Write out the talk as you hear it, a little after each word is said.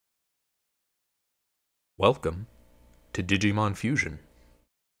Welcome to Digimon Fusion.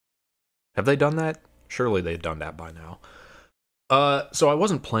 Have they done that? Surely they've done that by now. So I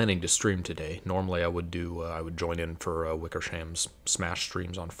wasn't planning to stream today. Normally I would join in for Wickersham's Smash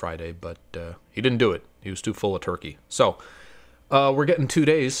streams on Friday, but he didn't do it. He was too full of turkey. So we're getting 2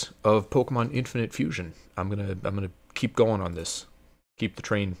 days of Pokémon Infinite Fusion. I'm gonna keep going on this. Keep the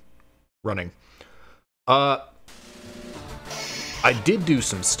train running. I did do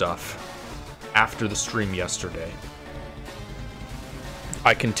some stuff after the stream yesterday.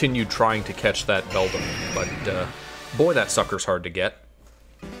 I continued trying to catch that Beldum, but boy, that sucker's hard to get.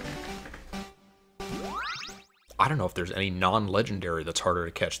 I don't know if there's any non-legendary that's harder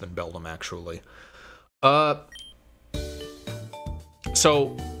to catch than Beldum, actually.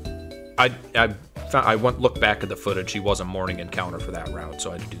 So I looked back at the footage. He was a morning encounter for that route, so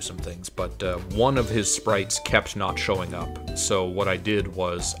I had to do some things. But one of his sprites kept not showing up. So what I did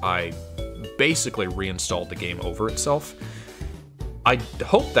was I basically reinstalled the game over itself. I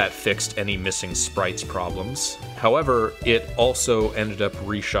hope that fixed any missing sprites problems. However, it also ended up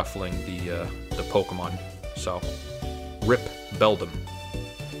reshuffling the Pokemon. So, rip Beldum.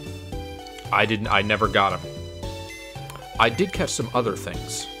 I never got him. I did catch some other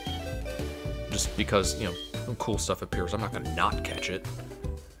things. Just because, you know, some cool stuff appears. I'm not gonna not catch it.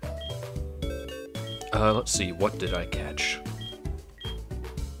 Let's see, what did I catch?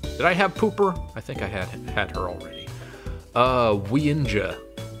 Did I have Pooper? I think I had her already. Weeinja.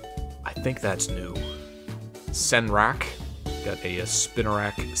 I think that's new. Senrak. Got a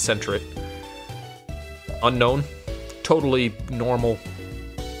Spinarak Centret. Unown. Totally normal,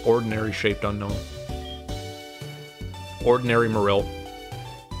 ordinary shaped Unown. Ordinary Marill.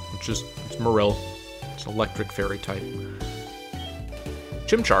 It's Marill. It's an electric fairy type.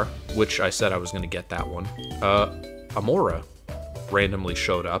 Chimchar, which I said I was going to get that one. Amora randomly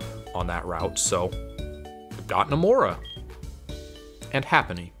showed up on that route, so I've gotten Amora. And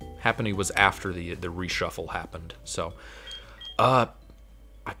Happiny. Happiny was after the reshuffle happened, so I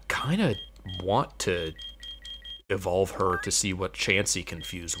kind of want to evolve her to see what Chansey can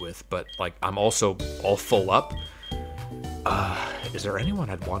fuse with, but like I'm also all full up. Is there anyone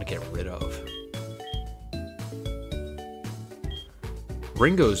I'd want to get rid of?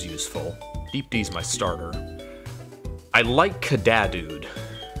 Ringo's useful. Deep D's my starter. I like Kadadude.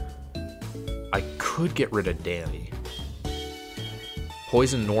 I could get rid of Danny.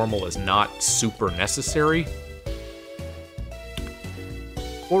 Poison Normal is not super necessary.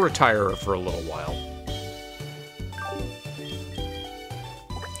 We'll retire her for a little while.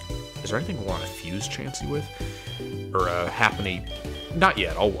 Is there anything we want to fuse Chansey with? Or Happiny? Not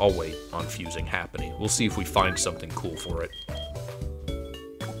yet. I'll wait on fusing Happiny. We'll see if we find something cool for it.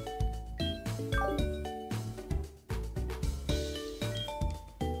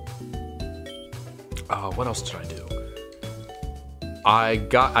 What else did I do?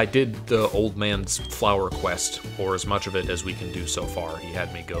 I did the old man's flower quest, or as much of it as we can do so far. He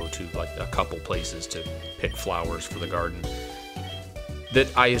had me go to like a couple places to pick flowers for the garden.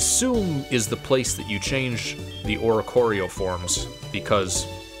 That I assume is the place that you change the Oricorio forms, because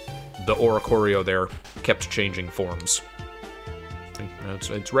the Oricorio there kept changing forms.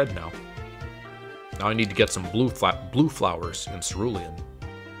 It's red now. Now I need to get some blue flowers in Cerulean.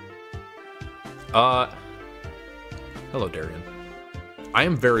 Hello, Darian. I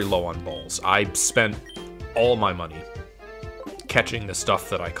am very low on balls. I spent all my money catching the stuff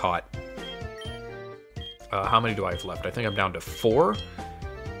that I caught. How many do I have left? I think I'm down to 4.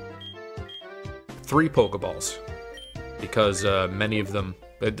 3 Pokeballs. Because many of them...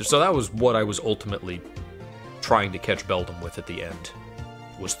 So that was what I was ultimately trying to catch Beldum with at the end.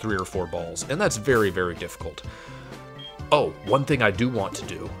 Was 3 or 4 balls. And that's very, very difficult. Oh, one thing I do want to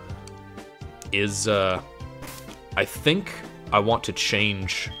do is... I think I want to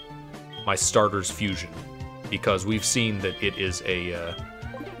change my starter's fusion, because we've seen that it is a,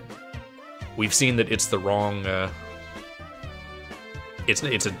 we've seen that it's the wrong, it's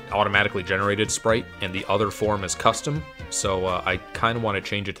an automatically generated sprite, and the other form is custom, so I kind of want to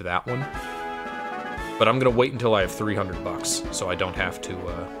change it to that one. But I'm gonna wait until I have 300 bucks, so I don't have to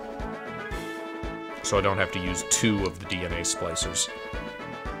use 2 of the DNA splicers.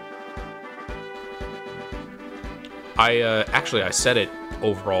 Actually, I set it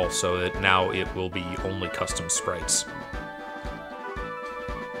overall so that now it will be only custom sprites.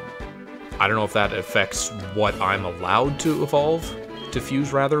 I don't know if that affects what I'm allowed to evolve, to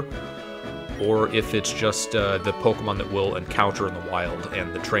fuse rather, or if it's just the Pokemon that we'll encounter in the wild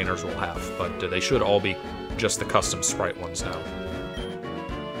and the trainers will have, but they should all be just the custom sprite ones now.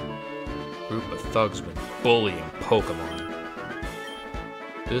 Group of thugs been bullying Pokemon.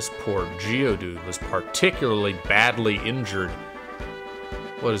 This poor Geodude was particularly badly injured.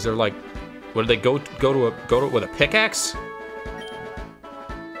 What is there like? What did they go to it with a pickaxe?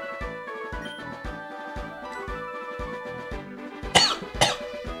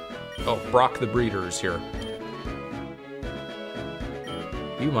 Oh, Brock the Breeder is here.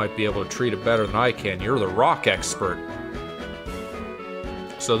 You might be able to treat it better than I can. You're the rock expert.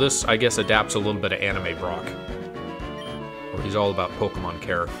 So this, I guess, adapts a little bit of anime Brock. Where he's all about Pokemon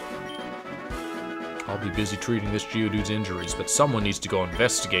care. I'll be busy treating this Geodude's injuries, but someone needs to go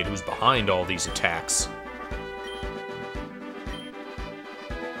investigate who's behind all these attacks.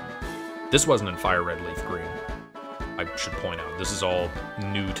 This wasn't in Fire Red Leaf Green. I should point out, this is all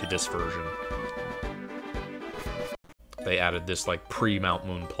new to this version. They added this, like, pre-Mount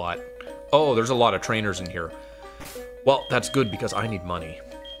Moon plot. Oh, there's a lot of trainers in here. Well, that's good because I need money.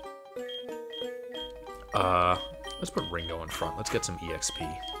 Let's put Ringo in front. Let's get some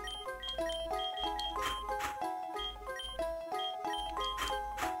EXP.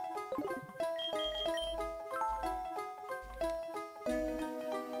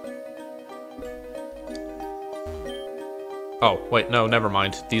 Oh, wait, no, never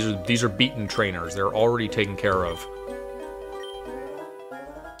mind. These are beaten trainers. They're already taken care of.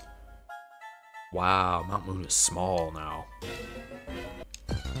 Wow, Mount Moon is small now.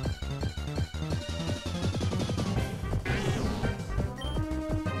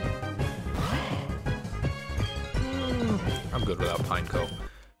 I'm good without Pineco.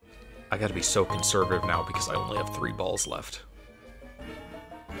 I gotta be so conservative now because I only have 3 balls left.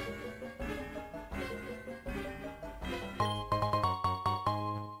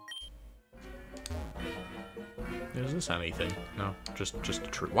 Is this anything? No, just a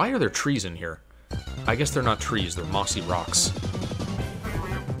tree. Why are there trees in here? I guess they're not trees, they're mossy rocks.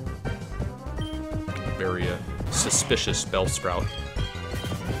 Very suspicious Bellsprout.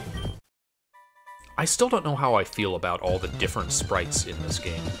 I still don't know how I feel about all the different sprites in this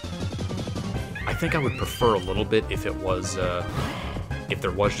game. I think I would prefer a little bit if it was, if there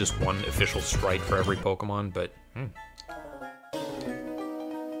was just one official sprite for every Pokemon, but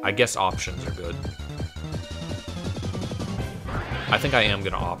I guess options are good. I think I am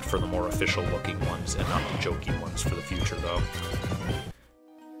going to opt for the more official-looking ones and not the jokey ones for the future, though.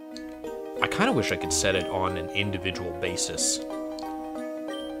 I kind of wish I could set it on an individual basis.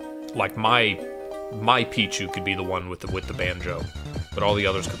 Like, my Pichu could be the one with the banjo, but all the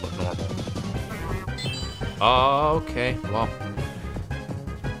others could look normal. Okay, well,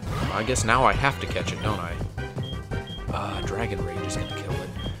 I guess now I have to catch it, don't I? Dragon Rage is going to kill it.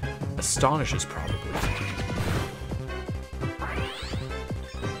 Astonish is probably...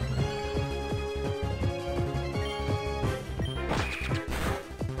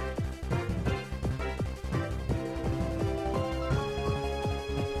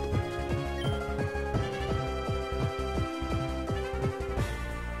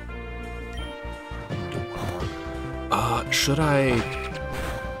 should I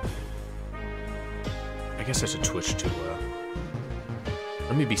guess I should switch to,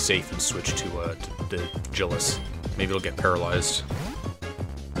 let me be safe and switch to the Gillis. Maybe it'll get paralyzed.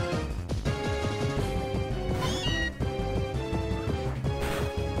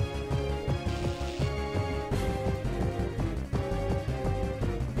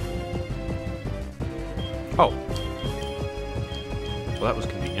 Oh. Well, that was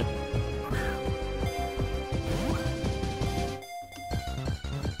convenient.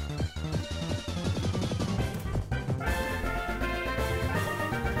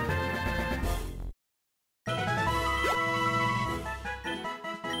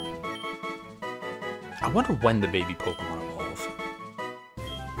 I wonder when the baby Pokemon evolve.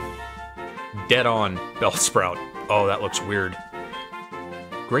 Dead on Bellsprout. Oh, that looks weird.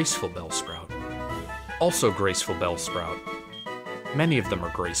 Graceful Bellsprout. Also graceful Bellsprout. Many of them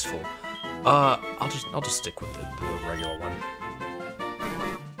are graceful. I'll just stick with the regular one.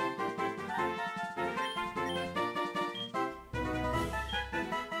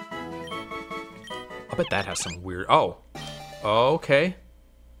 I bet that has some weird... Oh. Okay.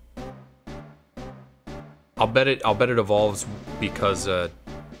 I'll bet it evolves because it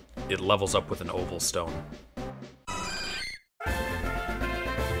levels up with an oval stone.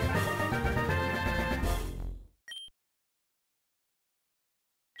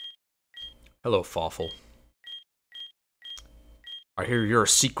 Hello, Fawful. I hear you're a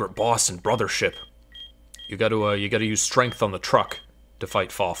secret boss in Brothership. You gotta use strength on the truck to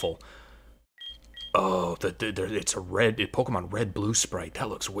fight Fawful. Oh, it's a Pokemon Red Blue sprite. That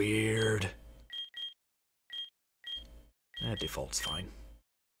looks weird. That default's fine.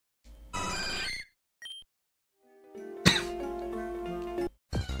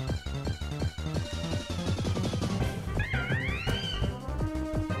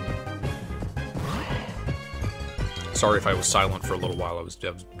 Sorry if I was silent for a little while. I was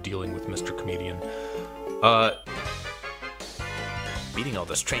dealing with Mr. Comedian. Beating all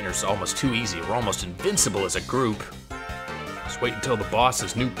those trainers is almost too easy. We're almost invincible as a group. Just wait until the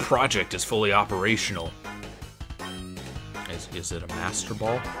boss's new project is fully operational. Is it a Master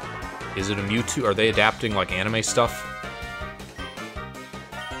Ball? Is it a Mewtwo? Are they adapting like anime stuff?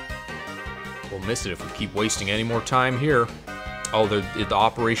 We'll miss it if we keep wasting any more time here. Oh, the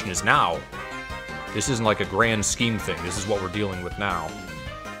operation is now. This isn't like a grand scheme thing. This is what we're dealing with now.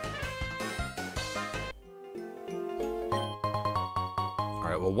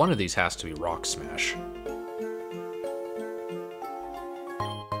 Alright, well, one of these has to be Rock Smash.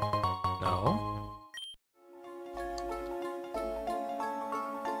 No?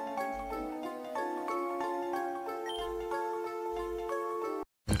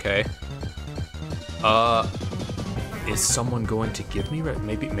 Okay. Is someone going to give me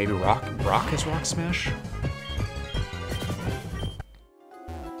maybe Rock has Rock Smash?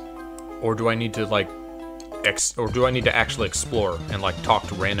 Or do I need to like actually explore and like talk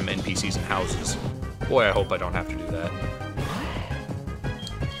to random NPCs and houses? Boy, I hope I don't have to do that.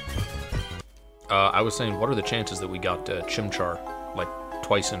 I was saying, what are the chances that we got Chimchar like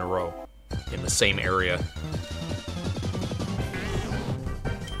twice in a row in the same area?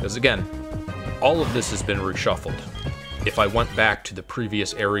 Because again, all of this has been reshuffled. If I went back to the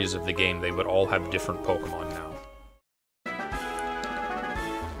previous areas of the game, they would all have different Pokemon now.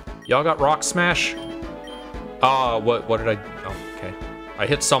 Y'all got Rock Smash? What did I... Oh, okay. I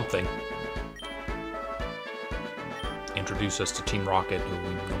hit something. Introduce us to Team Rocket, who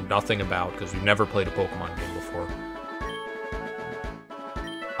we know nothing about, because we've never played a Pokemon game before.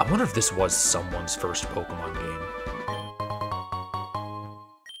 I wonder if this was someone's first Pokemon game.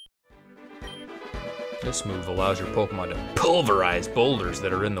 This move allows your Pokemon to pulverize boulders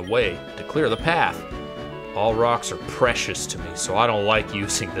that are in the way to clear the path. All rocks are precious to me, so I don't like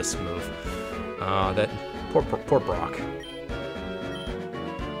using this move. Poor Brock.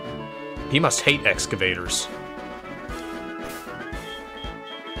 He must hate excavators.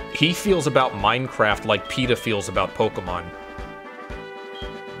 He feels about Minecraft like PETA feels about Pokemon.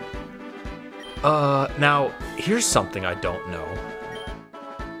 Now, here's something I don't know.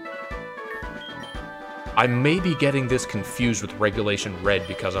 I may be getting this confused with Regulation Red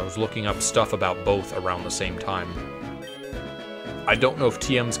because I was looking up stuff about both around the same time. I don't know if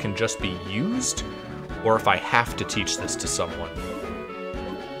TMs can just be used, or if I have to teach this to someone.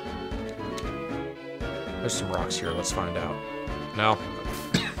 There's some rocks here, let's find out. No.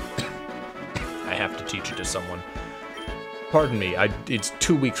 I have to teach it to someone. Pardon me, it's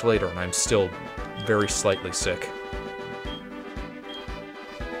 2 weeks later and I'm still very slightly sick.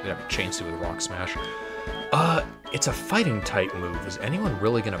 I have a chance to with Rock Smash. It's a fighting type move. Is anyone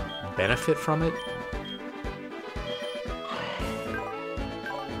really gonna benefit from it?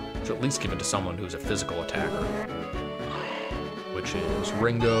 Should at least give it to someone who's a physical attacker. Which is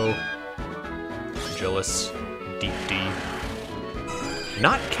Ringo, Gillis, Deep D.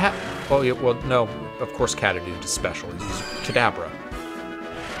 Not Cat... Oh, yeah, well, no. Of course Catadude is special. He's Kadabra.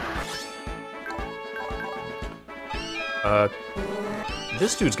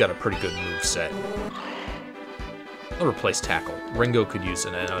 This dude's got a pretty good move set. I'll replace Tackle. Ringo could use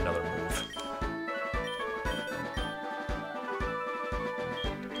another move.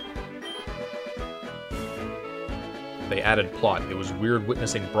 They added plot. It was weird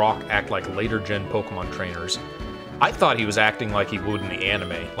witnessing Brock act like later-gen Pokemon trainers. I thought he was acting like he would in the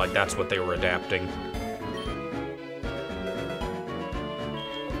anime, like that's what they were adapting.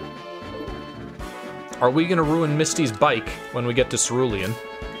 Are we gonna ruin Misty's bike when we get to Cerulean?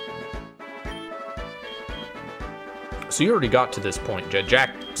 So you already got to this point.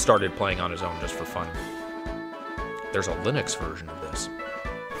 Jack started playing on his own just for fun. There's a Linux version of this.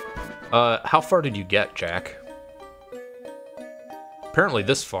 How far did you get, Jack? Apparently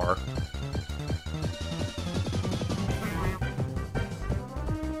this far.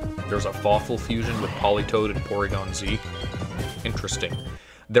 There's a Fawful fusion with Politoed and Porygon Z. Interesting.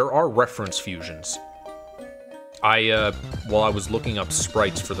 There are reference fusions. While I was looking up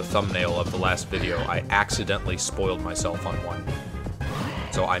sprites for the thumbnail of the last video, I accidentally spoiled myself on one.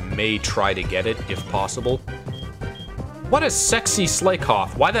 So I may try to get it, if possible. What is sexy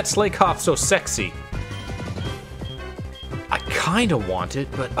Slakoth? Why that Slakoth so sexy? I kinda want it,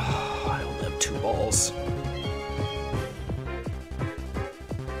 but I only have 2 balls.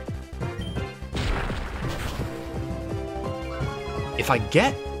 If I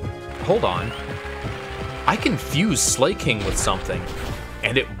get... Hold on. I can fuse Slaking with something,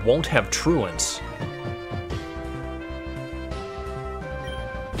 and it won't have Truants.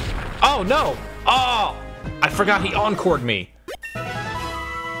 Oh, no! Oh! I forgot he encored me!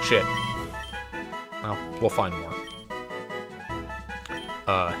 Shit. Well, we'll find more.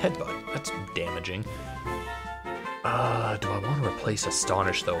 Headbutt. That's damaging. Do I want to replace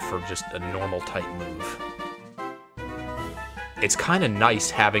Astonish, though, for just a normal type move? It's kind of nice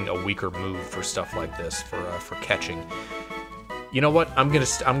having a weaker move for stuff like this, for catching. You know what? I'm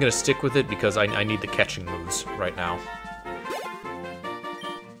gonna stick with it because I need the catching moves right now.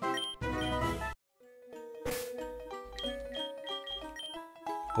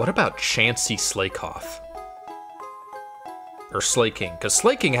 What about Chansey Slakoth? Or Slaking, because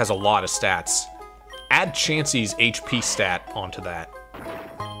Slaking has a lot of stats. Add Chansey's HP stat onto that.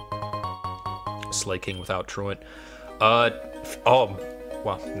 Slaking without Truant. Oh,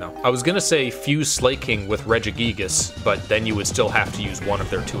 well, no. I was gonna say fuse Slaking with Regigigas, but then you would still have to use one of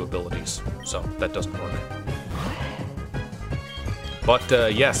their 2 abilities, so that doesn't work.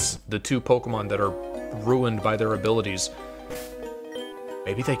 But, yes, the 2 Pokemon that are ruined by their abilities,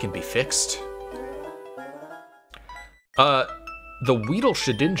 maybe they can be fixed? The Weedle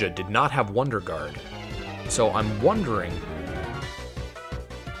Shedinja did not have Wonder Guard, so I'm wondering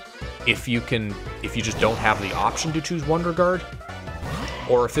if you just don't have the option to choose Wonder Guard,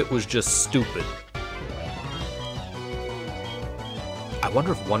 or if it was just stupid. I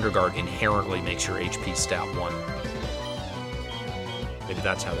wonder if Wonder Guard inherently makes your HP stat 1. Maybe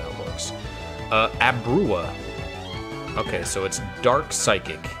that's how that works. Abrua. Okay, so it's Dark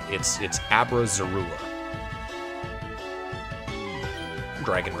Psychic. It's Abra Zorua.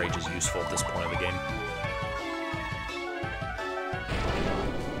 Dragon Rage is useful at this point of the game.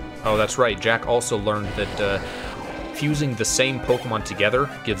 Oh, that's right. Jack also learned that fusing the same Pokemon together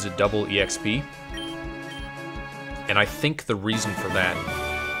gives it double EXP. And I think the reason for that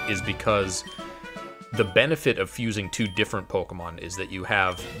is because the benefit of fusing 2 different Pokemon is that you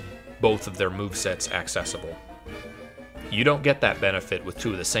have both of their movesets accessible. You don't get that benefit with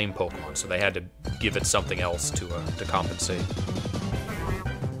 2 of the same Pokemon, so they had to give it something else to compensate.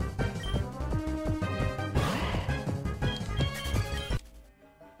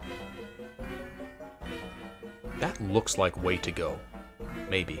 That looks like way to go.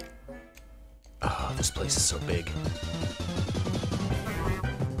 Maybe. Oh, this place is so big.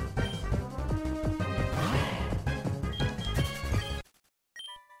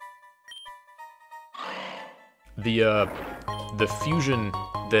 The fusion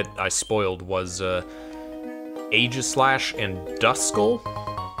that I spoiled was Aegislash and Duskull.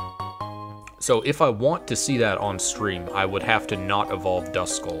 So if I want to see that on stream, I would have to not evolve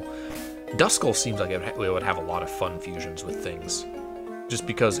Duskull. Duskull seems like it would have a lot of fun fusions with things, just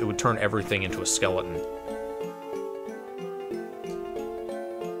because it would turn everything into a skeleton.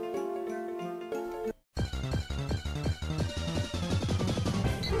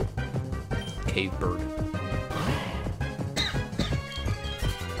 Cave bird.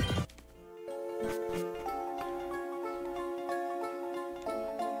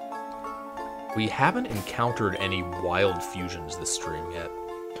 We haven't encountered any wild fusions this stream yet.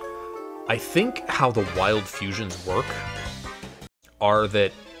 I think how the wild fusions work are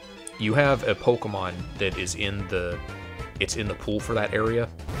that you have a Pokemon that is in the pool for that area.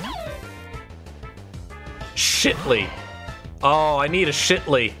 Shitley! Oh, I need a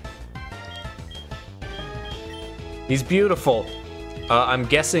Shitley. He's beautiful. I'm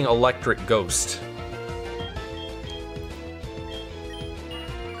guessing Electric Ghost.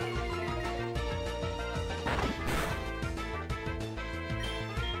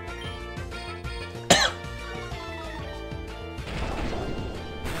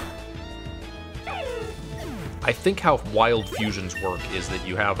 I think how wild fusions work is that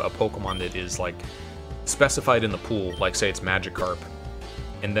you have a Pokemon that is, like, specified in the pool, like, say it's Magikarp,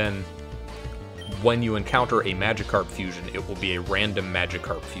 and then when you encounter a Magikarp fusion, it will be a random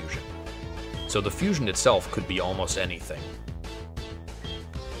Magikarp fusion. So the fusion itself could be almost anything.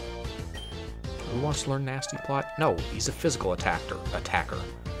 Who wants to learn Nasty Plot? No, he's a physical attacker.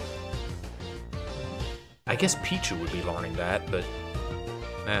 I guess Pichu would be learning that, but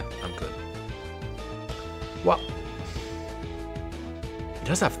I'm good. Well, it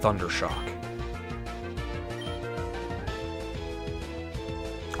does have Thunder Shock.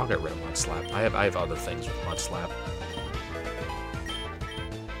 I'll get rid of Mud Slap. I have other things with Mud Slap.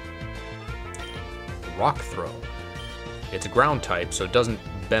 Rock Throw. It's a ground type, so it doesn't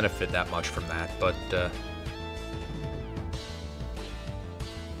benefit that much from that, but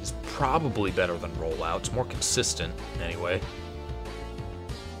it's probably better than Rollout. It's more consistent, anyway.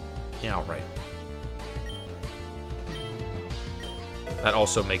 Yeah, alright. That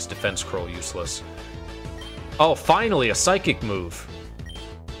also makes Defense Curl useless. Oh, finally, a Psychic move!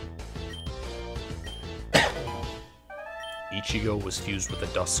 Ichigo was fused with a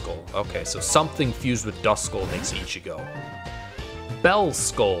Duskull. Okay, so something fused with Duskull makes Ichigo.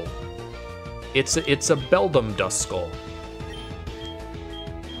 Bellskull. It's a Beldum Duskull.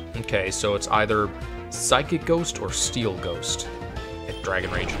 Okay, so it's either Psychic Ghost or Steel Ghost at Dragon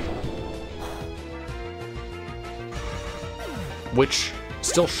Rage. Which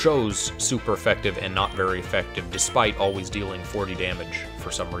still shows super effective and not very effective, despite always dealing 40 damage for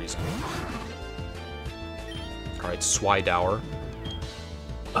some reason. Alright, Swidower.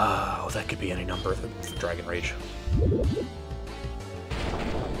 Oh, that could be any number for Dragon Rage.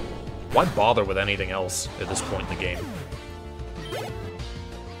 Why bother with anything else at this point in the game?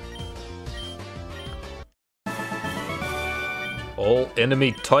 All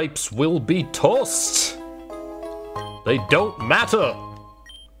enemy types will be tossed! They don't matter!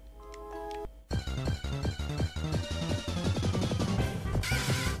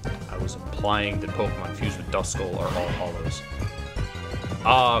 I was implying that Pokemon fused with Duskull are all hollows.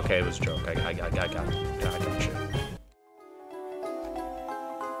 Oh, okay, it was a joke. I got it. Yeah, I got you.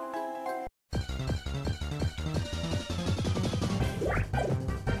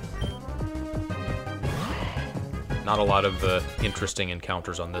 Not a lot of interesting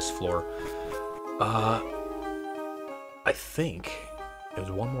encounters on this floor. I think there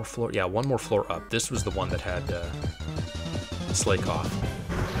was one more floor. Yeah, one more floor up. This was the one that had Slakoth.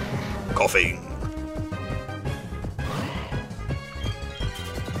 Coughing.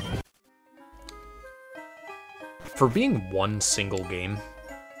 For being one single game,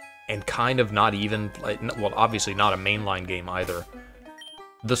 and kind of not even, like, well, obviously not a mainline game either,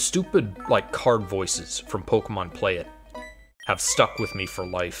 the stupid, like, card voices from Pokemon Play It have stuck with me for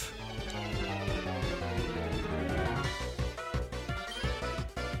life.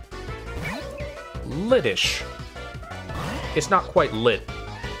 Litish. It's not quite lit,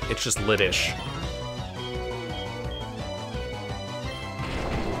 it's just litish.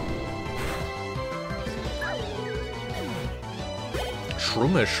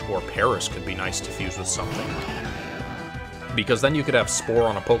 Shroomish or Paris could be nice to fuse with something. Because then you could have Spore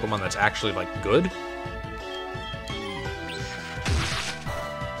on a Pokemon that's actually, like, good.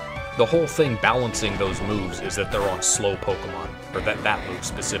 The whole thing balancing those moves is that they're on slow Pokemon. Or that move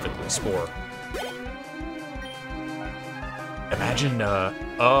specifically, Spore. Imagine,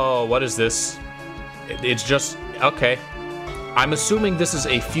 oh, what is this? It's just, okay. I'm assuming this is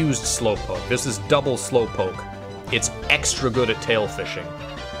a fused Slowpoke. This is double Slowpoke. It's extra good at tail fishing.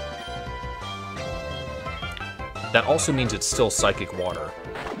 That also means it's still Psychic Water.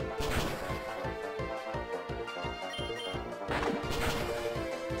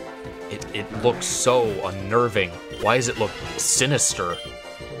 It looks so unnerving. Why does it look sinister?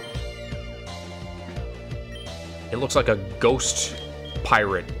 It looks like a ghost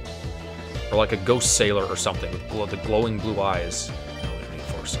pirate. Or like a ghost sailor or something with the glowing blue eyes. Oh, I need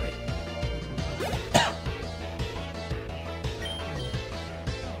foresight.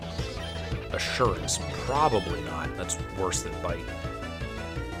 Assurance. Probably not. That's worse than Bite.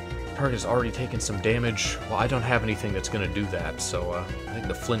 Target has already taken some damage. Well, I don't have anything that's going to do that, so I think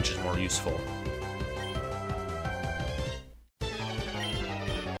the flinch is more useful.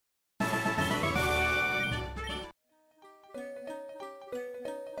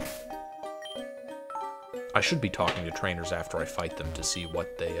 I should be talking to trainers after I fight them to see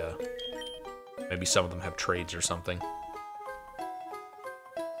what they, maybe some of them have trades or something.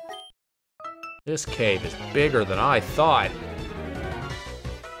 This cave is bigger than I thought.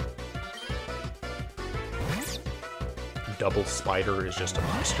 Double Spider is just a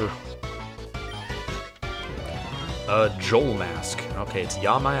monster. Joel Mask. Okay, it's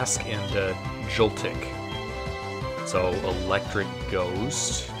Yamask and Joltik. So, Electric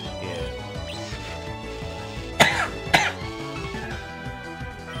Ghost. Yeah.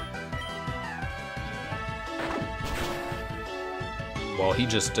 Well, he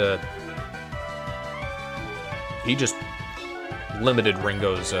just limited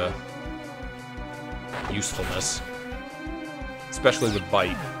Ringo's usefulness, especially with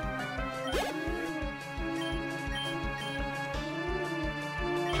Bite.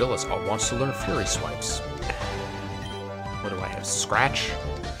 Phyllis wants to learn Fury Swipes. What do I have? Scratch?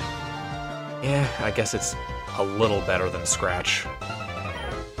 Yeah, I guess it's a little better than Scratch.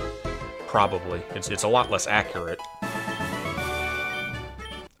 Probably. It's a lot less accurate.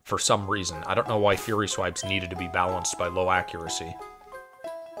 For some reason. I don't know why Fury Swipes needed to be balanced by low accuracy.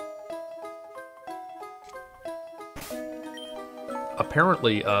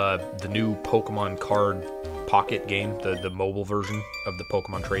 Apparently, the new Pokemon card pocket game, the mobile version of the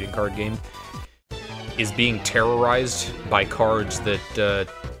Pokemon trading card game, is being terrorized by cards that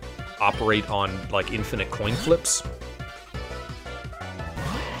operate on, like, infinite coin flips.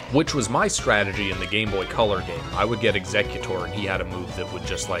 Which was my strategy in the Game Boy Color game. I would get Executor, and he had a move that would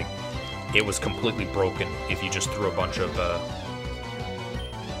just, like... It was completely broken if you just threw a bunch of,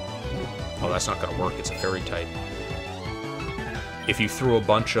 Oh, that's not gonna work. It's a fairy type. If you threw a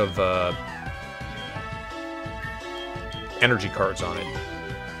bunch of, energy cards on it.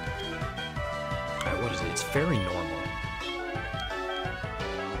 Alright, what is it? It's very normal.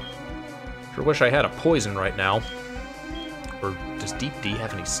 Sure wish I had a poison right now. Or does Deep D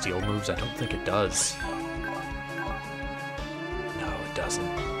have any steel moves? I don't think it does. No, it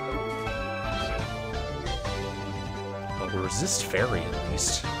doesn't. Well, we resist fairy at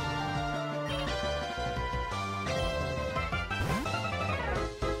least.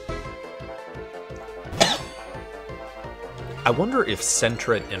 I wonder if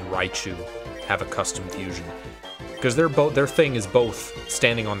Sentret and Raichu have a custom fusion, because they're both their thing is both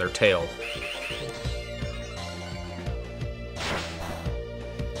standing on their tail.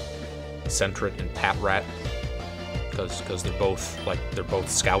 Sentret and Patrat, because they're both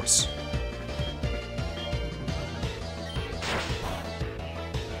scouts.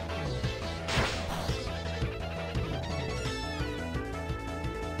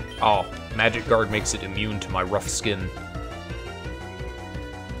 Oh, Magic Guard makes it immune to my rough skin.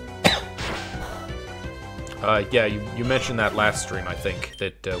 Yeah, you mentioned that last stream, I think,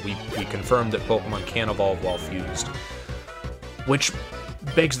 that we confirmed that Pokemon can evolve while fused. Which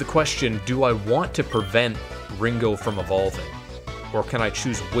begs the question, do I want to prevent Ringo from evolving? Or can I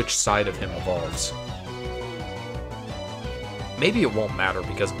choose which side of him evolves? Maybe it won't matter,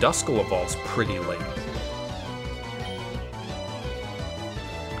 because Duskull evolves pretty late.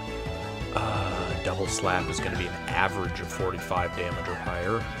 Double Slap is going to be an average of 45 damage or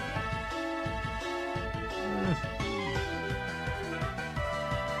higher.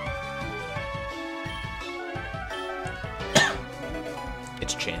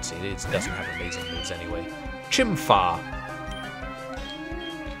 It's chancy. It doesn't have amazing moves anyway. Chimfa!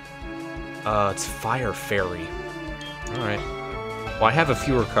 It's Fire Fairy. Alright. Well, I have a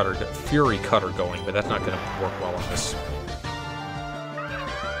Fury Cutter going, but that's not going to work well on this.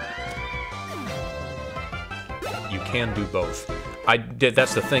 You can do both.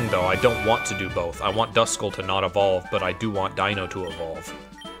 That's the thing, though. I don't want to do both. I want Duskull to not evolve, but I do want Dino to evolve.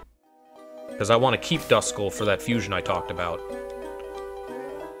 Because I want to keep Duskull for that fusion I talked about.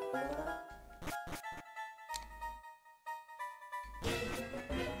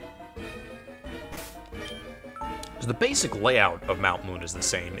 So the basic layout of Mount Moon is the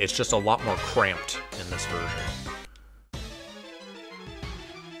same. It's just a lot more cramped in this version.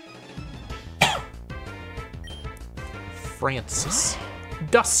 Francis.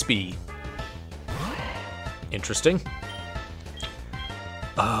 Duspy. Interesting.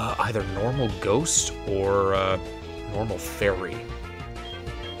 Either normal ghost or normal fairy.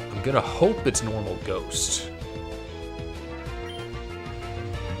 I'm gonna hope it's normal ghost.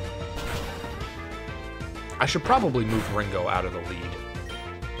 I should probably move Ringo out of the lead.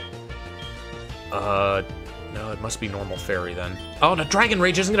 No, it must be normal fairy then. Oh, no, Dragon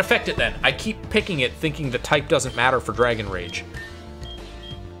Rage isn't gonna affect it then. I keep picking it thinking the type doesn't matter for Dragon Rage.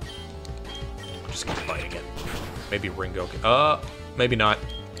 I'm just gonna bite again. Maybe Ringo can, maybe not.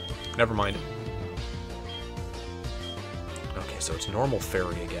 Never mind. Okay, so it's normal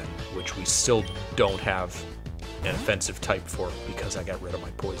fairy again, which we still don't have an offensive type for because I got rid of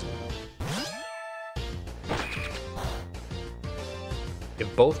my poison.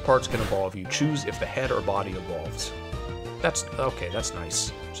 If both parts can evolve, you choose if the head or body evolves. That's okay, that's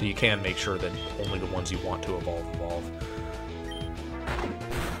nice. So you can make sure that only the ones you want to evolve.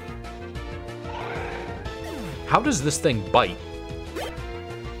 How does this thing bite?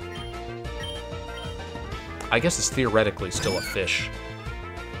 I guess it's theoretically still a fish.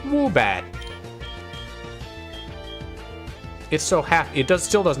 Woobat. It's so happy. It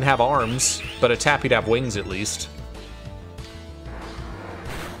still doesn't have arms, but it's happy to have wings at least.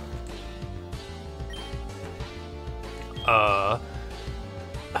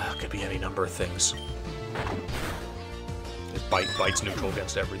 Could be any number of things. Bite's neutral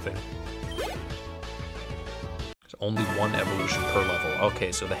against everything. There's only one evolution per level.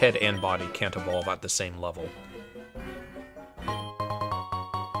 Okay, so the head and body can't evolve at the same level.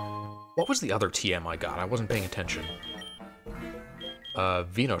 What was the other TM I got? I wasn't paying attention.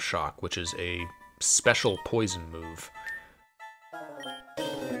 Venoshock, which is a special poison move.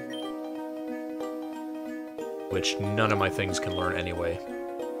 Which none of my things can learn anyway.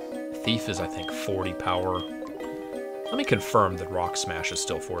 Thief is, I think, 40 power. Let me confirm that Rock Smash is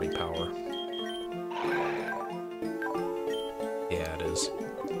still 40 power. Yeah, it is.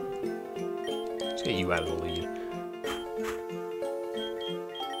 Let's get you out of the lead.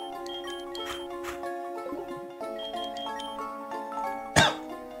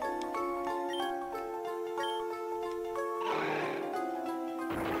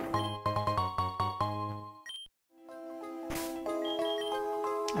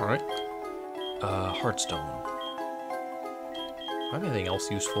 Alright. Heartstone. Do I have anything else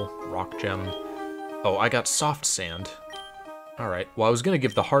useful? Rock gem. Oh, I got soft sand. Alright. Well, I was gonna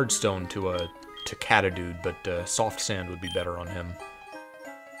give the hardstone to Catadude, but soft sand would be better on him.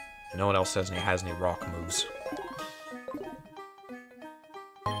 No one else has any rock moves.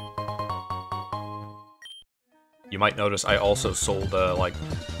 You might notice I also sold, like,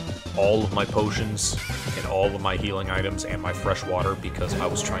 all of my potions and all of my healing items and my fresh water because I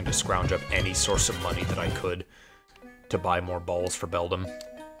was trying to scrounge up any source of money that I could to buy more balls for Beldum.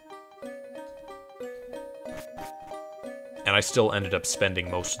 And I still ended up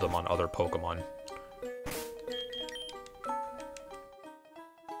spending most of them on other Pokemon.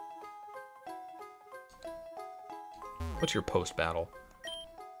 What's your post-battle?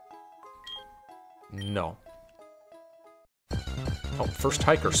 No. Oh, first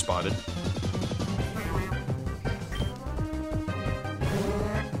hiker spotted.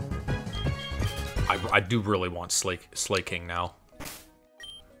 I do really want Slaking now.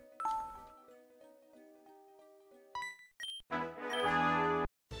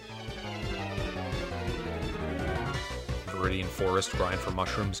 Viridian Forest, grind for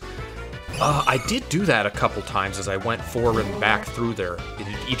mushrooms. I did do that a couple times as I went forward and back through there.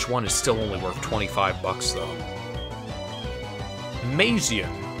 Each one is still only worth 25 bucks, though. Mazian.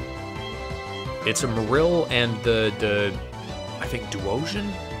 It's a Marill and the I think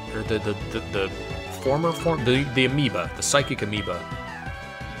Duosian? Or the former form, the amoeba, the psychic amoeba.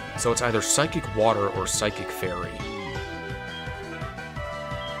 So it's either psychic water or psychic fairy.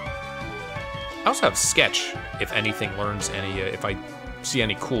 I also have Sketch, if anything learns any, if I see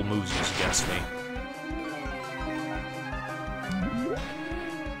any cool moves used against me.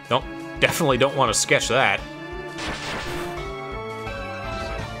 Nope, definitely don't want to sketch that.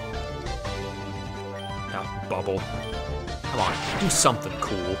 Now, Bubble. Come on, do something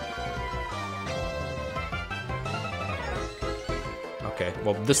cool. Okay,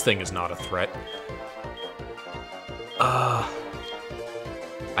 well, this thing is not a threat. I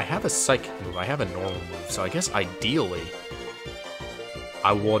have a psychic move, I have a normal move, so I guess ideally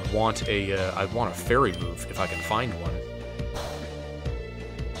I would want I'd want a fairy move if I can find one.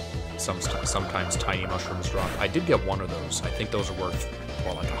 Sometimes tiny mushrooms drop. I did get one of those. I think those are worth,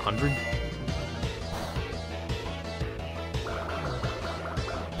 what, like 100?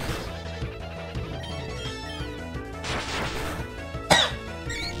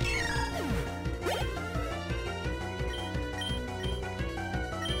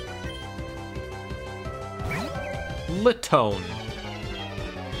 Litone.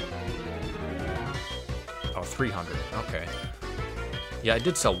 Oh, 300. Okay. Yeah, I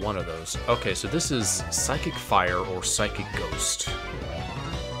did sell one of those. Okay, so this is Psychic Fire or Psychic Ghost.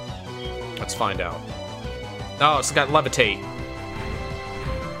 Let's find out. Oh, it's got Levitate.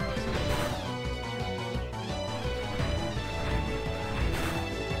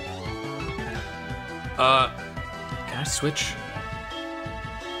 Can I switch?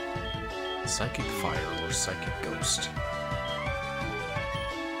 Psychic Fire or Psychic Ghost?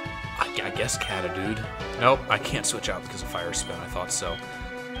 I guess Catadude. Nope, I can't switch out because of Fire Spin. I thought so.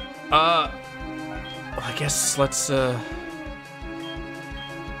 Well, I guess let's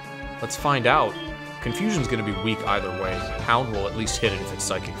find out. Confusion's gonna be weak either way. Hound will at least hit it if it's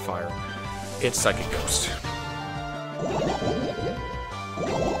Psychic Fire. It's Psychic Ghost.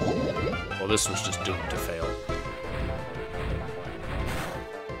 Well, this was just doomed to fail.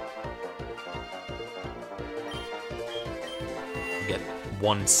 Get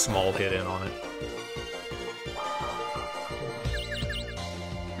one small hit in on it.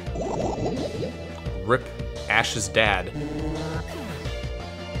 Rip Ash's dad.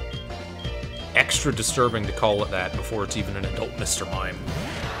 Extra disturbing to call it that before it's even an adult Mr. Mime.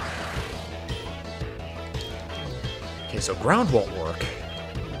 Okay, so ground won't work.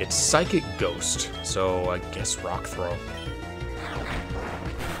 It's Psychic Ghost, so I guess Rock Throw.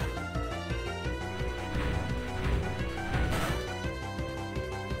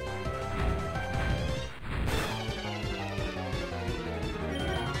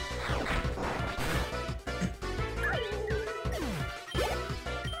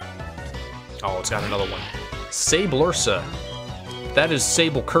 Oh, it's got another one. Sablursa. That is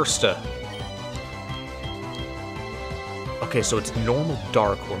Sablecursta. Okay, so it's normal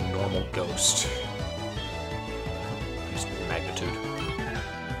dark or normal ghost. Use magnitude.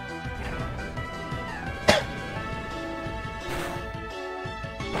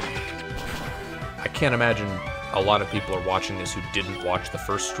 I can't imagine a lot of people are watching this who didn't watch the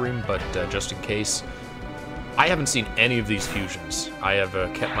first stream, but just in case, I haven't seen any of these fusions. I have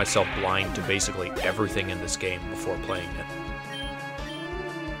kept myself blind to basically everything in this game before playing it.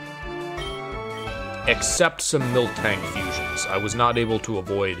 Except some Miltank fusions. I was not able to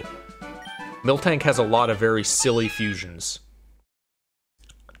avoid... Miltank has a lot of very silly fusions.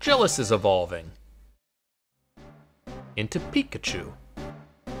 Gillis is evolving into Pikachu.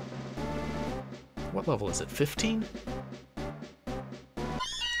 What level is it? 15?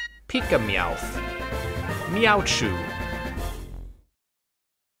 Pika Meowth. Meowchu.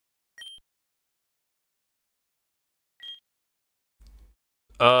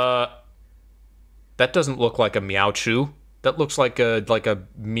 That doesn't look like a Meowchu. That looks like a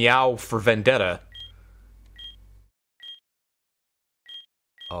Meow for Vendetta.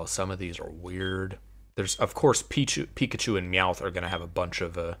 Oh, some of these are weird. There's, of course, Pikachu and Meowth are gonna have a bunch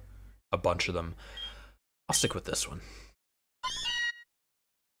of them. I'll stick with this one.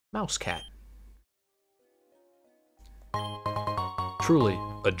 Mouse Cat. Truly,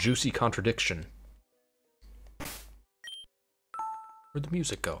 a juicy contradiction. Where'd the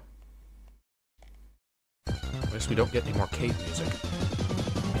music go? I guess we don't get any more cave music.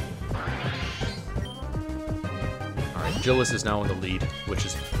 Alright, Gillis is now in the lead, which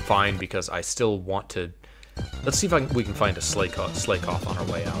is fine because I still want to... Let's see if we can find a Slakoth on our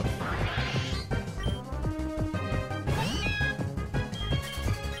way out.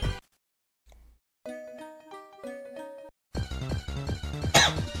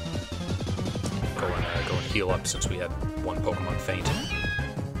 Go and heal up since we had one Pokemon faint.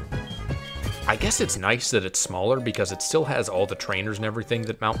 I guess it's nice that it's smaller because it still has all the trainers and everything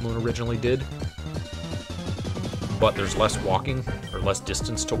that Mount Moon originally did. But there's less walking, or less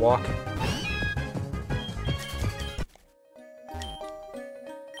distance to walk.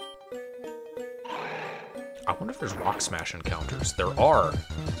 I wonder if there's Rock Smash encounters. There are.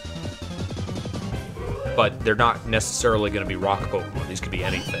 But they're not necessarily going to be rock Pokemon. These could be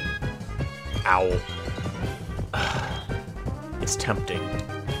anything. Owl. It's tempting.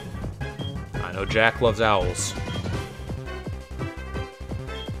 I know Jack loves owls.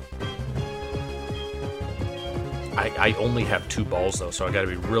 I only have 2 balls, though, so I gotta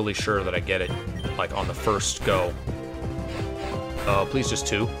be really sure that I get it, like, on the first go. Please just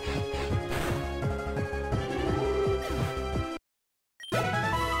 2.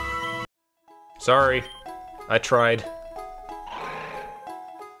 Sorry. I tried.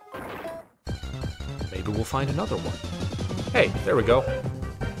 Maybe we'll find another one. Hey, there we go.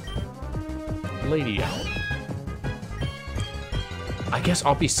 Lady Owl. I guess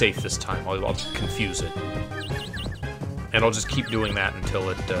I'll be safe this time. I'll confuse it. And I'll just keep doing that until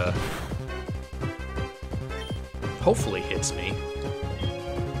it, hopefully hits me.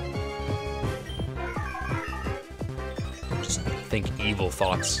 Just think evil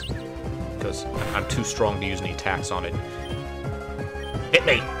thoughts. Because I'm too strong to use any attacks on it. Hit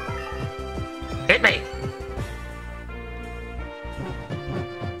me! Hit me!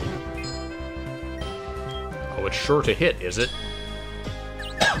 Oh, it's sure to hit, is it?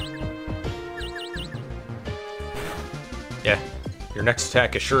 Yeah, your next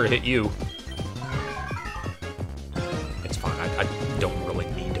attack is sure to hit you. It's fine, I don't really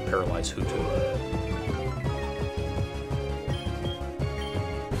need to paralyze Hutu.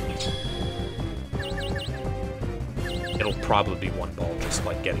 It'll probably be 1 ball, just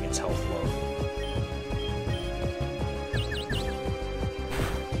like getting its health low.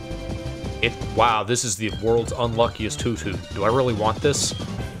 Wow, this is the world's unluckiest Hutu. Do I really want this?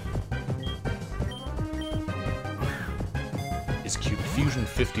 Is Confusion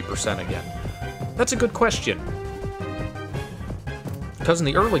 50% again? That's a good question. Because in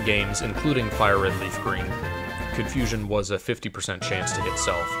the early games, including Fire Red, Leaf Green, Confusion was a 50% chance to hit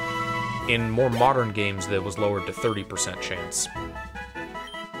Self. In more modern games, that was lowered to 30% chance.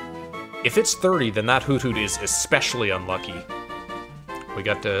 If it's 30, then that Hoot is especially unlucky. We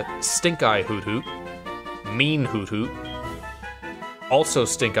got Stink Eye Hoot, Mean Hoot, also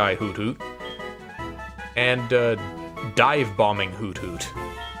Stink Eye Hoot, and Dive Bombing Hoot.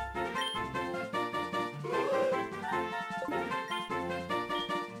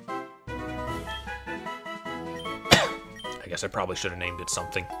 I guess I probably should have named it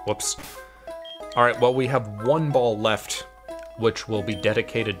something. Whoops. Alright, well, we have 1 ball left, which will be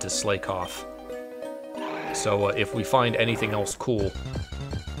dedicated to Slakoth. So if we find anything else cool,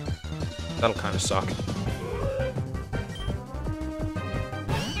 that'll kind of suck.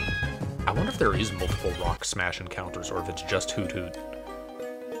 I wonder if there is multiple Rock Smash encounters, or if it's just Hoot.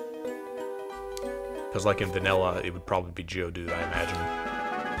 Because like in Vanilla, it would probably be Geodude, I imagine.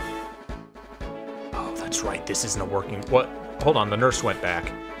 Oh, that's right, this isn't a working... What? Hold on, the nurse went back.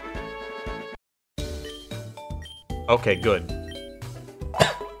 Okay, good.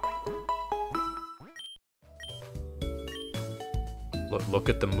 Look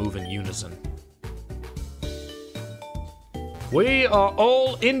at them move in unison. We are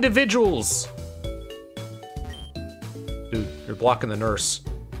all individuals! Dude, you're blocking the nurse.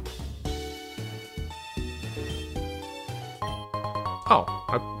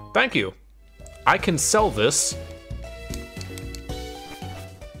 Oh, thank you. I can sell this.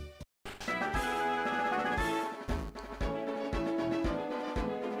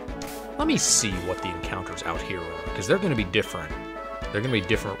 Let me see what the encounters out here are, because they're going to be different. They're going to be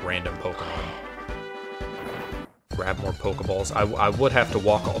different random Pokemon. Grab more Pokeballs. I would have to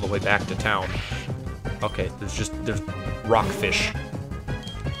walk all the way back to town. Okay, there's rockfish.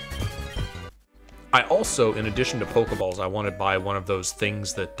 I also, in addition to Pokeballs, I want to buy one of those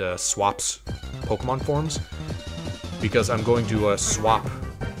things that swaps Pokemon forms, because I'm going to swap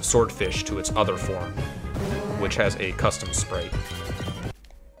Swordfish to its other form, which has a custom Sprite.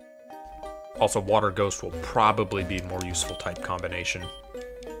 Also, Water Ghost will probably be a more useful type combination.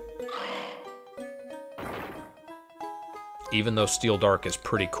 Even though Steel Dark is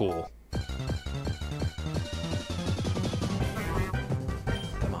pretty cool.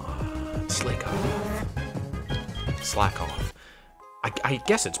 Come on, Slakoth. Slakoth. I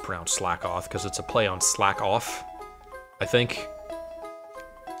guess it's pronounced Slakoth, because it's a play on slack off, I think.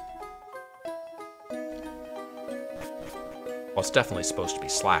 Well, it's definitely supposed to be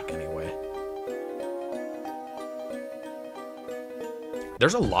slack anyway.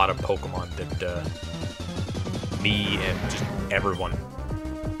 There's a lot of Pokemon that me and just everyone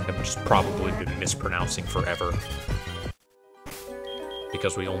have just probably been mispronouncing forever.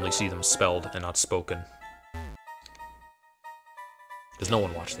 Because we only see them spelled and not spoken. Because no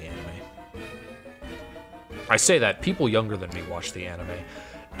one watched the anime. I say that, people younger than me watch the anime.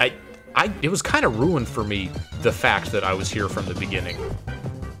 It was kind of ruined for me, the fact that I was here from the beginning.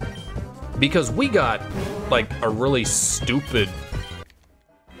 Because we got, like, a really stupid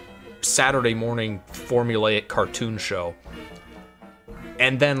Saturday morning formulaic cartoon show.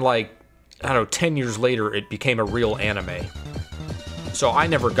 And then, like, I don't know, 10 years later, it became a real anime. So I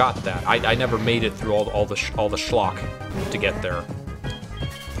never got that. I never made it through all the schlock to get there.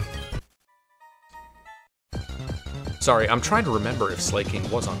 Sorry, I'm trying to remember if Slaking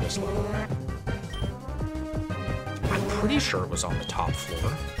was on this level. I'm pretty sure it was on the top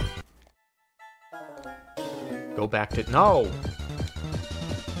floor. Go back to... No!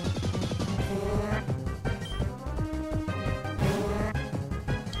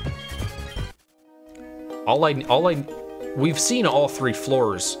 We've seen all 3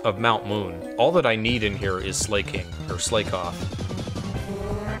 floors of Mount Moon. All that I need in here is Slaking, or Slakoth.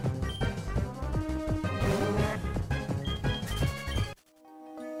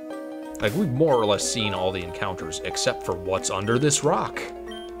 Like, we've more or less seen all the encounters, except for what's under this rock.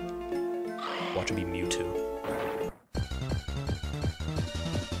 Watch it be Mewtwo.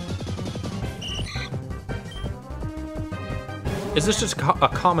 Is this just a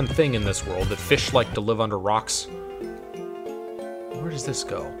common thing in this world, that fish like to live under rocks? Where does this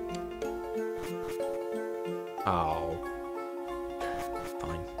go? Oh.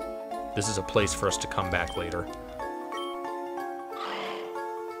 Fine. This is a place for us to come back later.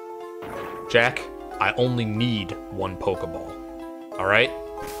 Jack, I only need 1 Pokeball. Alright?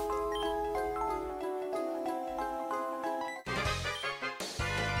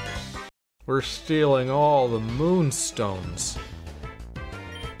 We're stealing all the Moonstones.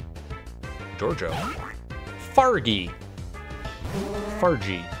 Giorgio. Fargy.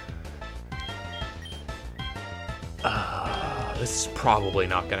 Fargy. This is probably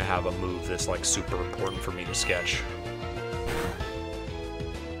not gonna have a move that's, like, super important for me to sketch.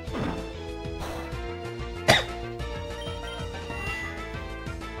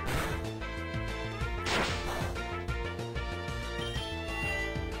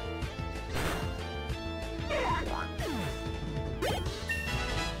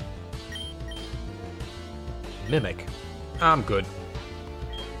 Mimic. I'm good.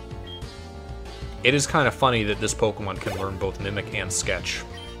 It is kind of funny that this Pokemon can learn both Mimic and Sketch.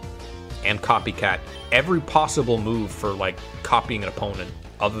 And Copycat. Every possible move for, like, copying an opponent,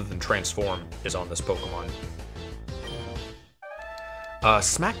 other than Transform, is on this Pokemon.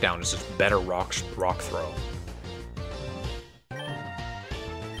 Smackdown is just better rock throw.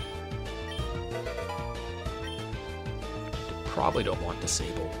 Probably don't want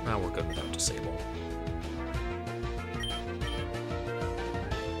Disable. Now we're good without Disable.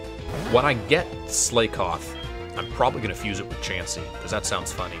 When I get Slakoth, I'm probably going to fuse it with Chansey, because that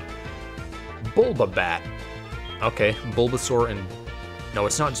sounds funny. Bulbabat. Okay, Bulbasaur and... No,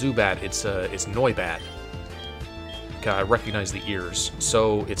 it's not Zubat, it's Noibat. Okay, I recognize the ears.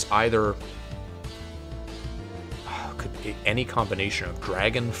 So it's either... could be any combination of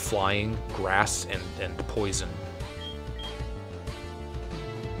Dragon, Flying, Grass, and Poison.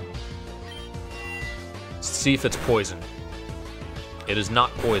 See if it's poison. It is not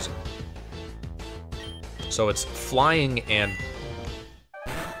poison. So it's flying and...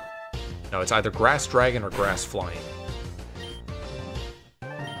 No, it's either grass dragon or grass flying.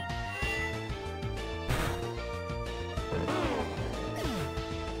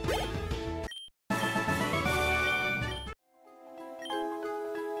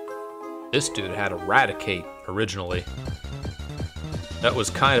 This dude had Eradicate originally. That was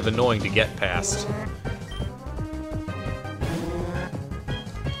kind of annoying to get past.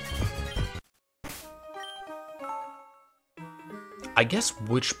 I guess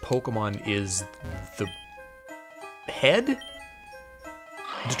which Pokemon is the head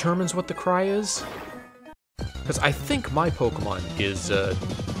determines what the cry is. Because I think my Pokemon is,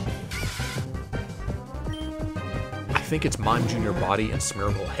 I think it's Mime Junior Body and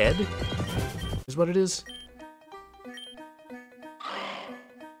Smeargle Head, is what it is.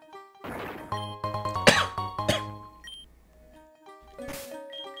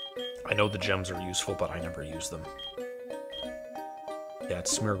 I know the gems are useful, but I never use them. Yeah,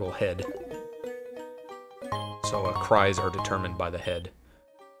 it's Smeargle Head. So cries are determined by the head.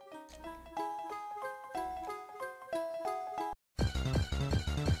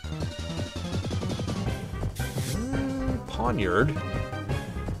 Poniard.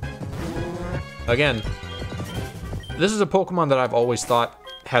 Again, this is a Pokemon that I've always thought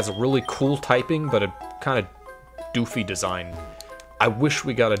has a really cool typing, but a kind of doofy design. I wish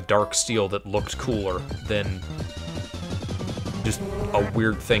we got a Dark Steel that looked cooler than just a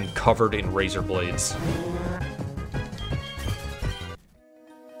weird thing covered in razor blades.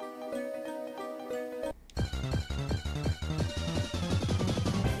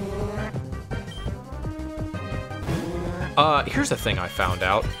 Here's the thing I found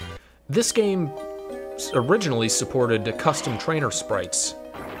out. This game originally supported custom trainer sprites,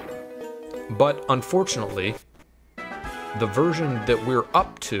 but unfortunately, the version that we're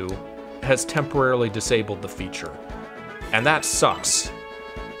up to has temporarily disabled the feature. And that sucks.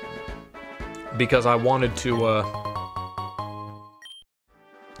 Because I wanted to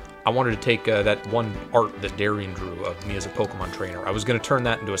take that one art that Darian drew of me as a Pokemon trainer. I was going to turn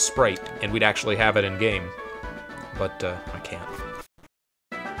that into a sprite, and we'd actually have it in-game. But, I can't.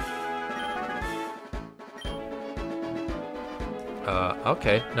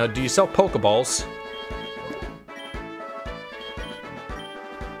 Okay. Now, do you sell Pokeballs?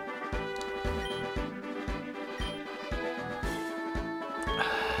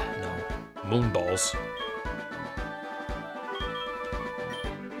 No. Moonballs.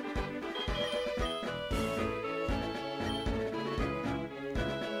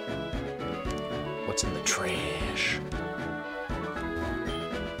 What's in the trash?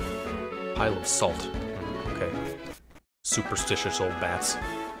 Pile of salt. Okay. Superstitious old bats.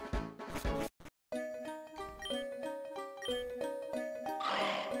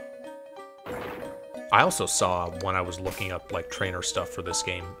 I also saw, when I was looking up like trainer stuff for this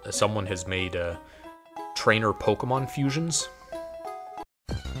game, someone has made trainer Pokemon fusions.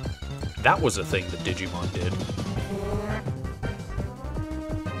 That was a thing that Digimon did.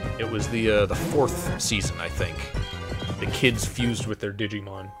 It was the fourth season, I think. The kids fused with their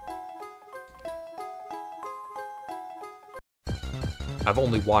Digimon. I've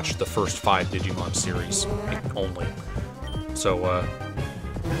only watched the first 5 Digimon series, only. So,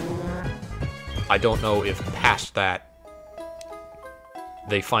 I don't know if past that,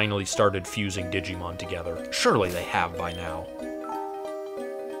 they finally started fusing Digimon together. Surely they have by now.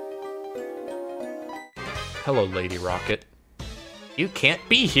 Hello, Lady Rocket. You can't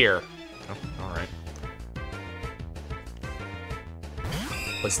be here! Oh, alright.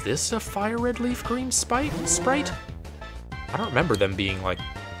 Was this a Fire Red Leaf Green sprite? I don't remember them being, like,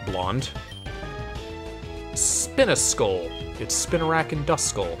 blonde. Spinaskull. It's Spinarak and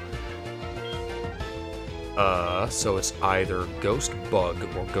Duskull. So it's either Ghost Bug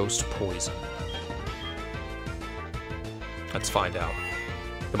or Ghost Poison. Let's find out.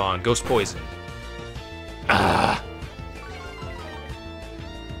 Come on, Ghost Poison. Ah!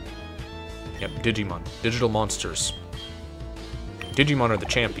 Yep, Digimon. Digital monsters. Digimon are the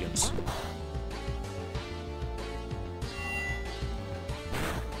champions.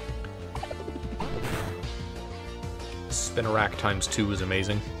 Spinarak times 2 is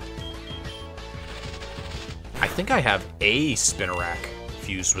amazing. I think I have a Spinarak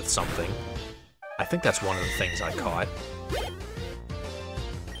fused with something. I think that's one of the things I caught.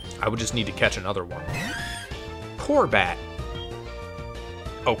 I would just need to catch another one. Corbat.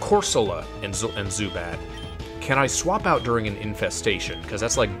 Oh, Corsola and Zubat. Can I swap out during an infestation? Because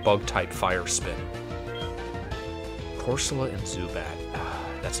that's like bug-type fire spin. Corsola and Zubat.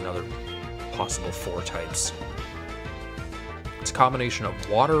 That's another possible 4 types. It's a combination of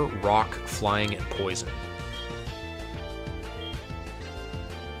water, rock, flying, and poison.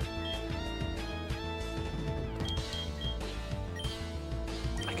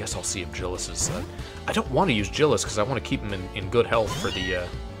 I guess I'll see if Gillis is... I don't want to use Gillis because I want to keep him in good health for the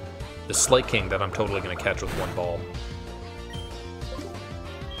Slate King that I'm totally going to catch with 1 ball.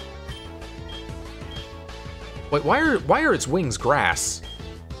 Wait, why are its wings grass?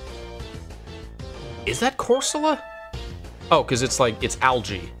 Is that Corsola? Oh, because it's like, it's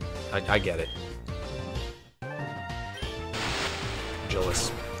algae. I get it.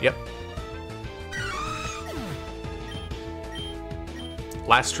 Gillis. Yep.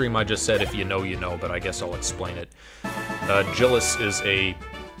 Last stream I just said if you know, you know, but I guess I'll explain it. Gillis is a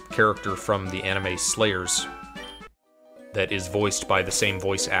character from the anime Slayers that is voiced by the same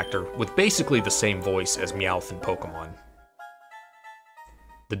voice actor, with basically the same voice as Meowth in Pokemon.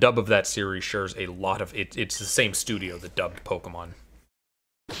 The dub of that series shares a lot of... It's the same studio that dubbed Pokemon.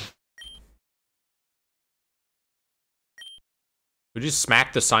 We just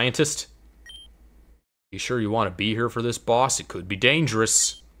smack the scientist? You sure you want to be here for this, boss? It could be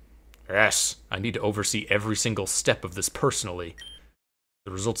dangerous. Yes, I need to oversee every single step of this personally.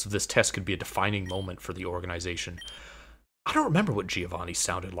 The results of this test could be a defining moment for the organization. I don't remember what Giovanni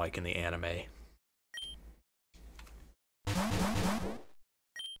sounded like in the anime.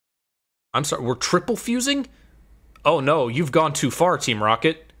 I'm sorry, we're triple fusing? Oh no, you've gone too far, Team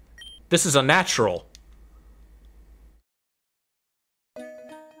Rocket. This is unnatural. Am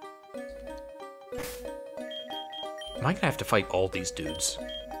I gonna have to fight all these dudes?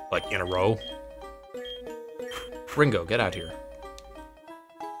 Like, in a row? Ringo, get out here.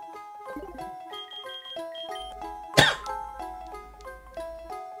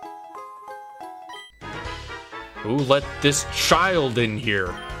 Who let this child in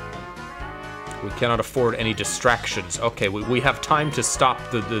here? We cannot afford any distractions. Okay, we have time to stop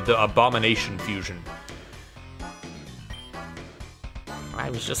the abomination fusion. I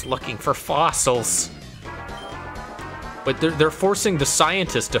was just looking for fossils. But they're forcing the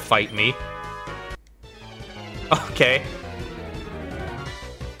scientist to fight me. Okay.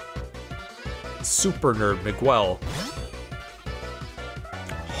 Super Nerd Miguel.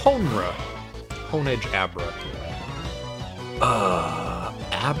 Honra. Honedge Abra.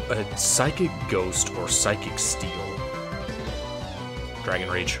 Psychic Ghost or Psychic Steel. Dragon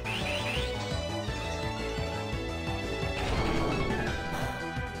Rage.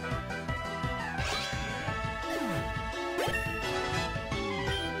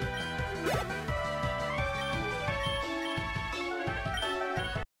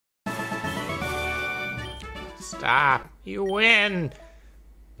 Stop! You win!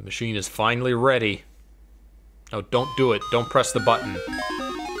 The machine is finally ready. No, don't do it. Don't press the button.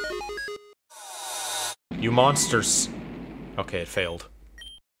 You monsters. Okay, it failed.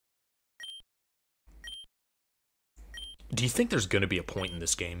 Do you think there's gonna be a point in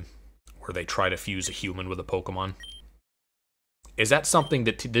this game where they try to fuse a human with a Pokemon? Is that something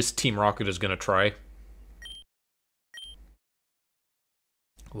that this Team Rocket is gonna try?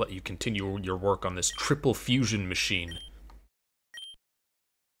 I'll let you continue your work on this triple fusion machine.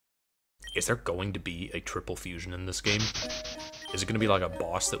 Is there going to be a triple fusion in this game? Is it going to be like a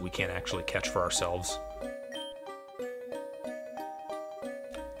boss that we can't actually catch for ourselves?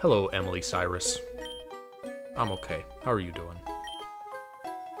 Hello, Emily Cyrus. I'm okay. How are you doing?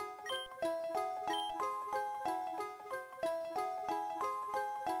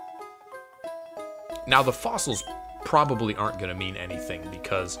 Now, the fossils probably aren't going to mean anything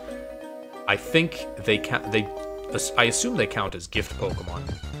because I think they count. I assume they count as gift Pokemon.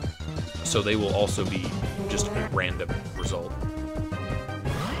 So they will also be just a random result.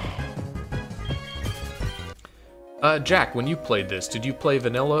 Jack, when you played this, did you play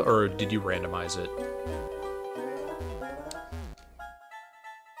vanilla or did you randomize it?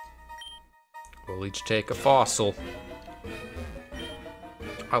 We'll each take a fossil.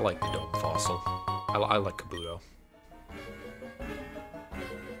 I like the Dome Fossil. I like Kabuto.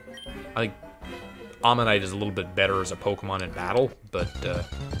 I think Ammonite is a little bit better as a Pokemon in battle, but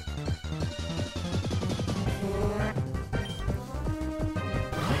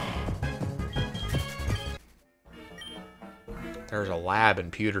there's a lab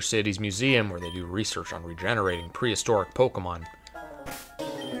in Pewter City's museum where they do research on regenerating prehistoric Pokemon.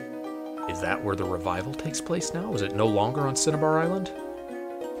 Is that where the revival takes place now? Is it no longer on Cinnabar Island?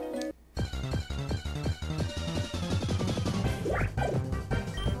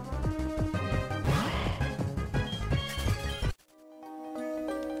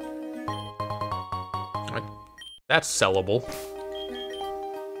 That's sellable.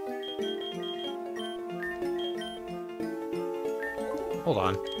 Hold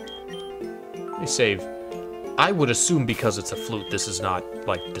on. Let me save. I would assume because it's a flute, this is not,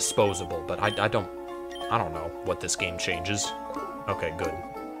 like, disposable, but I don't know what this game changes. Okay, good.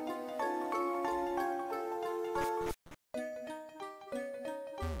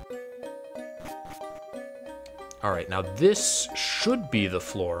 Alright, now this should be the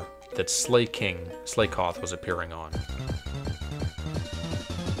floor that Slakoth was appearing on.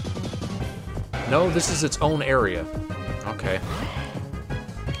 No, this is its own area. Okay.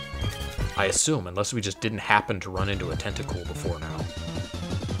 I assume, unless we just didn't happen to run into a tentacle before now.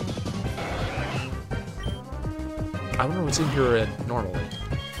 I wonder what's in here normally.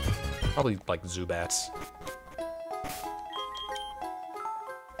 Probably, like, Zubats.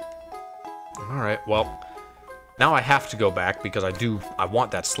 Alright, well, now I have to go back because I want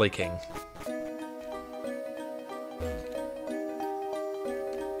that Slaking.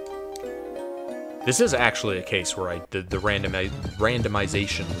 This is actually a case where the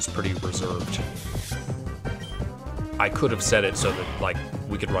randomization was pretty reserved. I could have set it so that, like,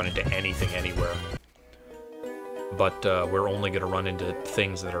 we could run into anything anywhere. But we're only going to run into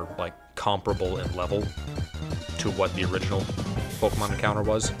things that are, like, comparable in level to what the original Pokemon encounter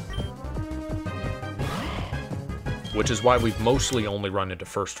was. Which is why we've mostly only run into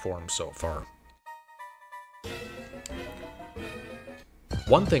first form so far.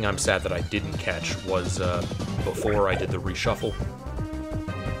 One thing I'm sad that I didn't catch was, before I did the reshuffle,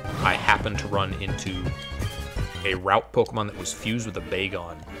 I happened to run into a route Pokemon that was fused with a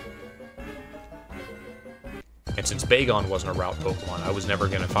Bagon. And since Bagon wasn't a route Pokemon, I was never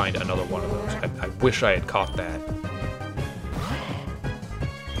going to find another one of those. I wish I had caught that.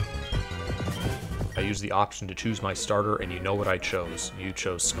 I used the option to choose my starter, and you know what I chose. You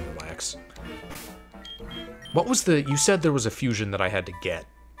chose Snorlax. What was the... You said there was a fusion that I had to get.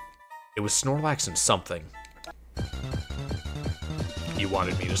 It was Snorlax and something. You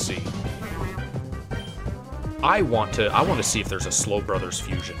wanted me to see. I want to see if there's a Slow Brothers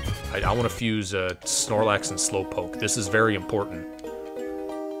fusion. I want to fuse Snorlax and Slowpoke. This is very important.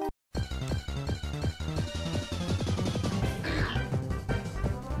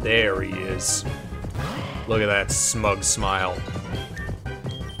 There he is. Look at that smug smile.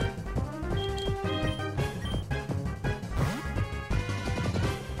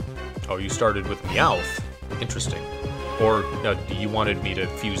 Oh, you started with Meowth. Interesting. Or you wanted me to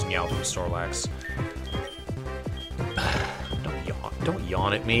fuse Meowth with Snorlax. Don't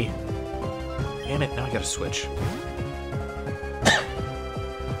yawn at me. Damn it, now I gotta switch.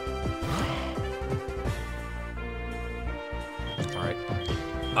 Alright.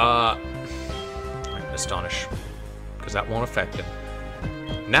 Astonish. Because that won't affect him.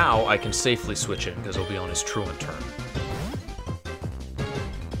 Now I can safely switch in, because he'll be on his Truant turn.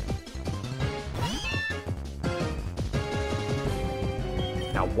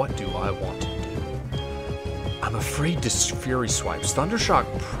 Now what do I want to do? I'm afraid this Fury Swipes. Thundershock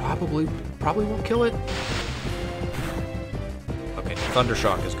probably won't kill it. Okay,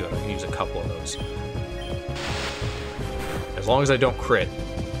 Thundershock is good. I can use a couple of those. As long as I don't crit.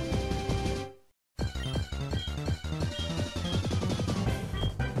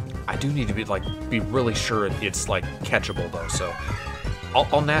 I do need to be really sure it's like catchable though, so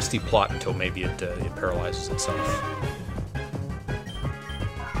I'll nasty plot until maybe it paralyzes itself.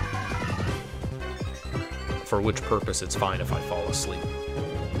 For which purpose it's fine if I fall asleep.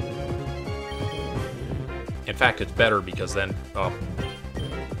 In fact, it's better because then, I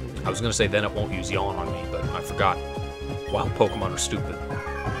was gonna say then it won't use Yawn on me, but I forgot. Wow, Pokemon are stupid.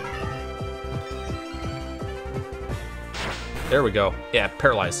 There we go. Yeah,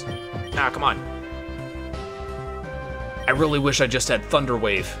 paralyze. Ah, come on. I really wish I just had Thunder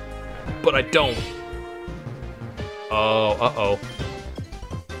Wave, but I don't. Oh, uh-oh.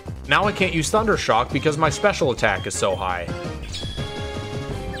 Now I can't use Thunder Shock because my special attack is so high.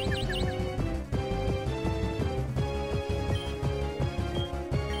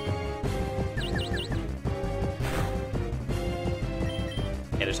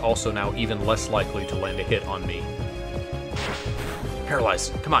 And it's also now even less likely to land a hit on me.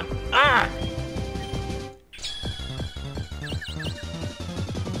 Paralyze. Come on. Ah!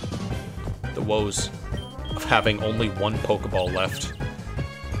 The woes of having only one Pokeball left.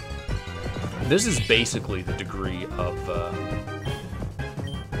 This is basically the degree of,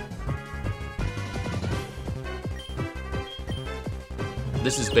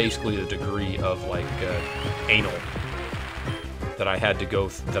 this is basically the degree of, like, anal that I had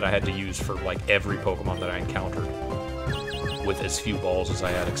to use for, like, every Pokemon that I encountered, with as few balls as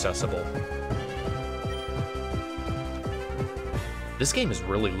I had accessible. This game is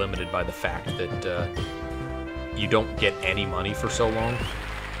really limited by the fact that, you don't get any money for so long.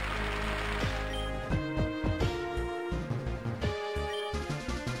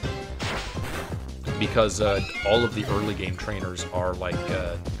 Because all of the early game trainers are like,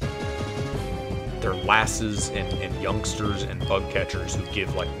 they're lasses and youngsters and bug catchers who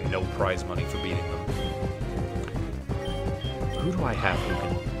give like no prize money for beating them. Who do I have who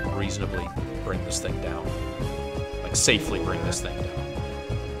can reasonably bring this thing down? Like safely bring this thing down?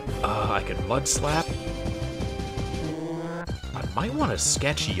 I could mud slap. I might want to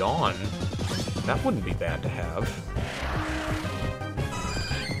sketch yawn. That wouldn't be bad to have.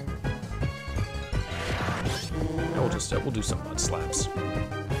 We'll do some mud slaps.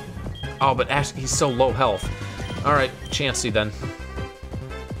 Oh, but Ash, he's so low health. All right, Chansey then.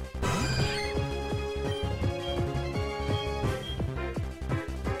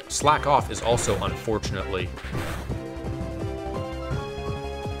 Slakoth is also unfortunately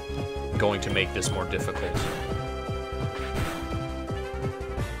going to make this more difficult.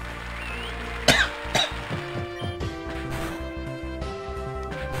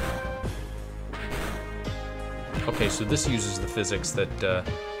 Okay, so this uses the physics that,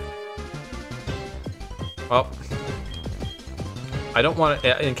 well, I don't want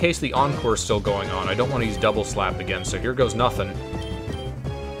to, in case the encore is still going on, I don't want to use double slap again, so here goes nothing.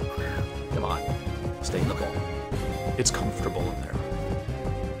 Come on, stay in the ball. It's comfortable in there.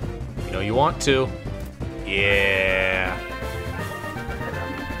 You know you want to. Yeah.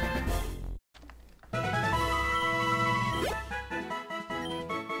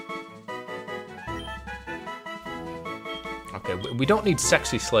 Okay, we don't need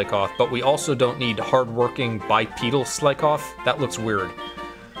sexy Slakoth, but we also don't need hardworking bipedal Slakoth. That looks weird.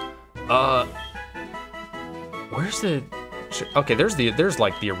 Where's the... Okay, there's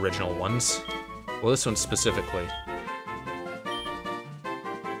like the original ones. Well, this one specifically.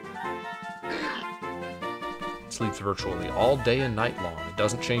 It sleeps virtually all day and night long. It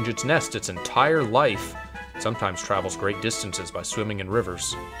doesn't change its nest its entire life. It sometimes travels great distances by swimming in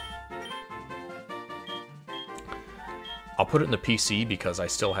rivers. I'll put it in the PC because I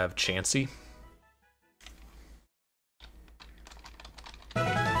still have Chansey. There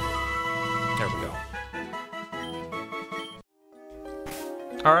we go.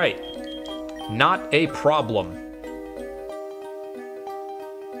 Alright. Not a problem.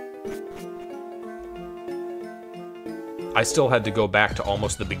 I still had to go back to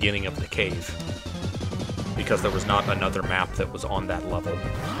almost the beginning of the cave because there was not another map that was on that level.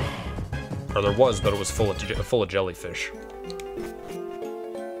 Or there was, but it was full of jellyfish.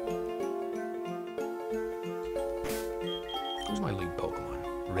 Who's my lead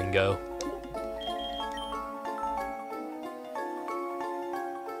Pokemon? Ringo.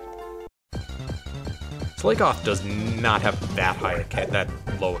 Slakoth does not have that high that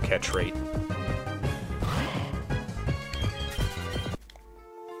low a catch rate.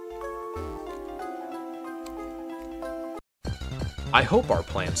 I hope our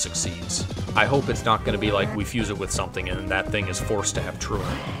plan succeeds. I hope it's not going to be like we fuse it with something and that thing is forced to have Truant.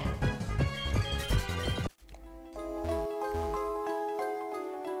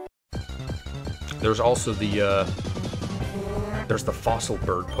 There's also the, there's the fossil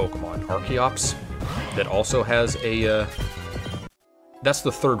bird Pokemon, Archeops, that also has a, that's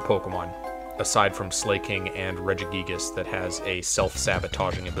the third Pokemon, aside from Slaking and Regigigas, that has a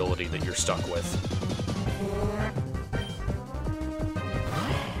self-sabotaging ability that you're stuck with.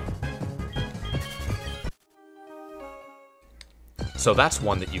 So that's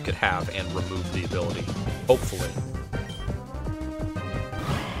one that you could have and remove the ability, hopefully.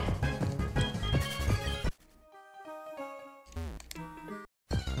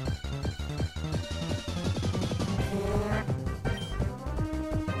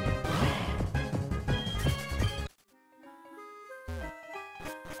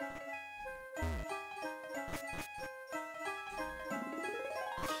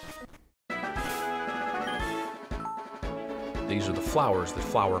 These are the flowers that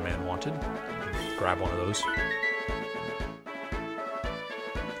Flower Man wanted. Grab one of those.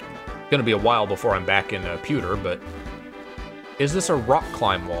 Gonna be a while before I'm back in Pewter, but is this a rock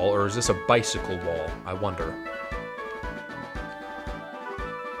climb wall or is this a bicycle wall? I wonder.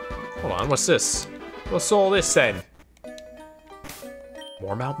 Hold on, what's this? What's all this then?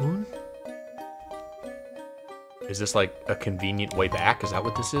 More Mount Moon? Is this like a convenient way back? Is that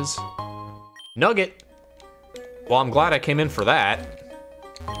what this is? Nugget! Well, I'm glad I came in for that.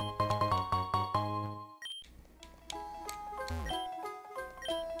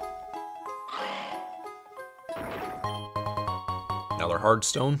 Another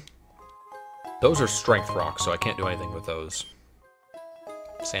Hardstone. Those are Strength Rocks, so I can't do anything with those.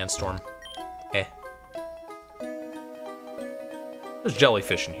 Sandstorm. Eh. There's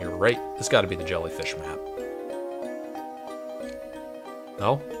jellyfish in here, right? This got to be the jellyfish map.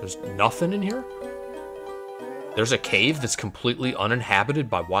 No? There's nothing in here? There's a cave that's completely uninhabited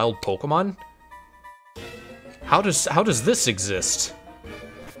by wild Pokemon? How does this exist?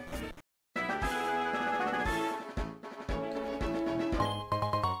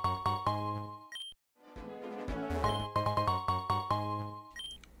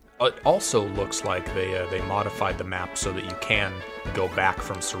 It also looks like they modified the map so that you can go back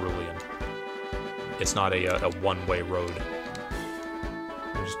from Cerulean. It's not a one-way road.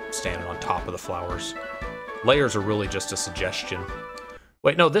 You're just standing on top of the flowers. Layers are really just a suggestion.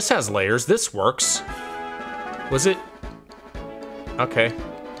 Wait, no, this has layers. This works. Was it? Okay.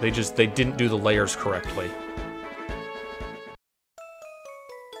 They didn't do the layers correctly.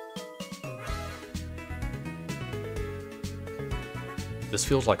 This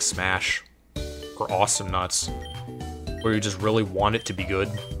feels like Smash or Awesome Nuts, where you just really want it to be good.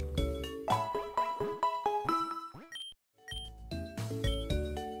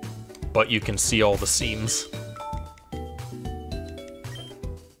 But you can see all the seams.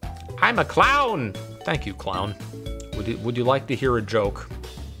 I'm a clown! Thank you, clown. Would you like to hear a joke?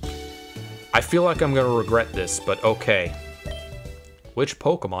 I feel like I'm gonna regret this, but okay. Which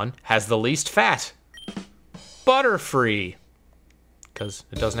Pokemon has the least fat? Butterfree! Because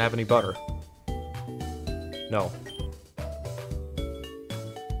it doesn't have any butter. No.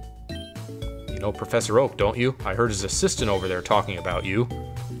 You know Professor Oak, don't you? I heard his assistant over there talking about you.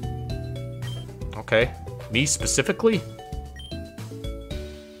 Okay. Me specifically?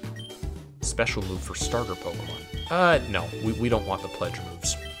 Special move for starter Pokemon. No. We don't want the pledge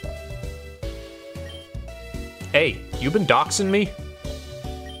moves. Hey, you been doxing me?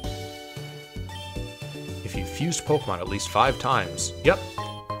 If you fused Pokemon at least 5 times. Yep.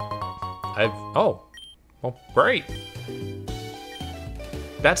 Oh. Well, great.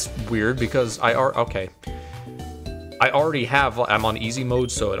 That's weird because okay. I already have, I'm on easy mode,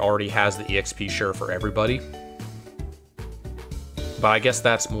 so it already has the EXP share for everybody. But I guess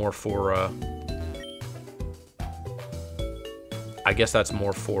that's more for,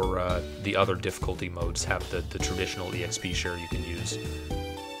 the other difficulty modes have the traditional EXP share you can use.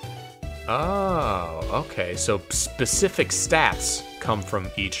 Oh, okay. So specific stats come from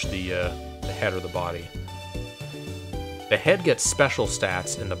each the head or the body. The head gets special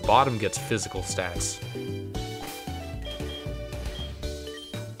stats, and the bottom gets physical stats.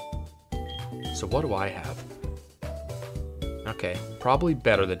 So what do I have? Okay, probably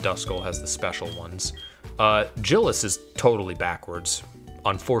better that Duskull has the special ones. Gillis is totally backwards,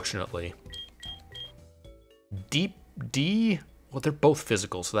 unfortunately. Deep D? Well, they're both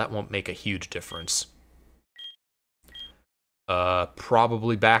physical, so that won't make a huge difference.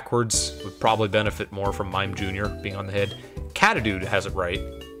 Probably backwards. Would probably benefit more from Mime Jr. being on the head. Catadude has it right.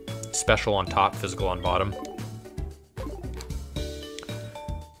 Special on top, physical on bottom.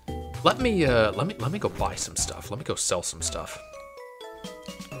 Let me go buy some stuff. Let me go sell some stuff.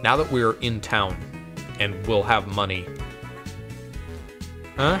 Now that we're in town and we'll have money.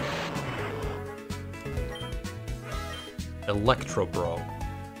 Huh? Electrobro.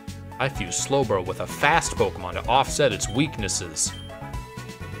 I fuse Slowbro with a fast Pokemon to offset its weaknesses.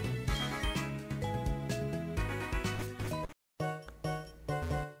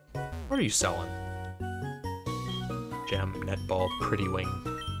 What are you selling? Gem, Netball, Pretty Wing.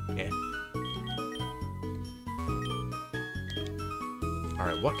 Yeah.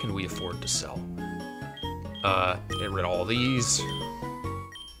 Alright, what can we afford to sell? Get rid of all these.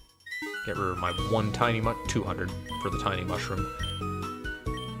 Get rid of my one tiny 200 for the tiny mushroom.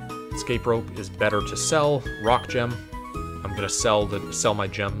 Escape rope is better to sell. Rock gem. I'm gonna sell my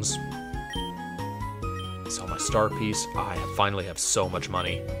gems. Sell my star piece. I finally have so much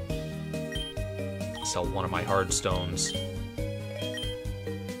money. Sell one of my hard stones.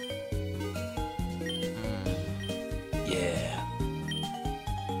 Yeah.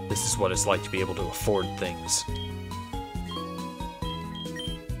 This is what it's like to be able to afford things.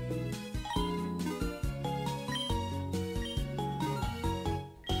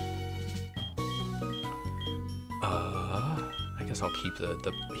 I guess I'll keep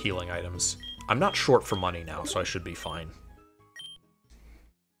the healing items. I'm not short for money now, so I should be fine.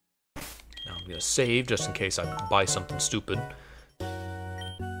 Now I'm gonna save just in case I buy something stupid.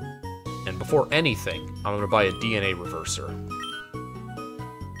 And before anything, I'm gonna buy a DNA reverser.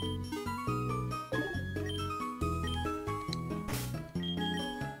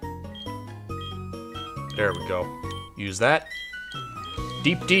 There we go. Use that.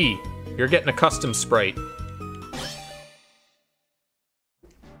 Deep D, you're getting a custom Sprite.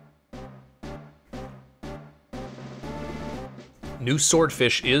 New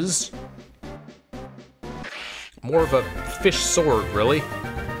Swordfish is more of a fish sword, really.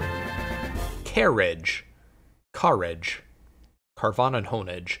 Carriage. Carriage. Carvana and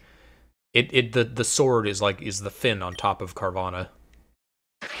Honedge. The sword is the fin on top of Carvana.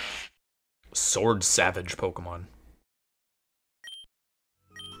 Sword Savage Pokemon.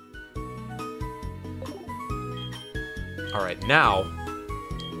 Alright, now,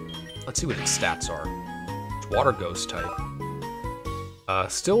 let's see what its stats are. It's Water Ghost type.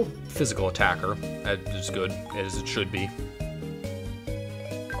 Still physical attacker, as good as it should be.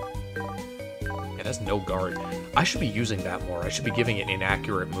 It has no guard. I should be using that more. I should be giving it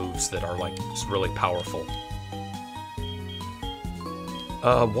inaccurate moves that are, like, just really powerful.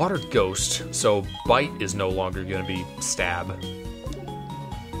 Water Ghost, so Bite is no longer going to be Stab.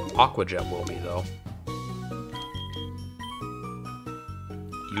 Aqua Jet will be, though.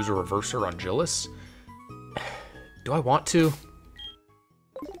 Use a Reverser on Gillis? Do I want to?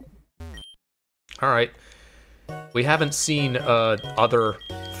 Alright. We haven't seen other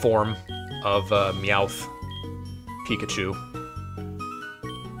form of Meowth Pikachu.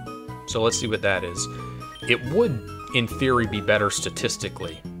 So let's see what that is. It would, in theory, be better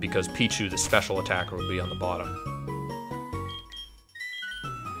statistically, because Pichu, the special attacker, would be on the bottom.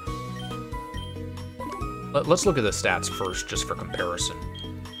 Let's look at the stats first, just for comparison.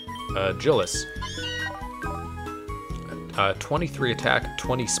 Gillis. 23 attack,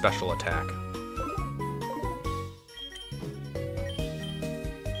 20 special attack.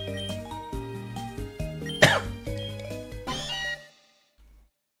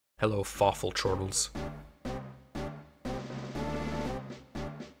 Hello, Fawful Chortles.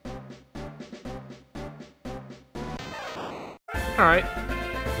 Alright.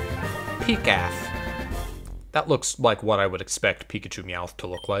 Pikath. That looks like what I would expect Pikachu Meowth to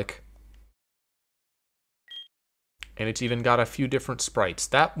look like. And it's even got a few different sprites.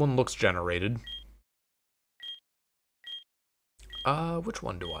 That one looks generated. Which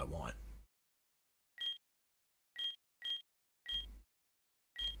one do I want?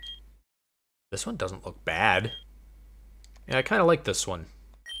 This one doesn't look bad. Yeah, I kind of like this one.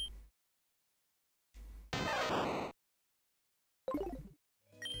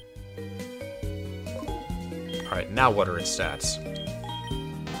 Alright, now what are its stats?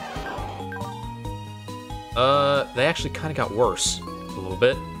 They actually kind of got worse a little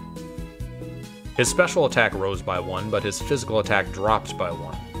bit. His special attack rose by 1, but his physical attack dropped by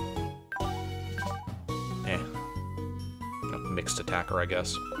 1. A mixed attacker, I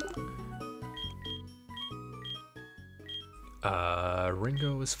guess.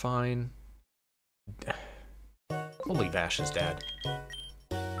 Ringo is fine. We'll leave Ash's dad.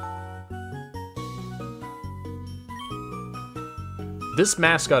 This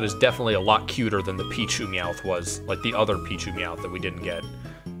mascot is definitely a lot cuter than the Pichu Meowth was, like the other Pichu Meowth that we didn't get.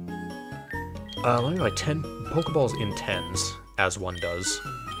 Let me buy 10 Pokeballs in 10s, as one does.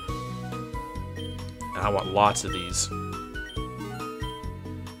 And I want lots of these.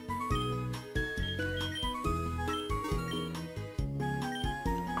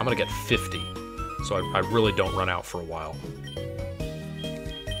 I'm gonna get 50, so I really don't run out for a while.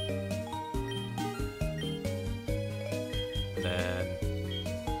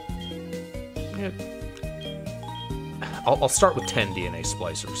 I'll start with 10 DNA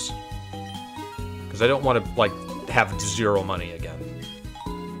splicers. Because I don't want to, like, have 0 money again.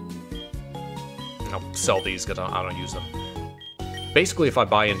 I'll sell these because I don't use them. Basically, if I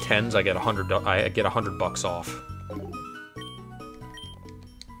buy in 10s, I get $100 off.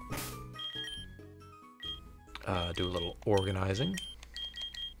 Do a little organizing.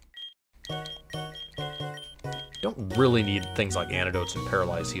 Don't really need things like antidotes and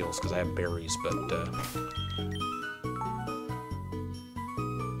paralyzed heals because I have berries, but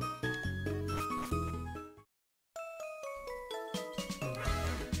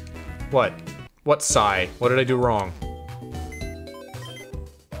What? What sigh? What did I do wrong?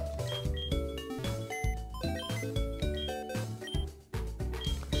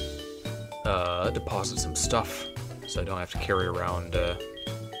 Deposit some stuff so I don't have to carry around, I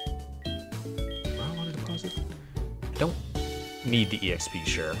want to deposit? I don't need the EXP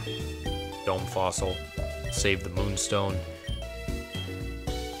share. Dome Fossil. Save the Moonstone.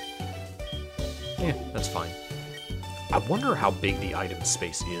 Yeah, that's fine. I wonder how big the item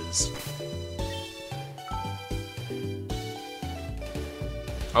space is.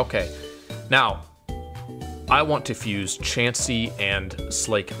 Okay, now, I want to fuse Chansey and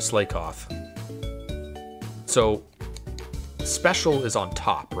Slakoth. So, Special is on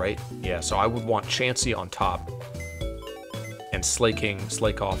top, right? Yeah, so I would want Chansey on top, and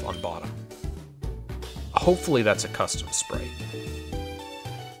Slakoth on bottom. Hopefully that's a custom sprite.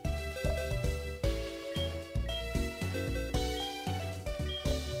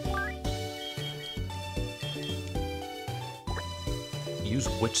 Use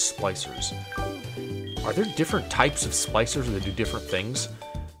which splicers? Are there different types of splicers that do different things?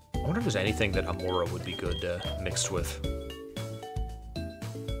 I wonder if there's anything that Amora would be good mixed with.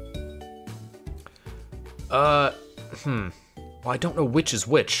 Well, I don't know which is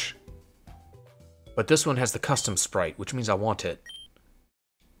which. But this one has the custom sprite, which means I want it.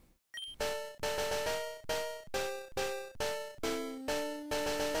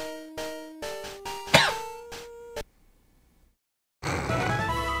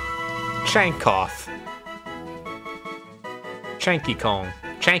 Chankoth. Chanky Kong.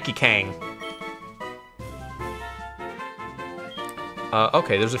 Chanky Kang.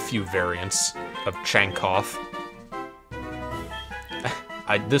 Okay, there's a few variants of Chankoth.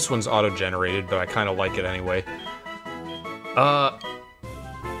 This one's auto-generated, but I kind of like it anyway.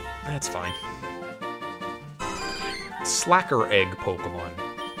 That's fine. Slacker Egg Pokemon.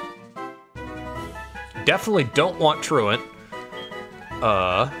 Definitely don't want Truant.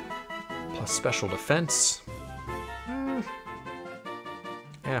 Plus special defense.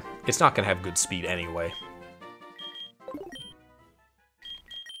 Yeah, it's not gonna have good speed anyway.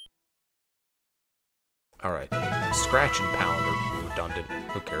 Alright, Scratch and Pound are redundant.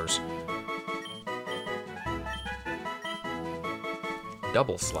 Who cares?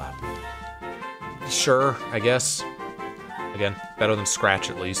 Double Slap. Sure, I guess. Again, better than Scratch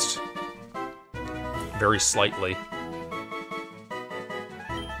at least. Very slightly.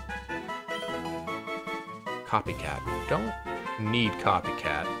 Copycat. Don't need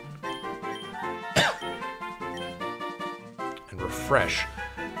Copycat. And Refresh.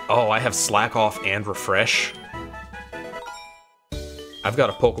 Oh, I have Slakoth and Refresh. I've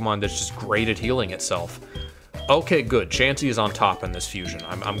got a Pokemon that's just great at healing itself. Okay, good. Chansey is on top in this fusion.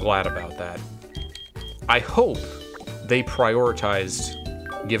 I'm glad about that. I hope they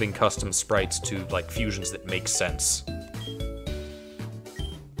prioritized giving custom sprites to, like, fusions that make sense.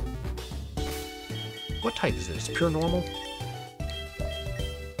 What type is this? Pure normal?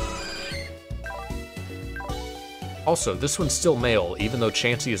 Also, this one's still male, even though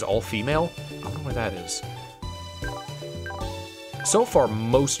Chansey is all female. I wonder why that is. So far,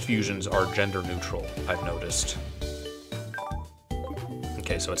 most fusions are gender neutral, I've noticed.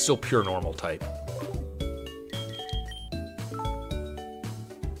 Okay, so it's still pure normal type.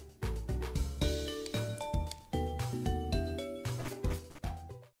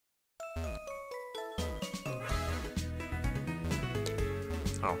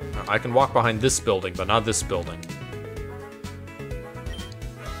 Oh, I can walk behind this building, but not this building.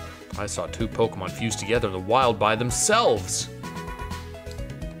 I saw two Pokemon fuse together in the wild by themselves!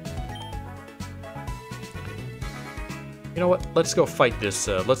 You know what? Let's go fight this,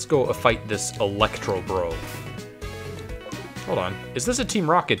 fight this Electro Bro. Hold on. Is this a Team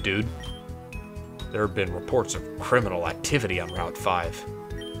Rocket, dude? There have been reports of criminal activity on Route 5.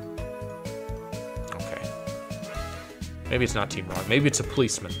 Okay. Maybe it's not Team Rocket. Maybe it's a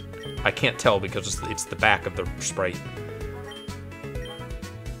policeman. I can't tell because it's the back of the sprite.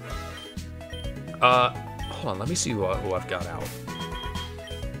 Hold on, let me see who I've got out.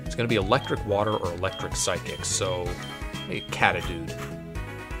 It's gonna be Electric Water or Electric Psychic, so maybe Catadude.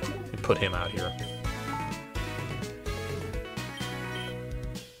 Let me put him out here.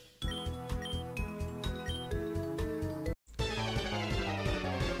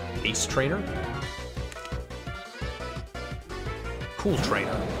 Ace Trainer? Cool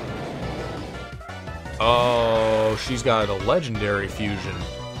Trainer. Oh, she's got a Legendary Fusion.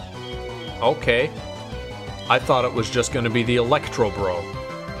 Okay. I thought it was just going to be the Electro Bro.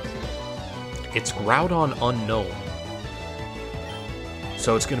 It's Groudon Unknown.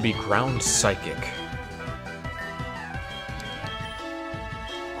 So it's going to be Ground Psychic.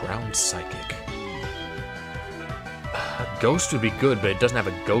 Ground Psychic. Ghost would be good, but it doesn't have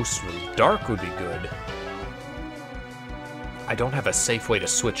a Ghost move. Dark would be good. I don't have a safe way to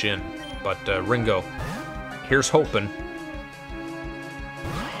switch in, but Ringo, here's hoping.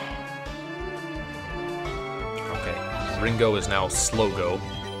 Ringo is now Slow-Go.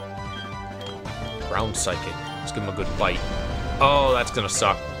 Ground Psychic. Let's give him a good bite. Oh, that's gonna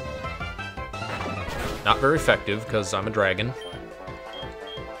suck. Not very effective, because I'm a dragon.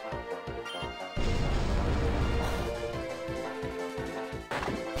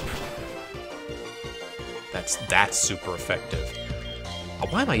 That's super effective.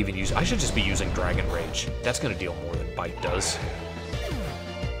 Why am I even using... I should just be using Dragon Rage. That's gonna deal more than Bite does.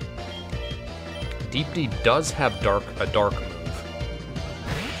 Deep D does have a dark move.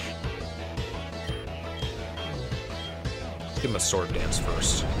 Give him a sword dance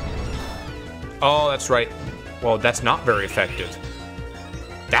first. Oh, that's right. Well, that's not very effective.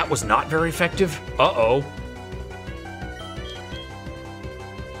 That was not very effective? Uh-oh.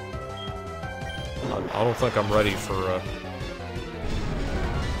 I don't think I'm ready for,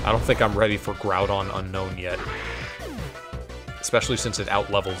 I don't think I'm ready for Groudon Unknown yet. Especially since it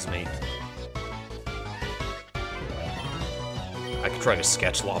outlevels me. I could try to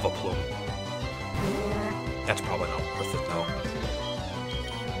sketch Lava Plume. That's probably not worth it, though.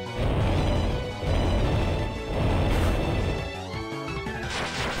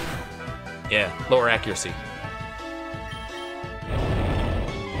 Yeah, lower accuracy.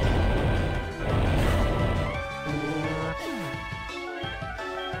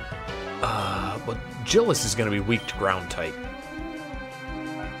 But Gillis is going to be weak to ground type.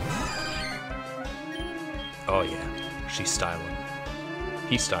 Oh yeah, she's styling.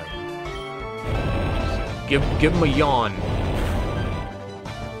 He's styling. Give him a yawn.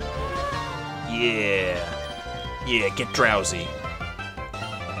 Yeah. Yeah, get drowsy.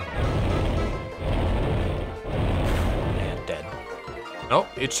 And dead. Oh,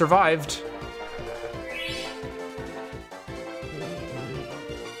 it survived.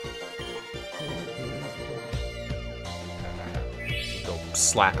 Go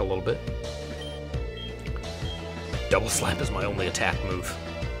slack a little bit. Double Slap is my only attack move.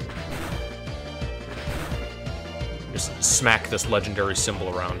 Just smack this legendary symbol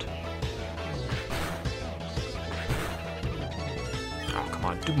around. Oh, come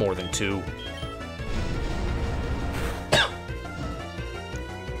on, do more than 2.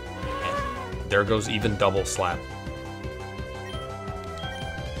 And there goes even Double Slap.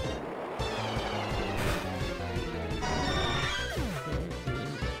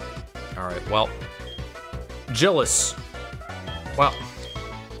 Alright, well... Gillis. Well,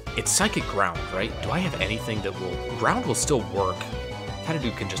 it's Psychic Ground, right? Do I have anything that will... Ground will still work.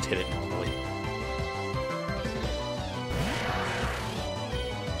 Katadoo can just hit it normally.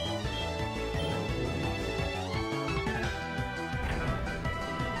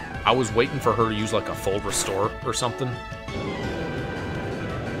 I was waiting for her to use like a full restore or something.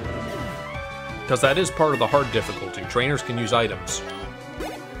 Because that is part of the hard difficulty. Trainers can use items.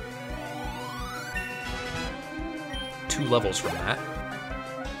 2 levels from that.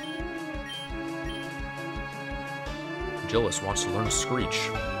 Gillis wants to learn Screech.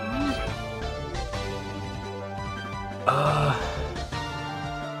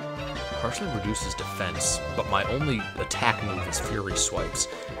 Partially reduces defense, but my only attack move is Fury Swipes.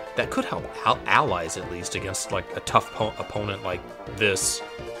 That could help allies, at least, against, like, a tough opponent like this.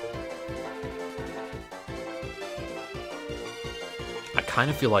 I kind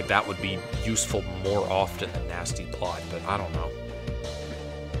of feel like that would be useful more often than Nasty Plot, but I don't know.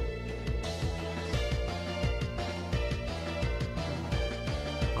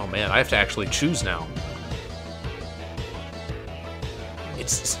 Oh man, I have to actually choose now.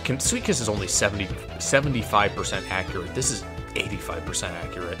 Sweet Kiss is only 75% accurate. This is 85%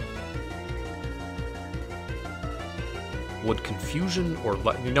 accurate. Would Confusion or...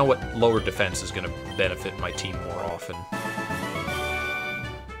 You know what? Lower defense is going to benefit my team more often.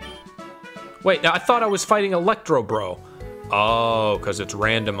 Wait, I thought I was fighting Electro Bro. Oh, because it's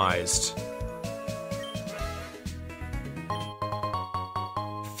randomized.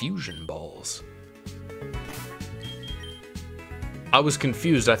 Fusion Balls. I was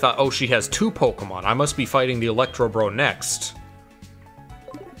confused. I thought, oh, she has 2 Pokemon. I must be fighting the Electro Bro next.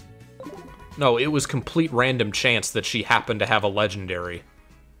 No, it was complete random chance that she happened to have a legendary.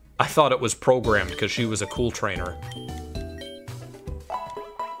 I thought it was programmed because she was a cool trainer.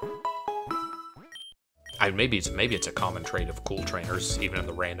 Maybe it's a common trait of cool trainers, even in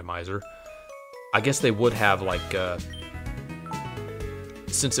the randomizer. I guess they would have, like,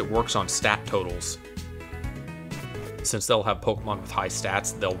 since it works on stat totals, since they'll have Pokemon with high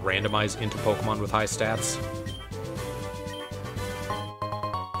stats, they'll randomize into Pokemon with high stats.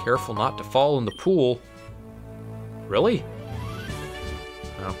 Careful not to fall in the pool. Really?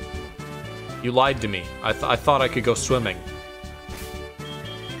 No. You lied to me. I thought I could go swimming.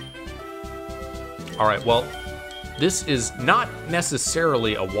 Alright, well, this is not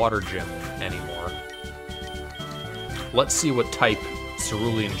necessarily a water gym anymore. Let's see what type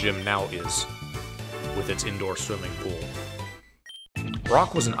Cerulean Gym now is with its indoor swimming pool.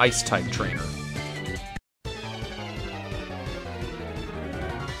 Brock was an ice-type trainer.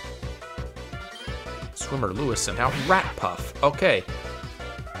 Swimmer Lewis sent out Rat Puff. Okay.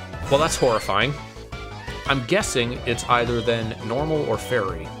 Well, that's horrifying. I'm guessing it's either then normal or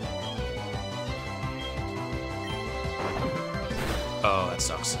fairy. Oh, that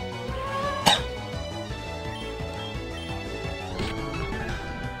sucks.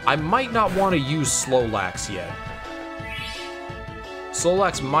 I might not want to use Slowlax yet.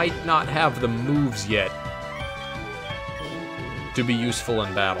 Slowlax might not have the moves yet to be useful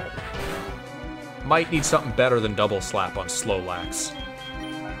in battle. Might need something better than Double Slap on Slowlax.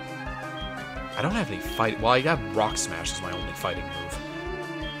 I don't have any fight. Well, I have Rock Smash as my only fighting move.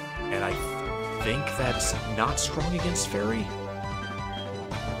 And I think that's not strong against Fairy.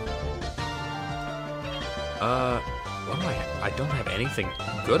 What do I don't have anything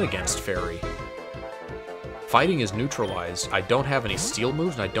good against Fairy. Fighting is neutralized. I don't have any steel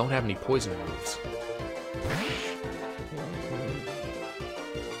moves, and I don't have any poison moves.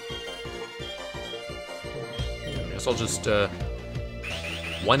 I guess I'll just,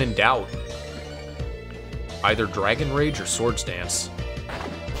 when in doubt, either Dragon Rage or Swords Dance.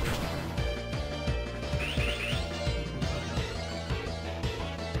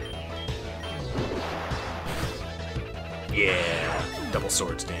 Yeah, double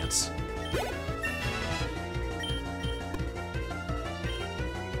Swords Dance.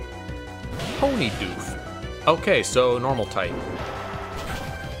 Ponydoof. Okay, so normal type.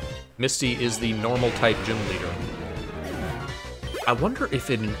 Misty is the normal type gym leader. I wonder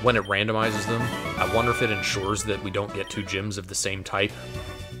if it, when it randomizes them, I wonder if it ensures that we don't get two gyms of the same type.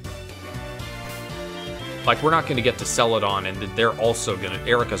 Like, we're not going to get to Celadon, and they're also going to,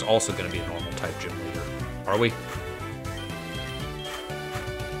 Erica's also going to be a normal type gym leader. Are we?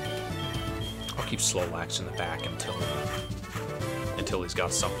 I'll keep Slowlax in the back until he's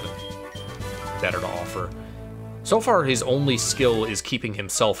got something better to offer. So far, his only skill is keeping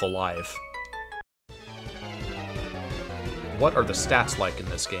himself alive. What are the stats like in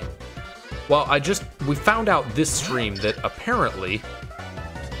this game? Well, we found out this stream that apparently...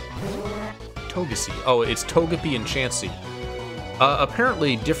 Togepi. Oh, it's Togepi and Chansey.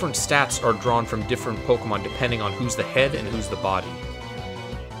 Apparently, different stats are drawn from different Pokemon depending on who's the head and who's the body.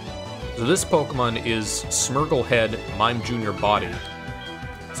 So this Pokemon is Smeargle Head, Mime Jr. Body.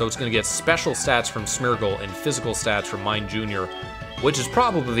 So it's going to get special stats from Smeargle and physical stats from Mime Jr., which is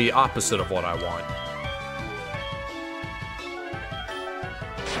probably the opposite of what I want.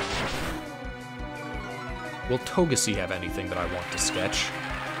 Will Togepi have anything that I want to sketch?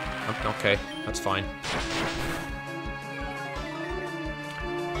 Okay, that's fine.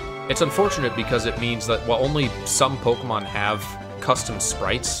 It's unfortunate because it means that, well, only some Pokemon have custom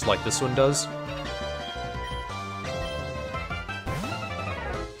sprites, like this one does.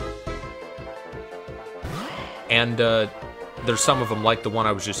 And there's some of them, like the one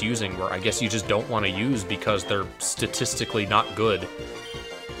I was just using, where I guess you just don't want to use because they're statistically not good.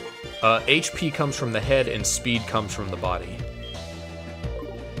 HP comes from the head and speed comes from the body.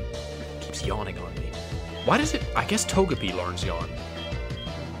 Keeps yawning on me. Why does it... I guess Togepi learns yawn.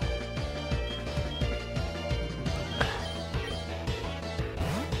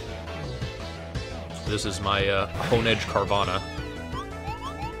 So this is my Honedge Carvana.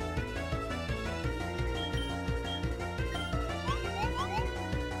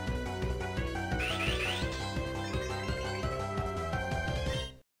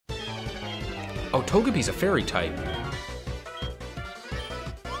 Oh, Togepi's a fairy type.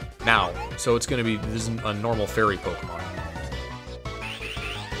 Now, so it's gonna be, this is a normal fairy Pokemon.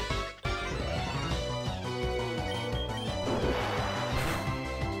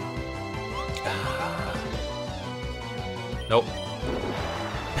 Nope.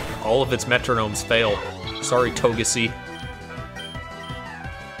 All of its metronomes fail. Sorry, Togepi.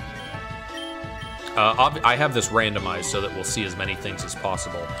 I have this randomized so that we'll see as many things as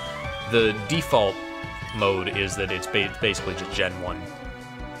possible. The default mode is that it's basically just Gen 1,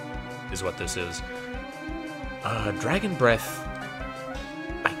 is what this is. Dragon Breath...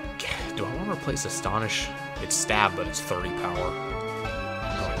 do I want to replace Astonish? It's Stab, but it's 30 power.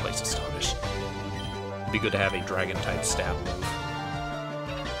 I'll replace Astonish. It'd be good to have a Dragon-type Stab move.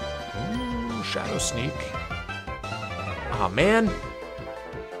 Ooh, Shadow Sneak. Aw, man!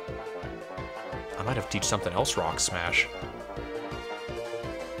 I might have to teach something else Rock Smash.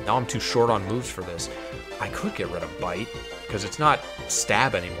 Now I'm too short on moves for this. I could get rid of Bite, because it's not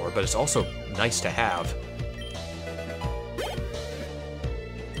Stab anymore, but it's also nice to have.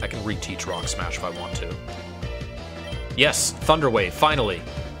 I can reteach Rock Smash if I want to. Yes, Thunder Wave, finally!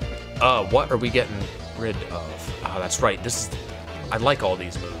 What are we getting rid of? Oh, that's right, this is... I like all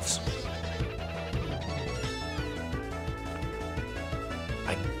these moves.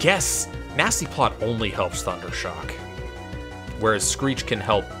 I guess Nasty Plot only helps Thunder Shock, whereas Screech can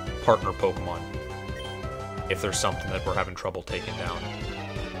help partner Pokemon if there's something that we're having trouble taking down.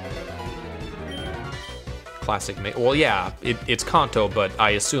 Classic well, yeah, it's Kanto, but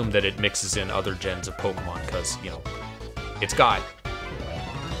I assume that it mixes in other gens of Pokemon, because, you know, it's got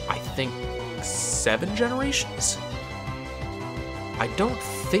think, 7 generations? I don't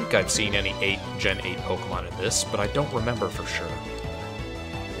think I've seen any Gen 8 Pokemon in this, but I don't remember for sure.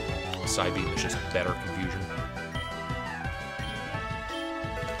 Psybeam is just better confusion.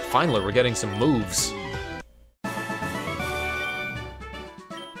 Finally, we're getting some moves.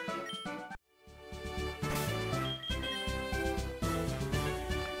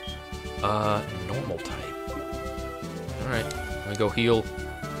 Normal type. Alright, let me go heal.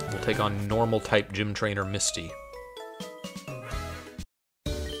 We'll take on normal type Gym Trainer Misty.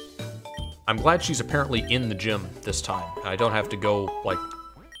 I'm glad she's apparently in the gym this time. I don't have to go, like,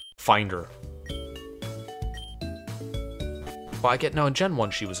 find her. Well, no, in Gen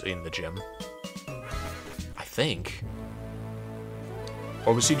 1 she was in the gym. I think.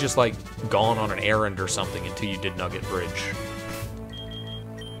 Or was she just, like, gone on an errand or something until you did Nugget Bridge?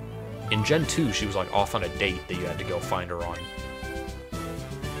 In Gen 2, she was, like, off on a date that you had to go find her on.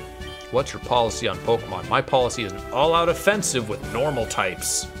 What's your policy on Pokemon? My policy is an all-out offensive with normal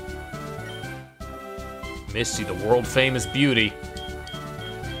types. Misty, the world-famous beauty.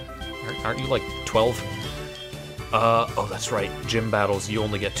 Aren't you, like, 12? Oh, that's right. Gym battles, you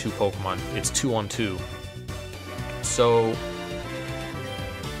only get 2 Pokemon. It's 2 on 2. So,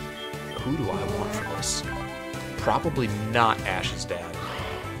 who do I want for this? Probably not Ash's dad.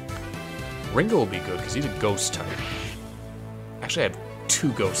 Ringo will be good, because he's a ghost type. Actually, I have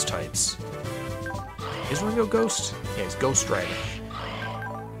 2 ghost types. Is Ringo ghost? Yeah, he's Ghost Dragon.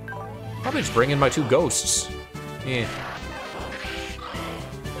 Probably just bring in my 2 ghosts. Yeah.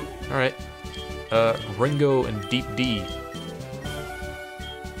 Alright. Ringo and Deep D.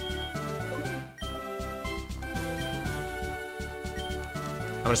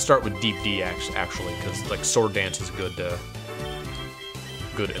 I'm gonna start with Deep D, actually, because, like, Sword Dance is a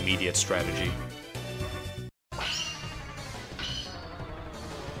good immediate strategy.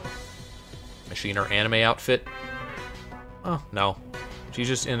 Is she in her anime outfit? Oh, no. She's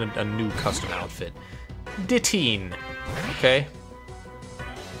just in a new custom outfit. Ditteen. Okay.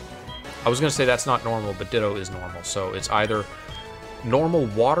 I was gonna say that's not normal, but Ditto is normal. So it's either normal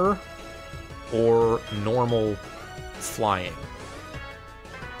water or normal flying.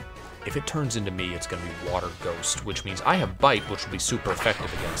 If it turns into me, it's gonna be Water Ghost, which means I have Bite, which will be super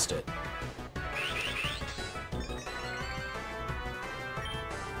effective against it.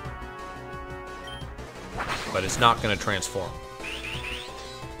 But it's not gonna transform.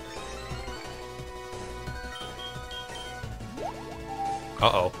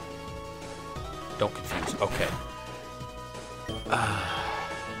 Uh-oh. Don't confuse. Okay.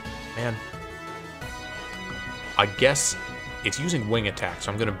 Man. I guess it's using wing attack,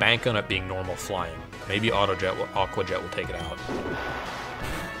 so I'm gonna bank on it being normal flying. Maybe Aqua Jet will take it out.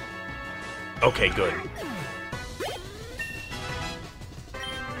 Okay, good.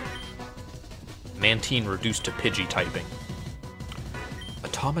 Mantine reduced to Pidgey typing.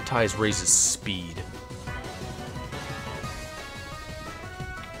 Automatize raises speed.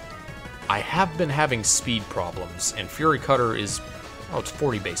 I have been having speed problems, and Fury Cutter is... Oh, it's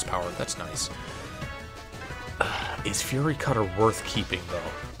 40 base power. That's nice. Is Fury Cutter worth keeping, though?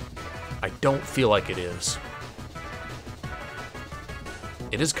 I don't feel like it is.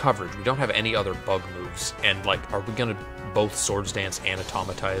 It is coverage. We don't have any other bug moves. And, like, are we gonna both Swords Dance and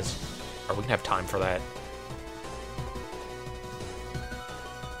Automatize? Are we gonna have time for that?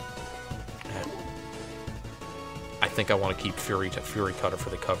 I think I want to keep Fury Cutter for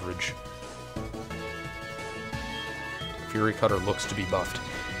the coverage. Fury Cutter looks to be buffed.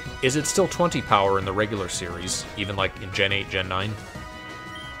 Is it still 20 power in the regular series, even like in Gen 8, Gen 9?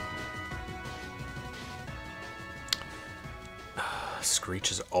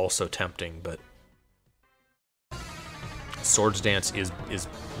 Screech is also tempting, but Swords Dance is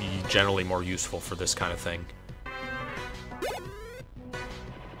generally more useful for this kind of thing.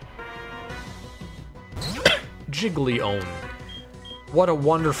 Jigglyunown. What a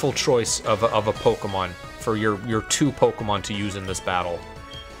wonderful choice of a Pokemon for your 2 Pokemon to use in this battle.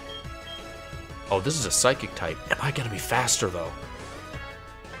 Oh, this is a Psychic type. Am I gonna be faster, though?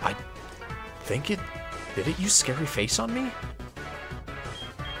 I think it... Did it use Scary Face on me?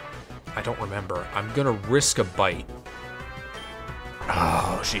 I don't remember. I'm gonna risk a bite.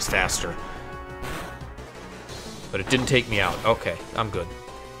 Oh, she's faster. But it didn't take me out. Okay, I'm good.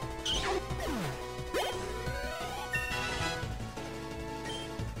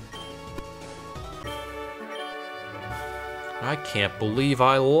 I can't believe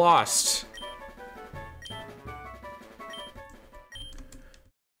I lost.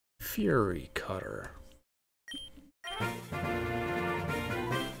 Fury Cutter.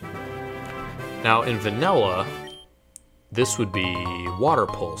 Now, in Vanilla, this would be Water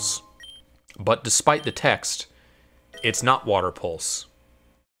Pulse. But despite the text, it's not Water Pulse.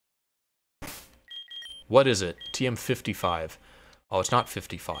 What is it? TM55. Oh, it's not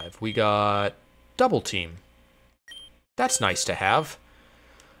 55. We got Double Team. That's nice to have.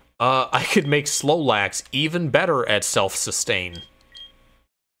 I could make Slowlax even better at self-sustain.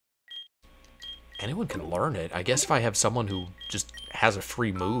 Anyone can learn it. I guess if I have someone who just has a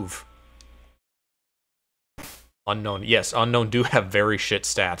free move. Unown. Yes, Unown do have very shit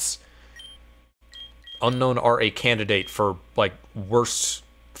stats. Unown are a candidate for, like, worst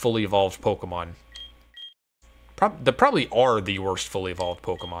fully evolved Pokemon. They probably are the worst fully evolved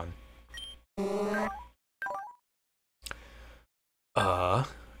Pokemon.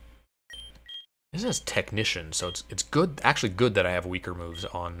 This is Technician, so it's good. Actually, good that I have weaker moves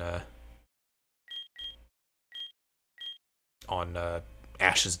on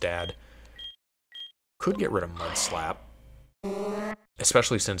Ash's dad. Could get rid of Mud Slap,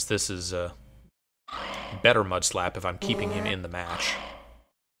 especially since this is a better Mud Slap if I'm keeping him in the match.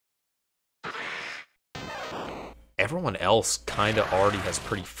 Everyone else kind of already has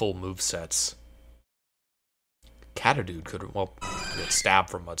pretty full movesets. Catadude could, well, get stabbed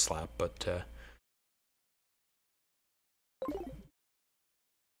from Mud Slap, but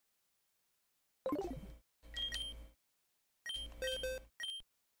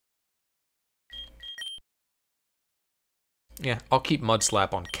yeah, I'll keep Mud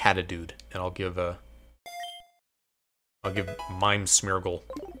Slap on Catadude, and I'll give Mime Smeargle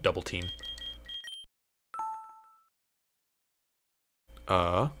Double Team.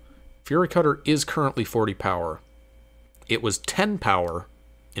 Fury Cutter is currently 40 power. It was 10 power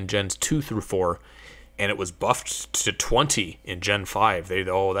in Gens 2 through 4, and it was buffed to 20 in Gen 5.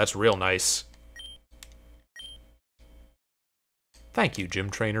 Oh, that's real nice. Thank you, gym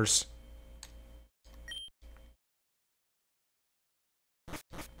trainers.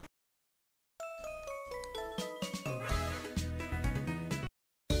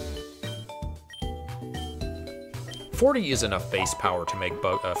 $40 is enough base power to make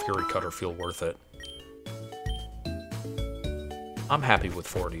Fury Cutter feel worth it. I'm happy with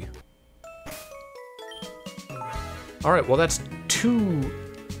 40. Alright, well that's two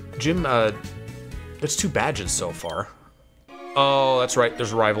that's two badges so far. Oh, that's right,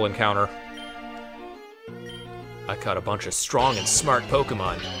 there's a rival encounter. I caught a bunch of strong and smart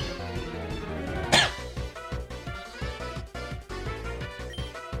Pokemon.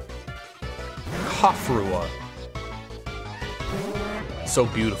 Kafrua. So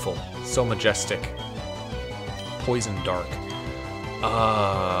beautiful, so majestic. Poison Dark.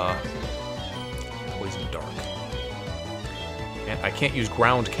 Poison Dark. And I can't use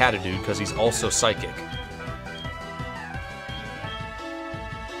Ground Catadude because he's also Psychic.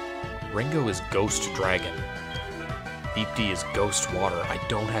 Ringo is Ghost Dragon. Deepdy is Ghost Water. I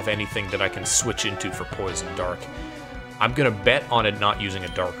don't have anything that I can switch into for Poison Dark. I'm gonna bet on it not using a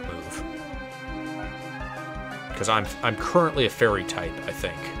Dark move. Because I'm currently a Fairy type, I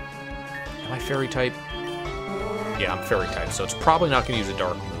think. Am I Fairy type? Yeah, I'm Fairy type, so it's probably not going to use a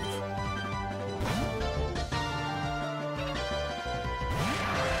Dark move.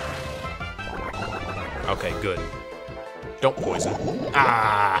 Okay, good. Don't poison.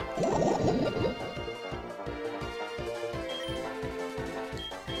 Ah!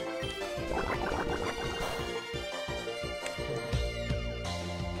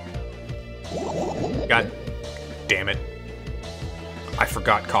 God damn it. I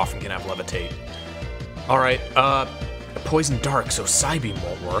forgot Coffin can have Levitate. Alright, Poison Dark, so Psybeam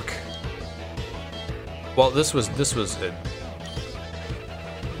won't work. Well, this was an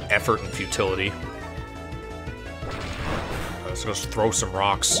effort and futility. Let's just throw some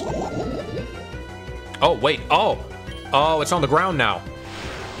rocks. Oh, wait, oh! Oh, it's on the ground now.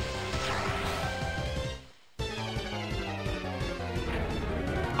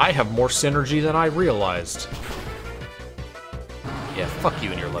 I have more synergy than I realized. Yeah, fuck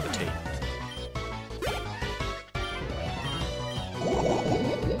you and your Levitate.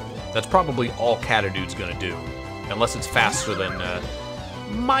 That's probably all Catadude's gonna do. Unless it's faster than,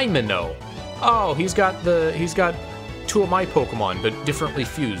 Mimino. Oh, he's got two of my Pokemon, but differently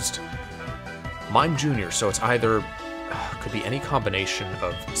fused. Mime Jr., so it's either... could be any combination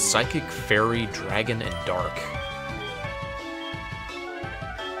of Psychic, Fairy, Dragon, and Dark.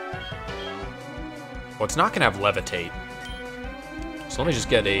 Well, it's not gonna have Levitate. So let me just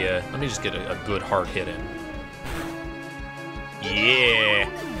get a good hard hit in. Yeah!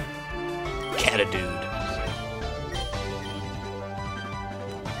 Catadude.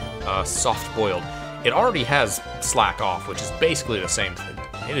 Soft Boiled. It already has Slakoth, which is basically the same thing.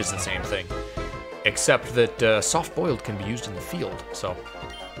 It is the same thing. Except that soft-boiled can be used in the field, so...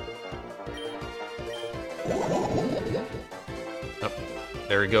 Oh,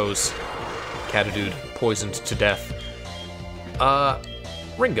 there he goes. Catadude poisoned to death.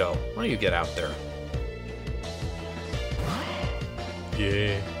 Ringo, why don't you get out there?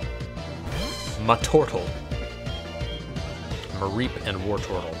 Yeah. Matortle. Mareep and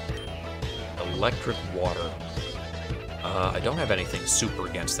Wartortle. Electric Water. I don't have anything super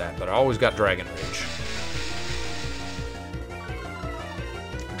against that, but I always got Dragon Rage.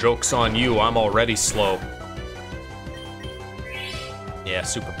 Joke's on you, I'm already slow. Yeah,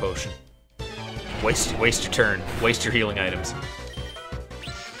 Super Potion. Waste your turn. Waste your healing items.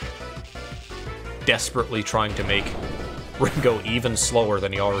 Desperately trying to make Ringo even slower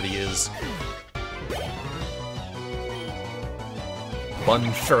than he already is.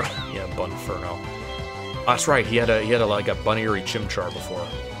 Bunfer... Yeah, Bunferno. Oh, that's right, he had like a Bunnery Chimchar before.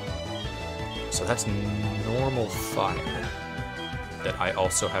 So that's normal fire. That I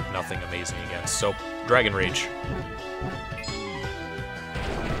also have nothing amazing against. So, Dragon Rage.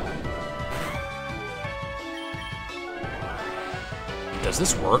 Does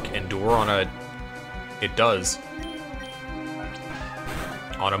this work? Endure on a... It does.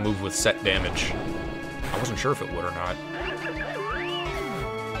 On a move with set damage. I wasn't sure if it would or not.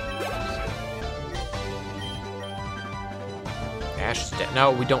 Ash is dead.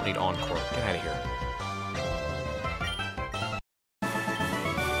 No, we don't need Encore. Get out of here.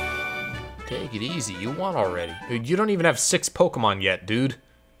 Take it easy. You won already. Dude, you don't even have 6 Pokemon yet, dude.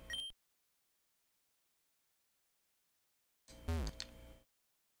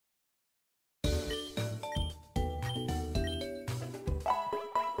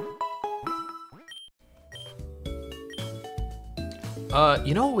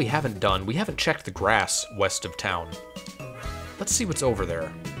 You know what we haven't done? We haven't checked the grass west of town. Let's see what's over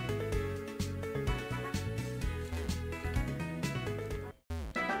there.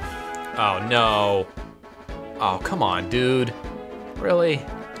 Oh, no. Oh, come on, dude. Really?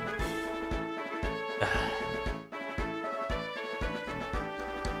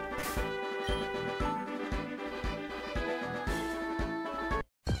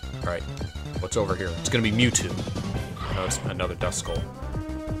 Alright, what's over here? It's gonna be Mewtwo. Oh, it's another Duskull.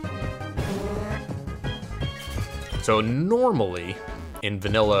 So normally, in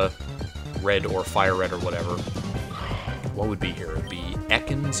vanilla red or fire red or whatever, what would be here? It'd be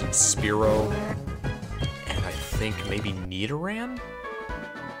Ekans and Spearow, and I think maybe Nidoran?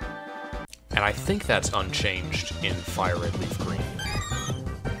 And I think that's unchanged in fire red leaf green.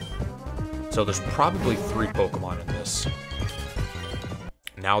 So there's probably 3 Pokemon in this.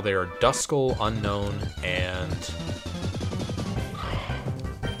 Now they are Duskull, Unown, and...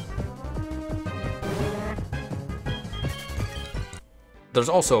 There's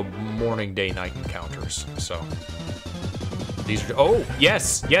also morning, day, night encounters, so... These are... Oh!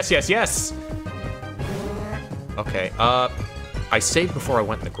 Yes! Yes, yes, yes! Okay, I saved before I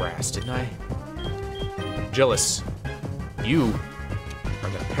went in the grass, didn't I? Gillis, you are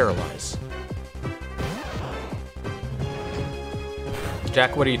gonna paralyze.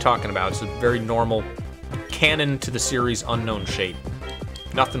 Jack, what are you talking about? It's a very normal, canon to the series Unown shape.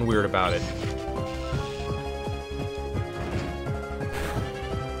 Nothing weird about it.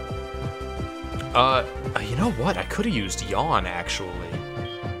 You know what? I could have used Yawn, actually.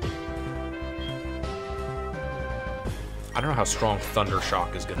 I don't know how strong Thunder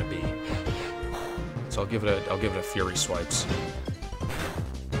Shock is gonna be. So I'll give it a Fury Swipes.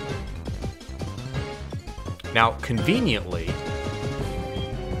 Now, conveniently,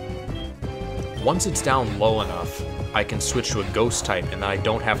 once it's down low enough, I can switch to a Ghost type, and then I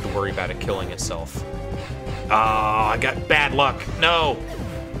don't have to worry about it killing itself. Ah, I got bad luck. No!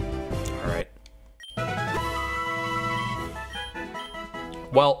 Alright.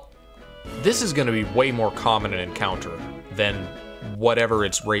 Well, this is going to be way more common an encounter than whatever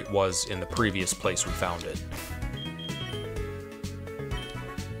its rate was in the previous place we found it.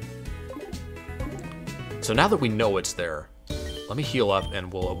 So now that we know it's there, let me heal up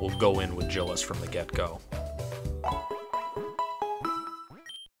and we'll go in with Gillis from the get-go.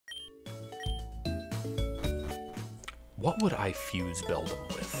 What would I fuse Beldum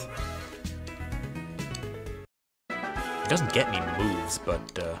with? It doesn't get any moves,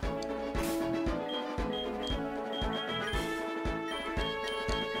 but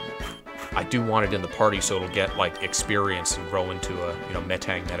I do want it in the party so it'll get like experience and grow into a, you know,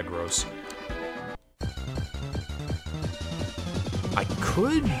 Metang Metagross. I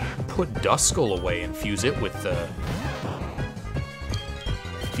could put Duskull away and fuse it with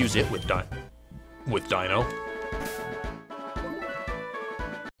Dino.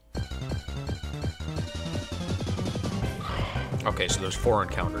 Okay, so there's 4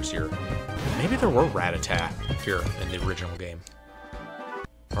 encounters here. Maybe there were Rat-a-tat here in the original game.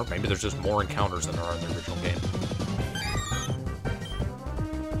 Or maybe there's just more encounters than there are in the original game.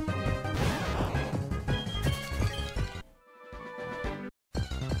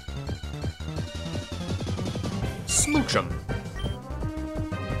 Smooch 'em.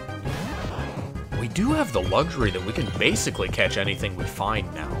 We do have the luxury that we can basically catch anything we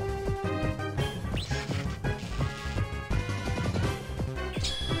find now.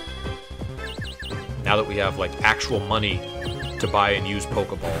 Now that we have, like, actual money to buy and use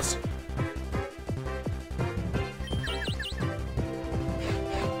Pokeballs.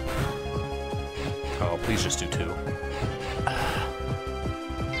 Oh, please just do 2.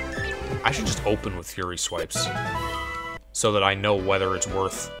 I should just open with Fury Swipes so that I know whether it's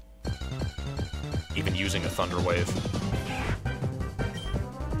worth even using a Thunder Wave.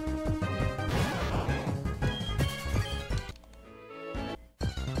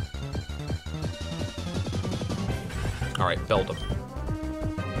 Alright, Beldum.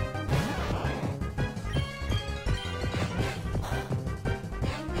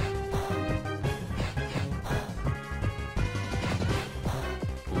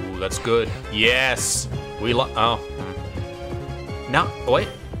 Ooh, that's good. Yes! Oh. Now, wait.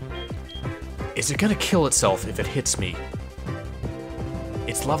 Is it gonna kill itself if it hits me?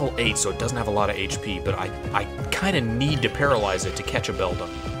 It's level 8, so it doesn't have a lot of HP, but I kind of need to paralyze it to catch a Beldum.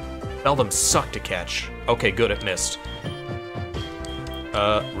 Beldums suck to catch. Okay, good, it missed.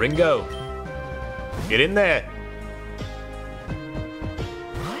 Ringo. Get in there.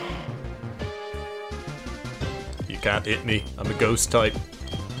 You can't hit me. I'm a ghost type.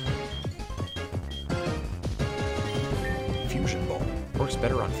 Fusion Ball. Works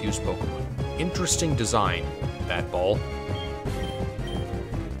better on fused Pokemon. Interesting design, that ball.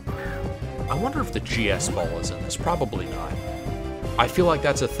 I wonder if the GS ball is in this. Probably not. I feel like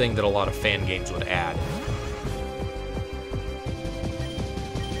that's a thing that a lot of fan games would add.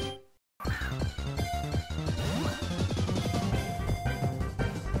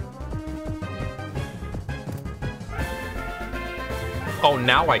 Oh,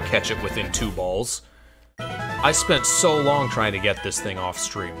 now I catch it within 2 balls. I spent so long trying to get this thing off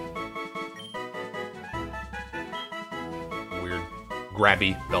stream. Weird.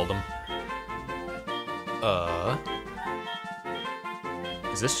 Grabby Beldum.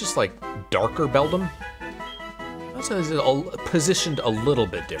 Is this just like darker Beldum? That's positioned a little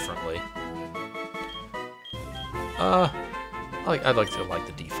bit differently. I'd like to like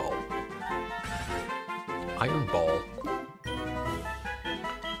the default. Iron Ball.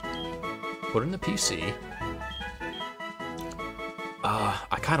 Put it in the PC.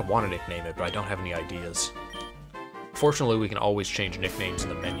 I kind of want to nickname it, but I don't have any ideas. Fortunately, we can always change nicknames in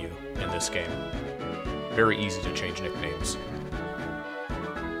the menu in this game. Very easy to change nicknames.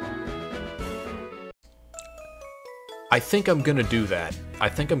 I think I'm gonna do that. I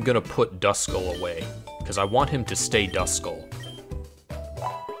think I'm gonna put Duskull away, because I want him to stay Duskull.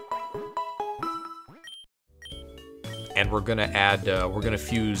 And we're gonna add, we're gonna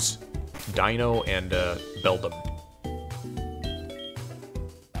fuse Dino and Beldum.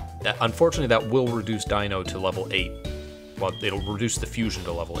 Unfortunately, that will reduce Dino to level 8. Well, it'll reduce the fusion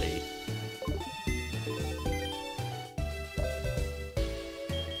to level 8.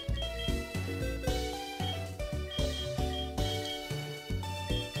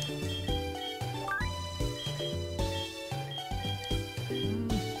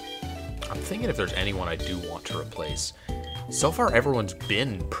 I'm thinking if there's anyone I do want to replace. So far, everyone's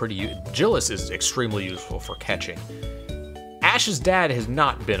been pretty... Gillis is extremely useful for catching. Ash's dad has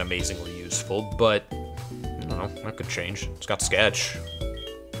not been amazingly useful, but... I don't know, that could change. It's got Sketch.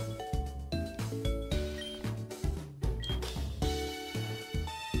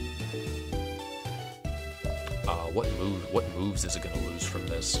 What moves is it going to lose from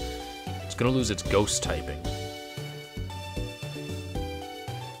this? It's going to lose its ghost typing.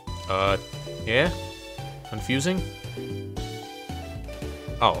 Yeah? Confusing?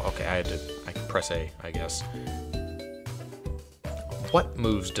 Oh, okay, I can press A, I guess. What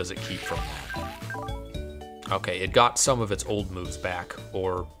moves does it keep from that? Okay, it got some of its old moves back,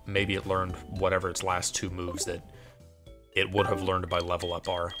 or maybe it learned whatever its last 2 moves that it would have learned by level up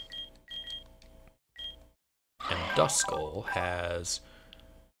are. And Duskull has...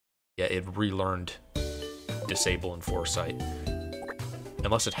 Yeah, it relearned Disable and Foresight.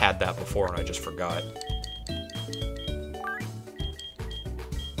 Unless it had that before and I just forgot.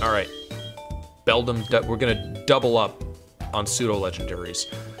 Alright. Beldum, we're gonna double up on pseudo-legendaries.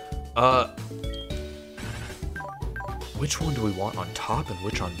 Which one do we want on top and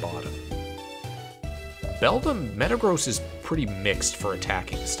which on bottom? Beldum, Metagross is pretty mixed for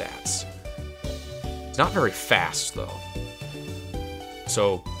attacking stats. It's not very fast, though.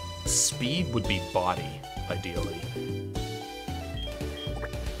 So, speed would be body, ideally.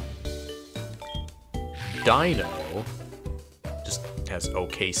 Dino just has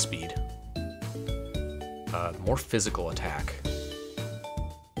okay speed. More physical attack.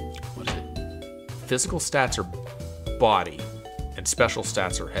 What is it? Physical stats are body, and special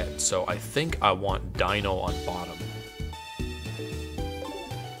stats are head. So I think I want Dino on bottom.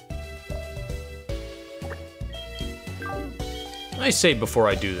 I say before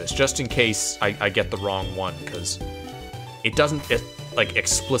I do this, just in case I get the wrong one, because it doesn't like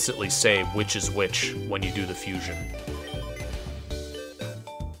explicitly say which is which when you do the fusion.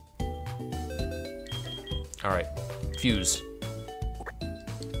 Alright, fuse.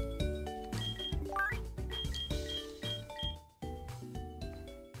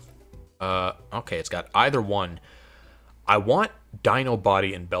 Okay, it's got either one. I want Dino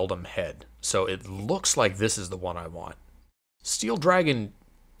Body and Beldum Head, so it looks like this is the one I want. Steel Dragon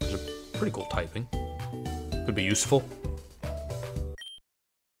is a pretty cool typing. Could be useful.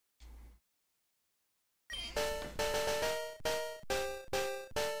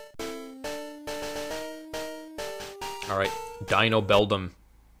 Alright, Dino Beldum.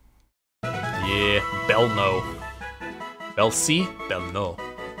 Yeah, Belno. Belcy? Belno.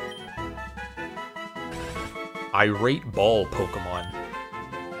 Irate Ball Pokemon.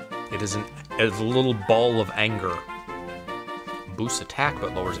 It is a little ball of anger. Boosts attack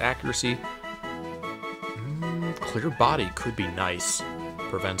but lowers accuracy. Clear Body could be nice.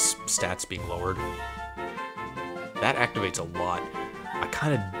 Prevents stats being lowered. That activates a lot. I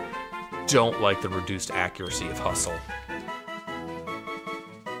kind of don't like the reduced accuracy of Hustle.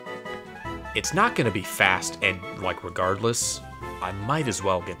 It's not going to be fast and, like, regardless. I might as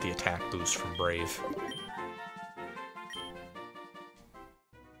well get the attack boost from Brave.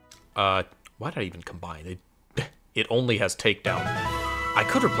 Why did I even combine? It only has Takedown. I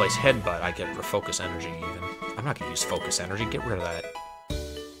could replace Headbutt. I get Refocus Energy, even. I'm not going to use Focus Energy. Get rid of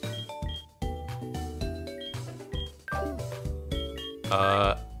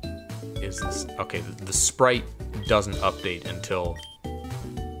that. Is this... Okay, the sprite doesn't update until...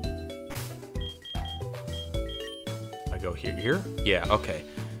 I go here? Yeah, okay.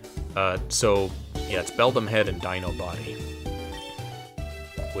 So, yeah, it's Beldum Head and Dino Body.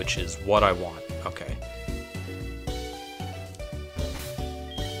 Which is what I want. Okay.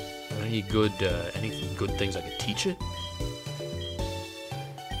 Any good things I could teach it?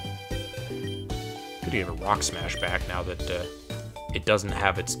 Could give a Rock Smash back now that it doesn't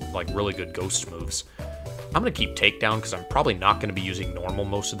have its like really good ghost moves. I'm gonna keep Takedown because I'm probably not gonna be using normal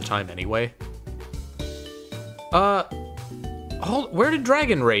most of the time anyway. Where did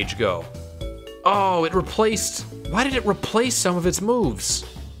Dragon Rage go? Oh, it replaced... Why did it replace some of its moves?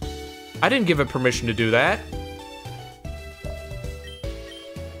 I didn't give it permission to do that.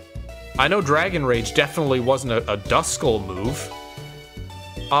 I know Dragon Rage definitely wasn't a Duskull move.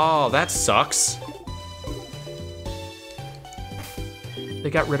 Oh, that sucks. They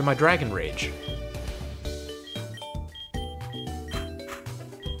got rid of my Dragon Rage.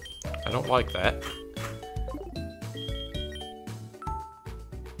 I don't like that.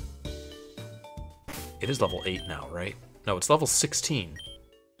 It is level 8 now, right? No, it's level 16.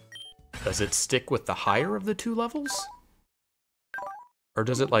 Does it stick with the higher of the two levels? Or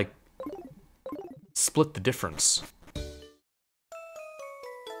does it, like, split the difference?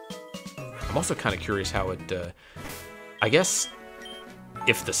 I'm also kind of curious how it, I guess,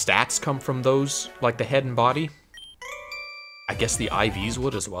 if the stats come from those, like the head and body, I guess the IVs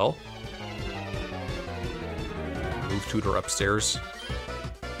would as well. Move Tutor upstairs.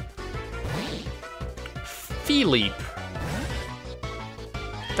 Feeleep.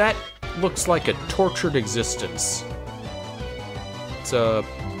 That looks like a tortured existence. It's a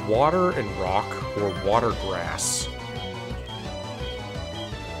water and rock or water grass.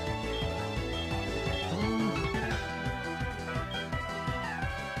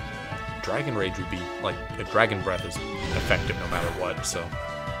 Dragon Rage would be like a Dragon Breath is effective no matter what, so.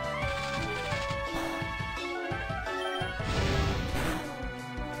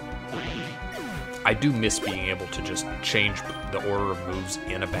 I do miss being able to just change the order of moves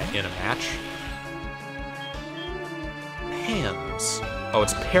in a match. Hands. Oh,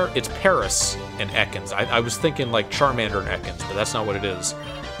 it's Paris and Ekans. I was thinking like Charmander and Ekans, but that's not what it is.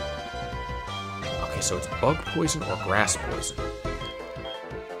 Okay, so it's Bug Poison or Grass Poison.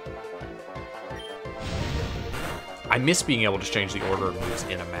 I miss being able to change the order of moves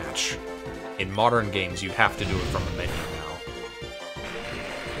in a match. In modern games, you have to do it from a menu now.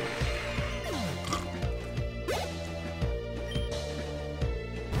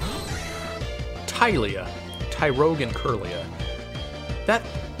 Hylia, Tyrogue, and Curlia. That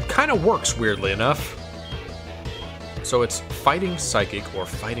kind of works, weirdly enough. So it's Fighting Psychic or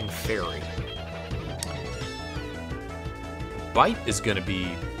Fighting Fairy. Bite is going to be,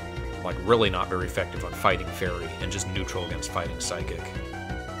 like, really not very effective on Fighting Fairy and just neutral against Fighting Psychic.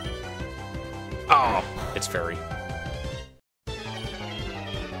 Oh, it's Fairy.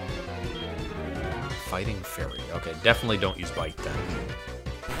 Fighting Fairy. Okay, definitely don't use Bite then.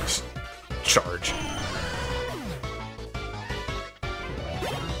 Charge.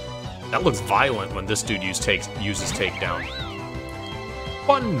 That looks violent when this dude uses Takedown.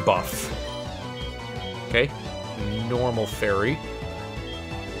 One buff. Okay. Normal Fairy.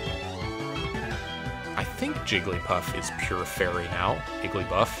 I think Jigglypuff is pure Fairy now.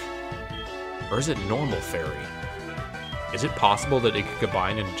 Igglybuff. Or is it normal Fairy? Is it possible that it could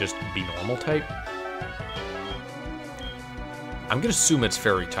combine and just be normal type? I'm gonna assume it's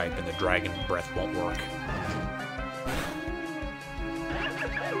Fairy type and the Dragon Breath won't work.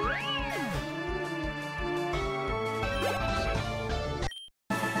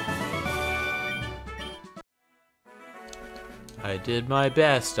 I did my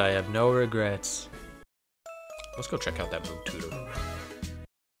best. I have no regrets. Let's go check out that Moon Tutor.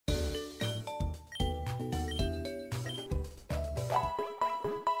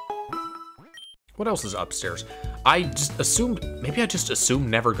 What else is upstairs? I just assumed, maybe I just assumed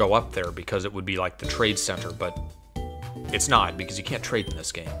never go up there because it would be like the trade center, but it's not because you can't trade in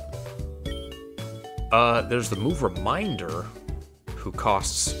this game. There's the Move Reminder, who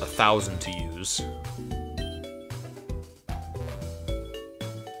costs 1,000 to use.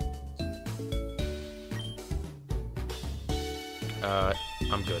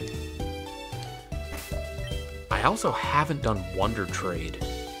 I'm good. I also haven't done Wonder Trade.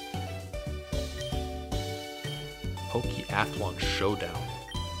 Pokeathlon Showdown.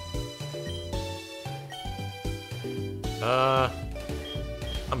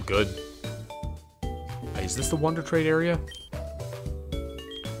 I'm good. Is this the Wonder Trade area?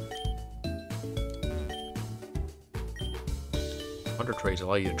 Wonder Trades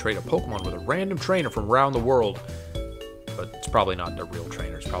allow you to trade a Pokemon with a random trainer from around the world. But it's probably not a real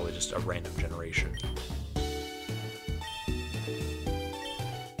trainer, it's probably just a random generation.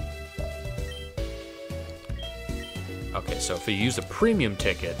 Okay, so if you use a premium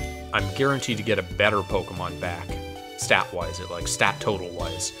ticket, I'm guaranteed to get a better Pokemon back. Stat-wise, like stat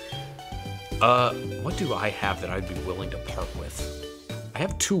total-wise. What do I have that I'd be willing to part with? I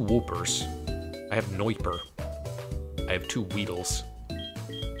have 2 Whoopers. I have Noiper. I have 2 Weedles.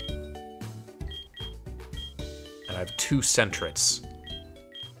 And I have 2 Sentrets.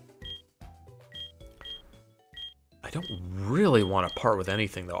 I don't really want to part with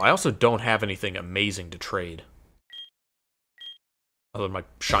anything, though. I also don't have anything amazing to trade. Other than my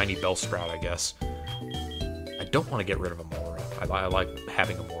shiny Bellsprout, I guess. I don't want to get rid of Amora. I like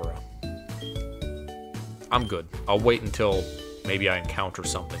having Amora. I'm good. I'll wait until maybe I encounter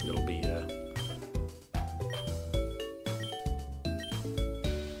something that'll be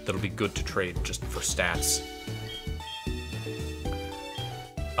good to trade just for stats.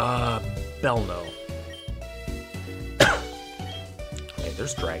 Belno. Okay,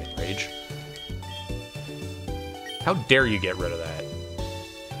 there's Dragon Rage. How dare you get rid of that?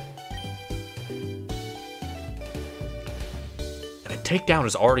 And a takedown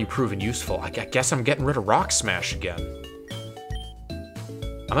is already proven useful. I guess I'm getting rid of Rock Smash again.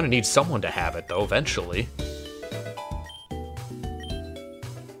 I'm gonna need someone to have it, though, eventually.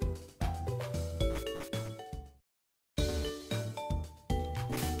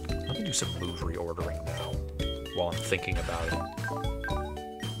 Let me do some move reordering now, while I'm thinking about it.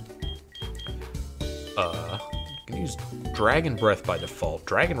 I can use Dragon Breath by default.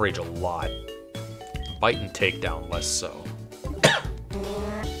 Dragon Rage a lot. Bite and Takedown less so.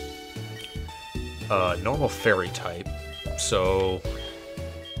 Normal Fairy type. So...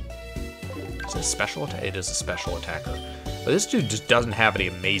 is it a special attack? It is a special attacker. But this dude just doesn't have any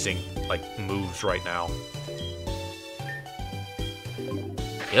amazing, like, moves right now.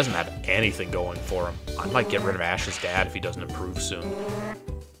 He doesn't have anything going for him. I might get rid of Ash's dad if he doesn't improve soon.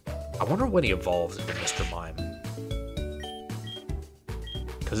 I wonder when he evolves into Mr. Mime.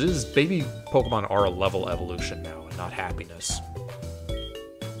 Because his baby Pokemon are a level evolution now, and not happiness.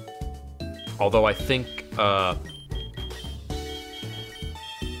 Although I think, I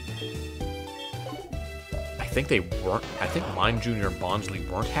think they weren't, I think Mime Jr. and Bonsly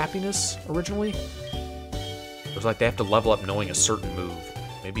weren't happiness originally. It was like they have to level up knowing a certain move.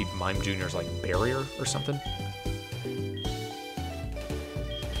 Maybe Mime Jr. is like Barrier or something.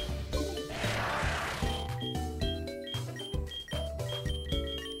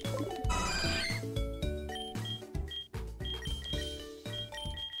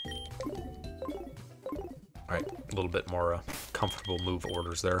 A little bit more comfortable move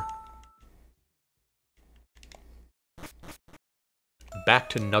orders there. Back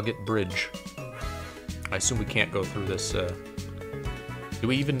to Nugget Bridge. I assume we can't go through this, do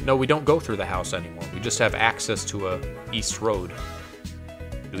we even... No, we don't go through the house anymore. We just have access to a east road.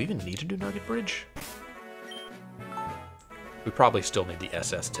 Do we even need to do Nugget Bridge? We probably still need the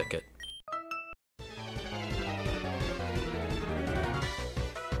SS ticket.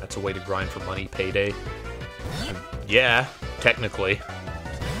 That's a way to grind for money, payday. Yeah, technically.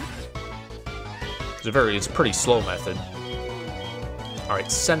 It's a pretty slow method. Alright,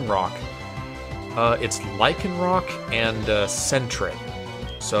 Xelrog. It's Lycanroc and Sentret.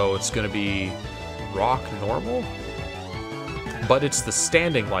 So it's gonna be Rock Normal? But it's the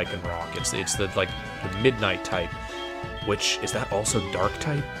standing Lycanroc. It's the, like, the Midnight type. Which, is that also Dark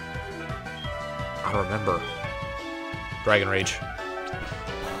type? I don't remember. Dragon Rage.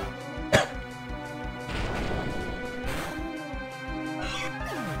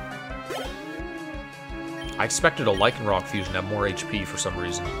 I expected a Lycanroc fusion to have more HP for some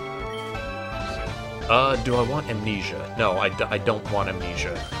reason. Do I want Amnesia? No, I don't want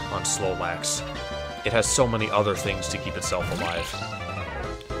Amnesia on Slowlax. It has so many other things to keep itself alive.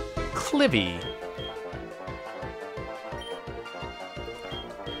 Clivy.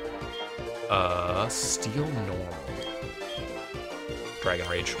 Steel Normal. Dragon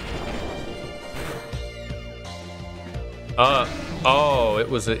Rage. Oh, it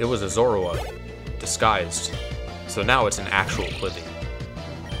was a Zorua. Disguised. So now it's an actual Clivy.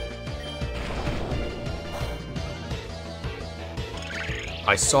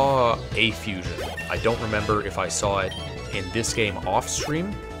 I saw a fusion. I don't remember if I saw it in this game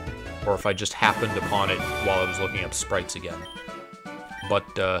off-stream, or if I just happened upon it while I was looking up sprites again.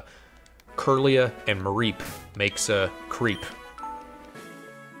 But, Kirlia and Mareep makes a Creep.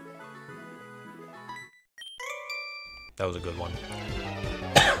 That was a good one.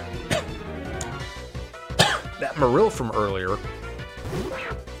 That Marill from earlier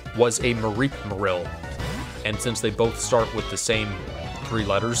was a Mareep Marill. And since they both start with the same 3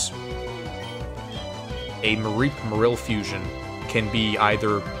 letters, a Mareep Marill fusion can be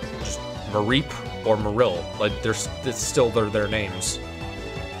either just Mareep or Marill. Like, it's still their names.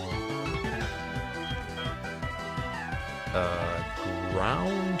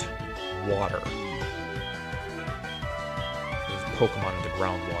 Ground water. There's Pokemon in the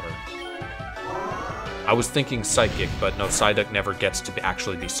groundwater. I was thinking Psychic, but no, Psyduck never gets to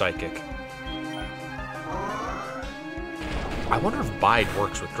actually be Psychic. I wonder if Bide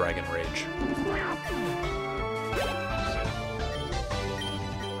works with Dragon Rage.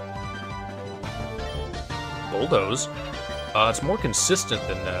 Bulldoze. It's more consistent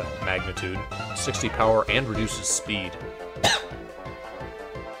than Magnitude. 60 power and reduces speed.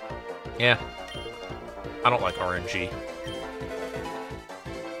 Yeah. I don't like RNG.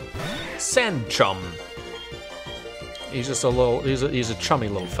 Sandchum. He's just a little... He's a chummy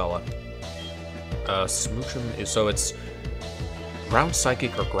little fella. Smoochum is... So it's... Ground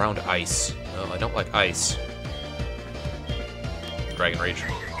Psychic or Ground Ice? No, I don't like Ice. Dragon Rage.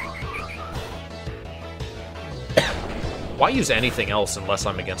 Why use anything else unless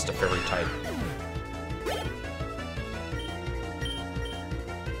I'm against a Fairy type?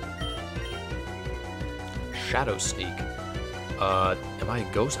 Shadow Sneak. Am I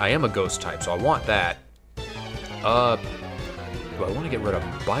a Ghost? I am a Ghost type, so I want that. Do I want to get rid of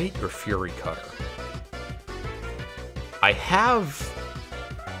Bite or Fury Cutter? I have...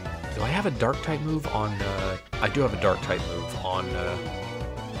 Do I have a Dark type move on... I do have a Dark type move on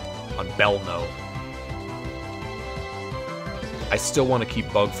Belno. I still want to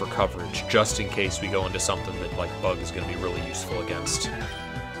keep Bug for coverage, just in case we go into something that, like, Bug is going to be really useful against.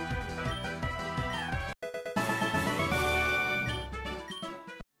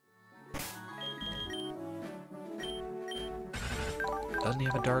 Doesn't he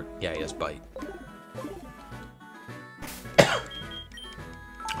have a Dark? Yeah, he has Bite.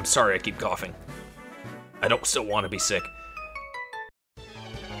 I'm sorry I keep coughing. I don't still want to be sick.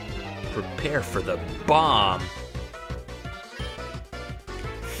 Prepare for the bomb!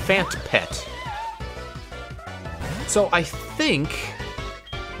 Pet. So I think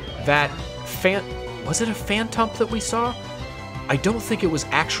that was it a Phantump that we saw? I don't think it was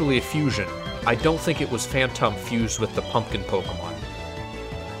actually a fusion. I don't think it was Phantump fused with the pumpkin Pokemon.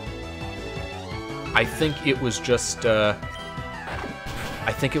 I think it was just a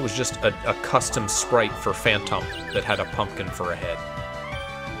custom sprite for Phantump that had a pumpkin for a head.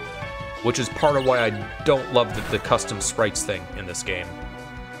 Which is part of why I don't love the custom sprites thing in this game.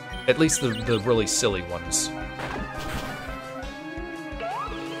 At least the really silly ones.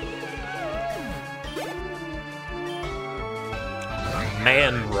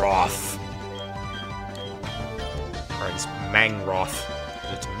 Manroth. Alright, it's Mangroth.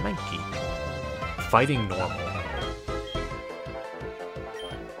 It's Mankey. Fighting normal.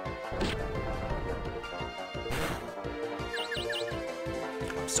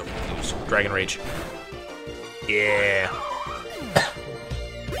 I'm so confused. Dragon Rage. Yeah.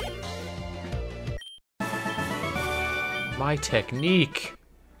 My technique.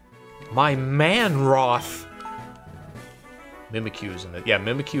 My Manroth. Mimikyu is in it. Yeah,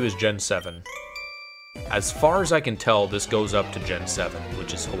 Mimikyu is Gen 7. As far as I can tell, this goes up to Gen 7,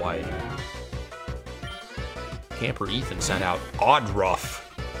 which is Hawaii. Camper Ethan sent out Oddruff.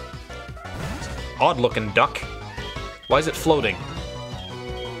 Odd-looking duck. Why is it floating?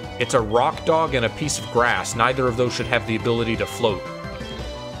 It's a rock dog and a piece of grass. Neither of those should have the ability to float.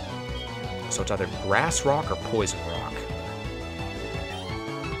 So it's either grass rock or poison rock.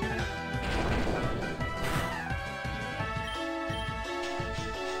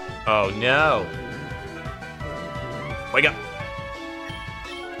 Oh no! Wake up!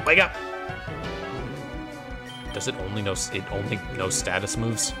 Wake up! Does it only know status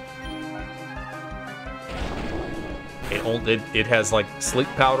moves? It has like sleep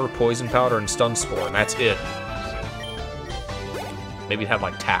powder, poison powder, and stun spore, and that's it. Maybe it had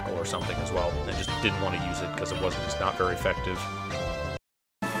like tackle or something as well. I just didn't want to use it because it's not very effective.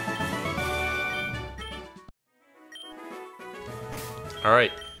 All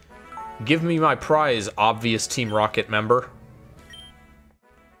right. Give me my prize, obvious Team Rocket member.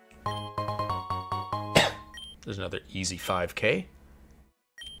 There's another easy 5K.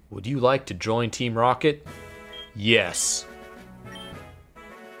 Would you like to join Team Rocket? Yes.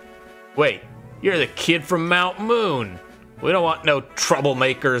 Wait, you're the kid from Mount Moon. We don't want no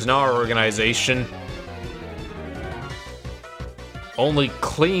troublemakers in our organization. Only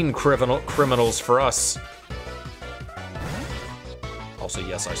clean criminals for us. Also,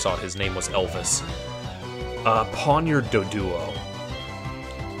 yes, I saw his name was Elvis. Poniard Doduo.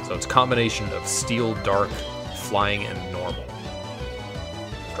 So it's a combination of steel, dark, flying, and normal.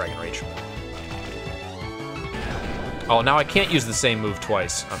 Dragon Rage. Oh, now I can't use the same move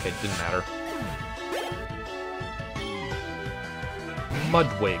twice. Okay, it didn't matter.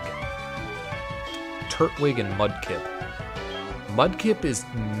 Mudwig. Turtwig and Mudkip. Mudkip is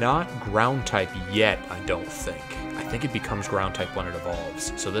not ground type yet, I don't think. I think it becomes ground type when it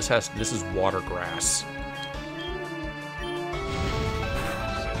evolves. So this is water grass.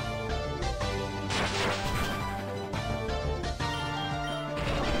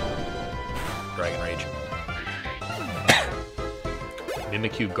 Dragon Rage.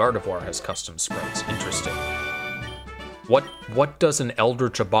 Mimikyu Gardevoir has custom sprites. Interesting. What does an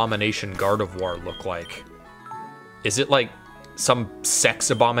Eldritch Abomination Gardevoir look like? Is it like some sex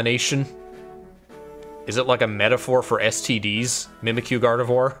abomination? Is it like a metaphor for STDs, Mimikyu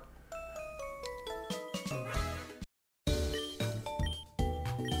Gardevoir?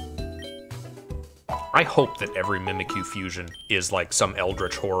 I hope that every Mimikyu fusion is like some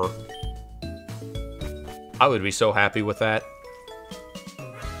eldritch horror. I would be so happy with that.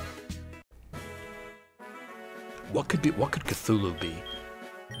 What could Cthulhu be?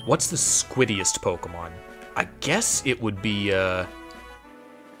 What's the squiddiest Pokemon? I guess it would be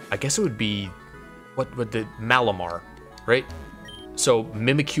what would the Malamar, right? So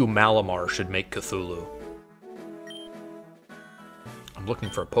Mimikyu Malamar should make Cthulhu. I'm looking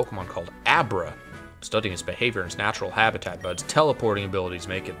for a Pokemon called Abra. Studying its behavior in its natural habitat, but its teleporting abilities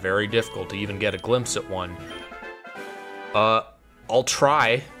make it very difficult to even get a glimpse at one. I'll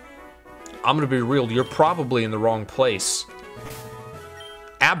try. I'm gonna be real, you're probably in the wrong place.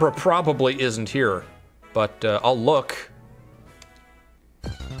 Abra probably isn't here, but I'll look.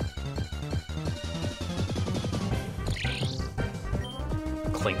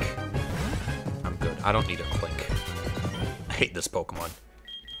 Clink. I'm good. I don't need a Clink. I hate this Pokemon.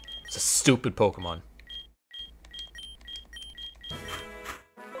 It's a stupid Pokemon.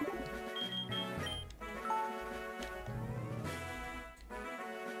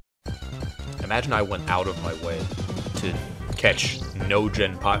 Imagine I went out of my way to catch no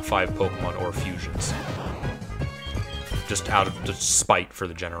Gen 5 Pokemon or fusions. Just out of the spite for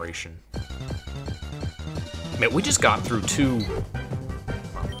the generation. Man, we just got through two,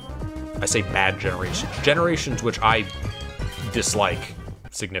 I say bad generations. Generations which I dislike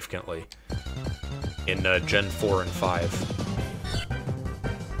significantly in Gen 4 and 5.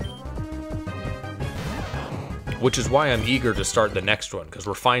 Which is why I'm eager to start the next one, because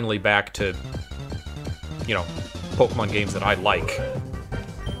we're finally back to, you know, Pokemon games that I like.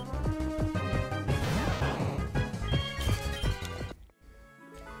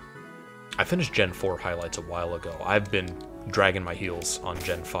 I finished Gen 4 highlights a while ago. I've been dragging my heels on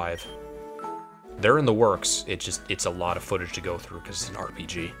Gen 5. They're in the works. It's a lot of footage to go through because it's an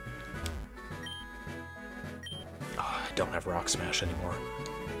RPG. Oh, I don't have Rock Smash anymore.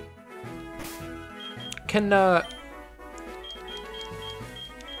 Can,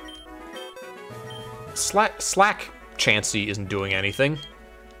 Slack Chansey isn't doing anything.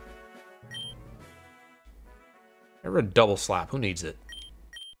 Ever a double slap? Who needs it?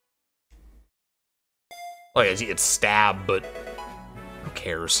 Oh, yeah, it's stab, but who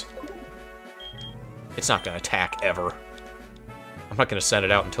cares? It's not gonna attack ever. I'm not gonna send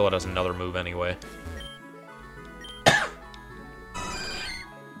it out until it has another move anyway.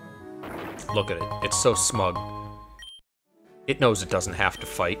 Look at it. It's so smug. It knows it doesn't have to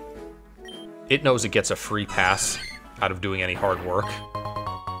fight. It knows it gets a free pass out of doing any hard work.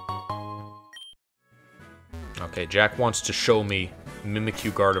 Okay, Jack wants to show me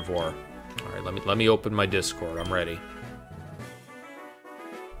Mimikyu Gardevoir. Alright, let me open my Discord. I'm ready.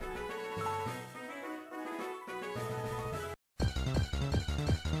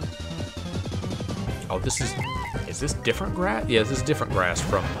 Oh, this is this different grass? Yeah, this is different grass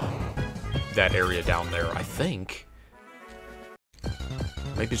from that area down there, I think.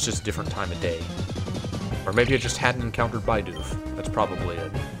 Maybe it's just a different time of day. Or maybe I just hadn't encountered Bidoof. That's probably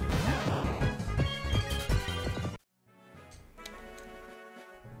it.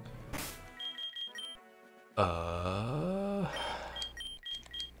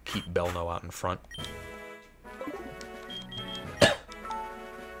 Keep Belno out in front.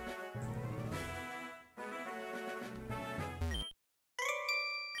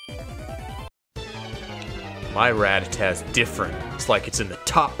 My Rattatas different. It's like it's in the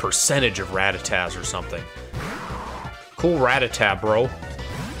top percentage of Rattatas or something. Cool Rattata, bro.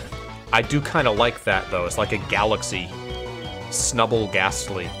 I do kind of like that, though. It's like a galaxy. Snubble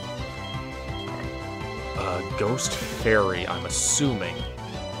Ghastly. Ghost Fairy, I'm assuming.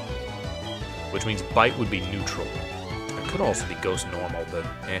 Which means Bite would be neutral. It could also be Ghost Normal, but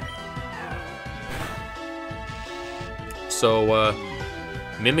eh. So,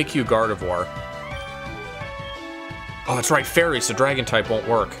 Mimikyu Gardevoir. Oh, that's right, Fairy, so Dragon type won't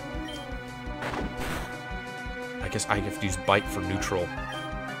work. I guess I have to use Bite for neutral.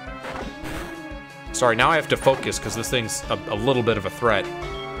 Sorry, now I have to focus, because this thing's a little bit of a threat.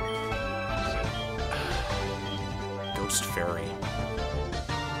 Ghost Fairy.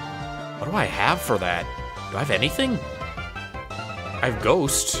 What do I have for that? Do I have anything? I have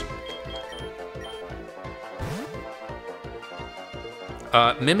Ghost.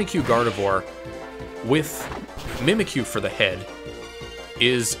 Mimikyu Gardevoir with Mimikyu for the head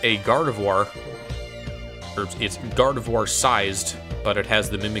is a Gardevoir, or it's Gardevoir sized, but it has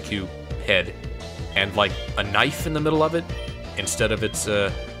the Mimikyu head and like a knife in the middle of it instead of its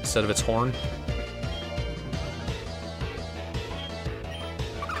horn.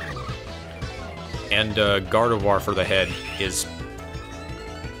 And Gardevoir for the head is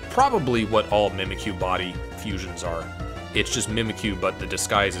probably what all Mimikyu body fusions are. It's just Mimikyu, but the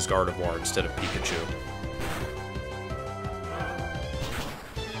disguise is Gardevoir instead of Pikachu.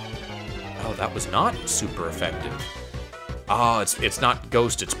 Oh, that was not super effective. Oh, it's not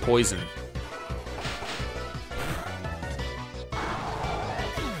Ghost, it's Poison.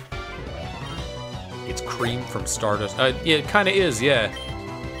 It's Cream from Stardust. Yeah, it kind of is, yeah.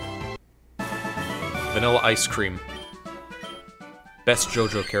 Vanilla Ice Cream. Best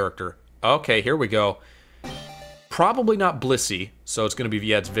JoJo character. Okay, here we go. Probably not Blissey, so it's going to be,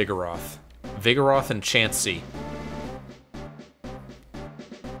 yeah, it's Vigoroth. Vigoroth and Chansey.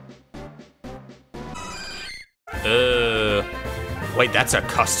 Wait, that's a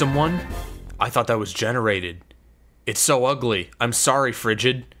custom one? I thought that was generated. It's so ugly. I'm sorry,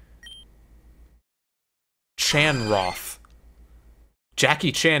 Frigid. Chanroth.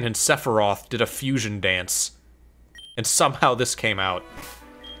 Jackie Chan and Sephiroth did a fusion dance. And somehow this came out.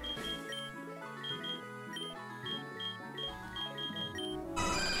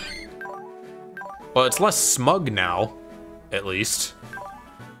 Well, it's less smug now, at least.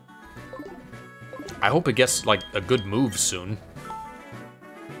 I hope it gets, like, a good move soon.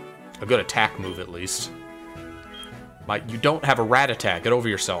 A good attack move, at least. Like, you don't have a Rattata. Get over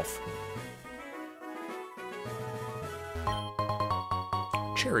yourself.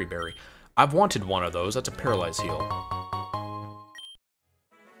 Cherry Berry. I've wanted one of those. That's a Paralyze Heal.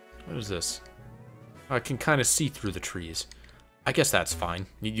 What is this? I can kind of see through the trees. I guess that's fine.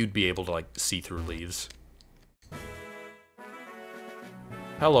 You'd be able to, like, see through leaves.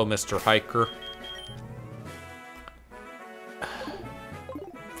 Hello, Mr. Hiker.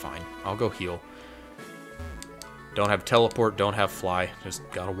 Fine. I'll go heal. Don't have teleport, don't have fly. Just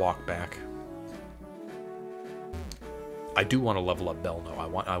gotta walk back. I do want to level up Belno.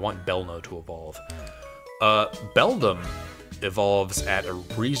 I want Belno to evolve. Beldum evolves at a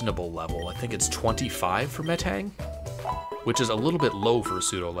reasonable level. I think it's 25 for Metang, which is a little bit low for a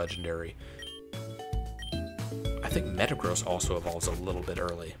pseudo-legendary. I think Metagross also evolves a little bit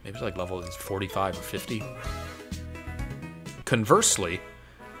early. Maybe it's like level 45 or 50. Conversely,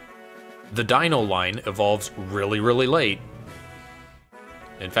 the Dino line evolves really, really late.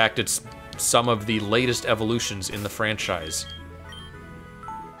 In fact, it's some of the latest evolutions in the franchise.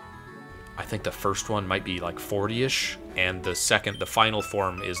 I think the first one might be like 40-ish, and the final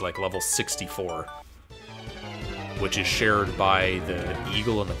form is like level 64, which is shared by the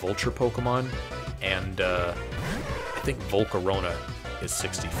Eagle and the Vulture Pokemon, and I think Volcarona is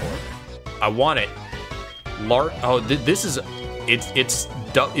 64. I want it. This is it's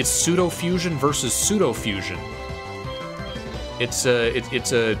pseudo fusion versus pseudo fusion. It's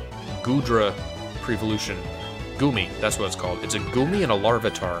a Goodra Prevolution. Goomy, that's what it's called. It's a Goomy and a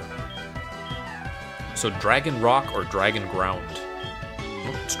Larvitar. So Dragon Rock or Dragon Ground?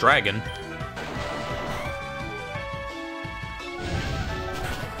 Nope, it's Dragon.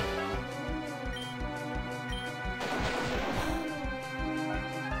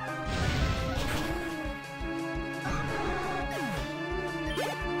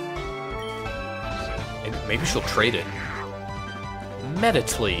 Maybe she'll trade it.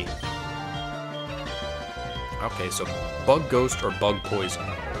 Meditly. Okay, so Bug Ghost or Bug Poison.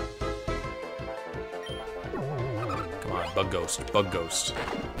 Come on, Bug Ghost, Bug Ghost.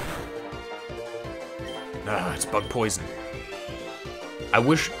 Ah, it's Bug Poison. I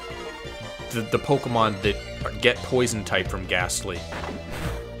wish the Pokemon that get Poison type from Ghastly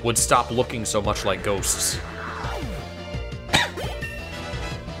would stop looking so much like ghosts.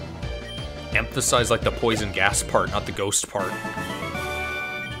 Emphasize like the poison gas part, not the ghost part.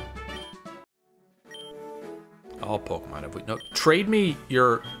 All Pokemon have we no trade me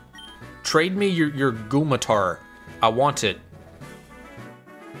your Goomatar. I want it.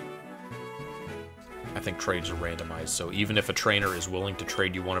 I think trades are randomized, so even if a trainer is willing to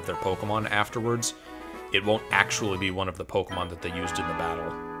trade you one of their Pokemon afterwards, it won't actually be one of the Pokemon that they used in the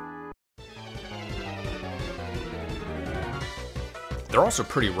battle. They're also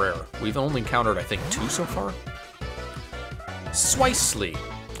pretty rare. We've only encountered, I think, 2 so far. Swicely.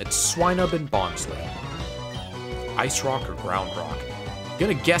 It's Swinub and Bonsly. Ice Rock or Ground Rock? I'm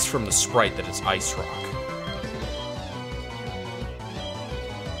gonna guess from the sprite that it's Ice Rock.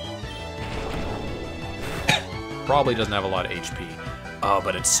 Probably doesn't have a lot of HP. Oh,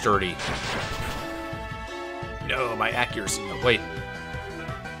 but it's sturdy. No, my accuracy. Oh, wait.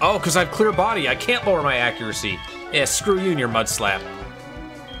 Oh, because I have clear body. I can't lower my accuracy. Yeah, screw you and your Mud Slap.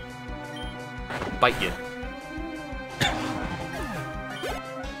 Bite you.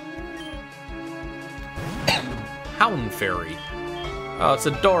 Hound Fairy. Oh, it's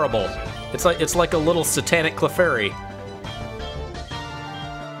adorable. It's like a little satanic Clefairy.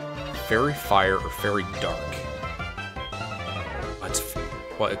 Fairy Fire or Fairy Dark?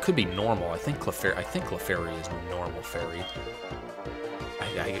 Well, it could be normal. I think Clefairy is normal fairy.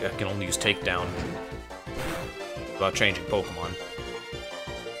 I can only use Takedown without changing Pokemon.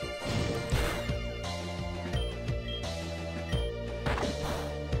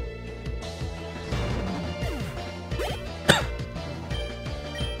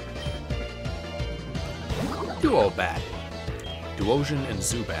 Duobat, Duosion, and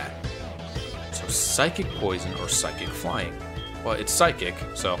Zubat. So Psychic Poison or Psychic Flying. Well, it's Psychic,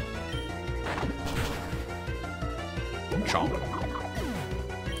 so... Chomp.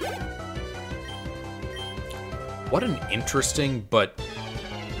 What an interesting but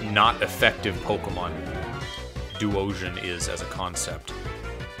not effective Pokemon Duosion is as a concept.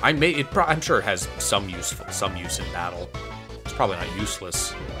 I'm sure it has some use in battle. It's probably not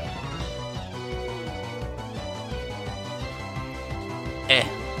useless.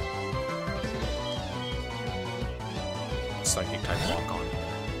 Psychic type lock on.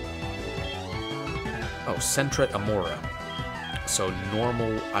 Oh, Sentret Amora. So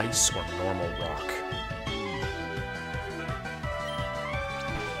normal ice or normal rock.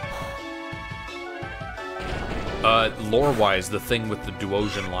 Lore-wise, the thing with the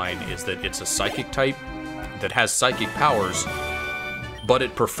Duosion line is that it's a psychic type that has psychic powers, but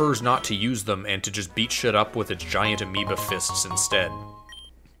it prefers not to use them and to just beat shit up with its giant amoeba fists instead.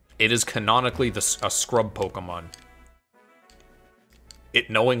 It is canonically a scrub Pokemon. It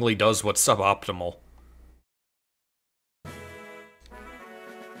knowingly does what's suboptimal.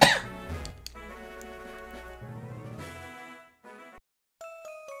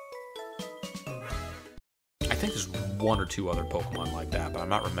 I think there's 1 or 2 other Pokemon like that, but I'm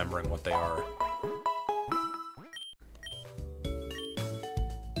not remembering what they are.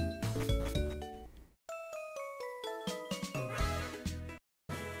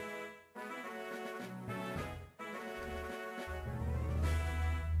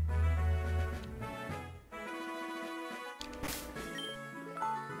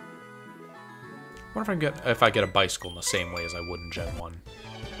 What if I get a bicycle in the same way as I would in Gen 1?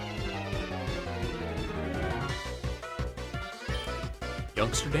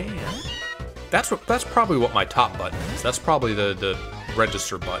 Youngster Dan. That's probably what my top button is. That's probably the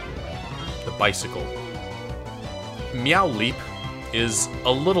register button. The bicycle. Meow Leap is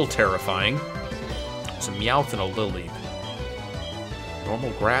a little terrifying. It's a Meowth and a Lilip.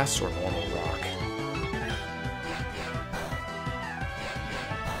 Normal grass or normal rock?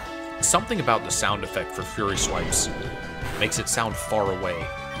 Something about the sound effect for Fury Swipes makes it sound far away.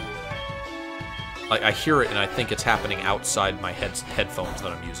 Like, I hear it and I think it's happening outside my headphones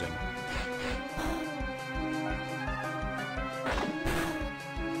that I'm using.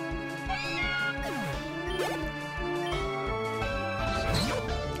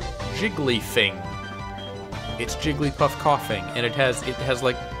 Jigglyfing. It's Jigglypuff coughing, and it has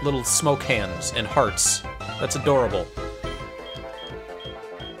like little smoke hands and hearts. That's adorable.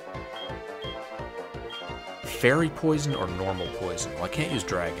 Fairy poison or normal poison? Well, I can't use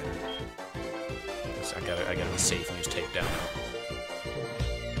dragon. I gotta be safe and use takedown.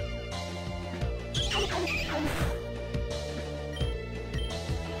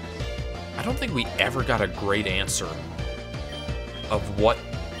 I don't think we ever got a great answer of what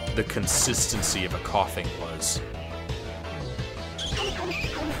the consistency of a coughing was.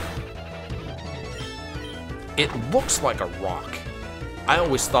 It looks like a rock. I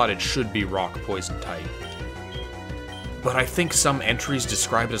always thought it should be rock poison type. But I think some entries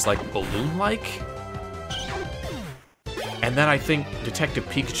describe it as like balloon-like. And then I think Detective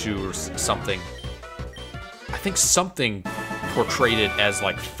Pikachu or something, I think something portrayed it as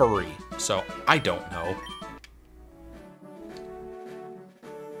like furry. So I don't know.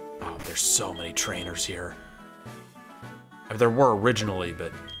 Oh, there's so many trainers here. I mean, there were originally,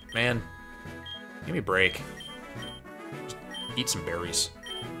 but man, give me a break. Just eat some berries.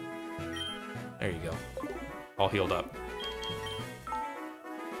 There you go. All healed up.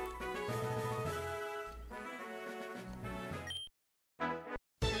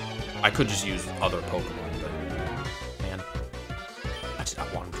 I could just use other Pokemon, but man,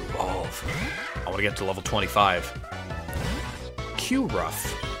 I want him to evolve. I want to get to level 25.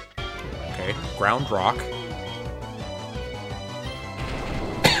 Q-Ruff. Okay, Ground Rock.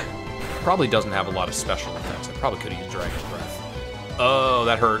 Probably doesn't have a lot of special effects. I probably could have used Dragon's Breath. Oh,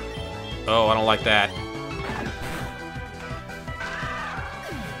 that hurt. Oh, I don't like that.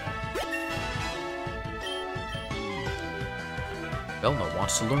 Velma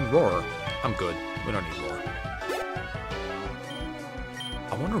wants to learn Roar. I'm good. We don't need Roar.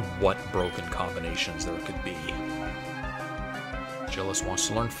 I wonder what broken combinations there could be. Gillis wants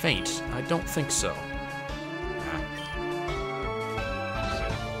to learn Faint. I don't think so. Nah.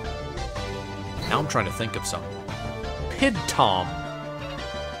 Now I'm trying to think of some. Pidtom.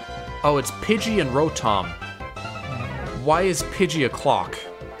 Oh, it's Pidgey and Rotom. Why is Pidgey a clock?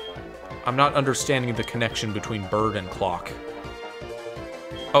 I'm not understanding the connection between bird and clock.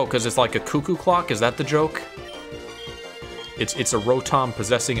 Oh, because it's like a cuckoo clock? Is that the joke? It's a Rotom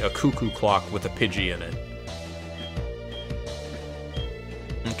possessing a cuckoo clock with a Pidgey in it.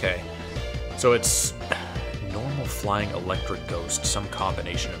 Okay. So it's normal flying electric ghost, some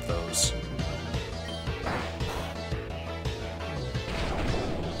combination of those.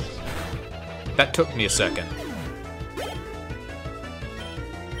 That took me a second.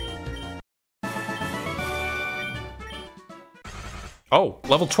 Oh,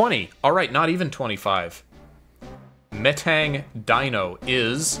 level 20. All right, not even 25. Metang Dino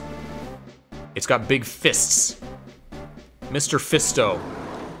is... It's got big fists. Mr. Fisto.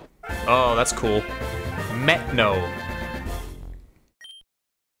 Oh, that's cool. Metno.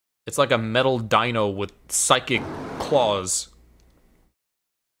 It's like a metal dino with psychic claws.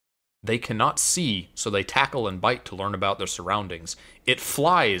 They cannot see, so they tackle and bite to learn about their surroundings. It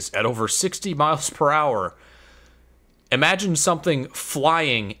flies at over 60 miles per hour. Imagine something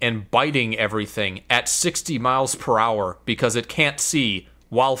flying and biting everything at 60 miles per hour because it can't see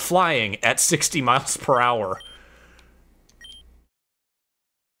while flying at 60 miles per hour.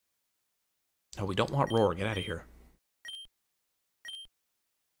 No, we don't want Roar. Get out of here.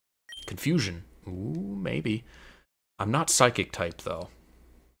 Confusion. Ooh, maybe. I'm not Psychic type, though.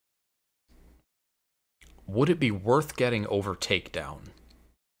 Would it be worth getting over Takedown?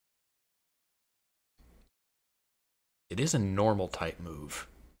 It is a normal type move,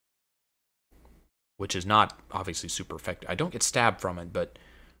 which is not obviously super effective. I don't get stabbed from it, but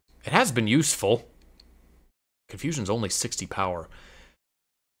it has been useful. Confusion's only 60 power.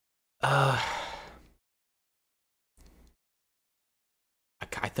 I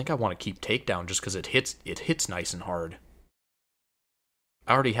think I want to keep Takedown just because it hits nice and hard.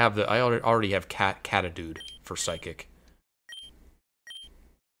 I already have Catadude for Psychic.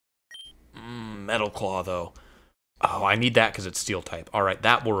 Metal Claw, though. Oh, I need that because it's Steel type. Alright,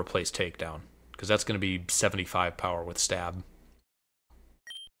 that will replace Takedown. Because that's going to be 75 power with Stab.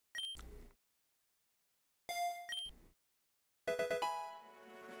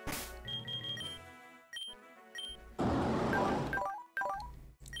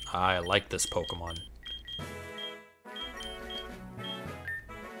 I like this Pokemon.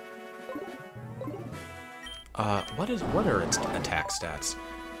 What are its attack stats?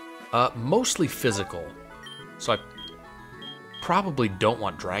 Mostly physical. So I probably don't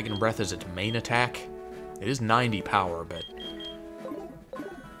want Dragon Breath as its main attack. It is 90 power, but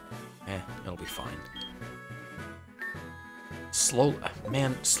it'll be fine.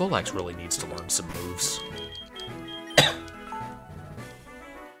 Slowlax really needs to learn some moves.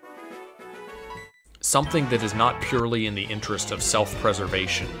 Something that is not purely in the interest of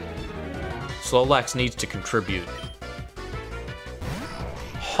self-preservation. Slowlax needs to contribute.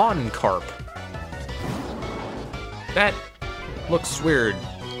 Honcarp. That looks weird.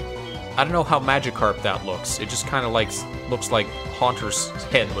 I don't know how Magikarp that looks. It just kind of looks like Haunter's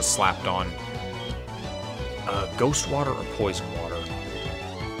head was slapped on. Ghost Water or Poison Water?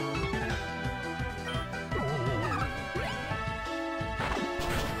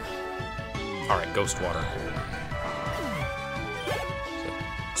 Alright, Ghost Water.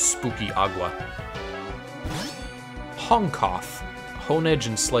 Spooky Agua. Honkoth. Honedge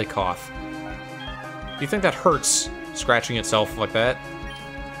and Slakoth. Do you think that hurts, scratching itself like that?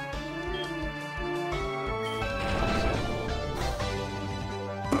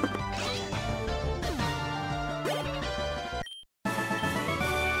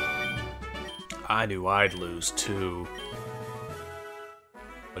 I knew I'd lose, too.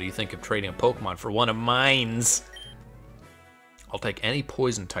 What do you think of trading a Pokemon for one of mines? I'll take any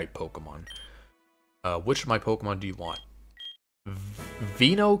Poison-type Pokemon. Which of my Pokemon do you want?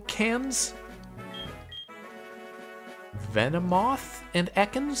 Venocans? Venomoth and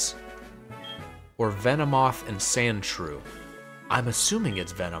Ekans? Or Venomoth and Sandshrew? I'm assuming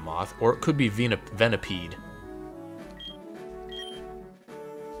it's Venomoth, or it could be Venipede.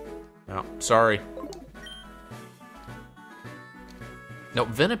 No, sorry. No,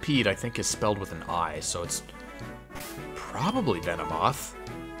 Venipede I think is spelled with an I, so it's probably Venomoth.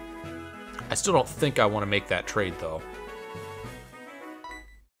 I still don't think I want to make that trade, though.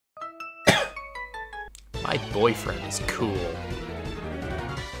 My boyfriend is cool.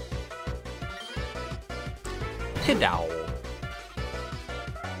 Hidowl.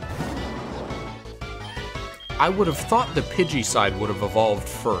 I would have thought the Pidgey side would have evolved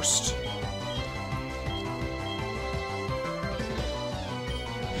first.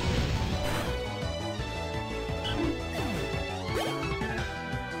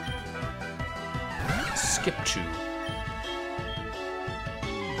 Skipchew.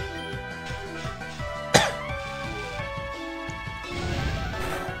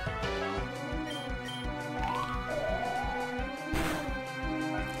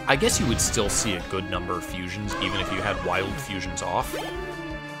 I guess you would still see a good number of fusions, even if you had wild fusions off,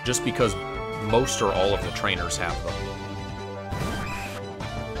 just because most or all of the trainers have them.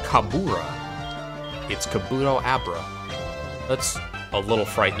 Kabura. It's Kabuto Abra. That's a little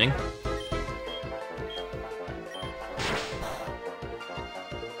frightening.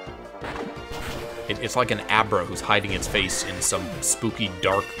 It's like an Abra who's hiding its face in some spooky,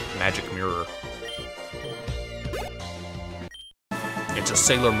 dark magic mirror. It's a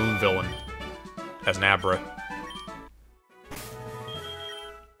Sailor Moon villain as an Abra.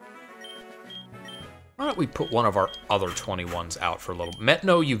 Why don't we put one of our other 21s out for a little...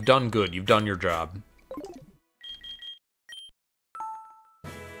 Metno, you've done good. You've done your job.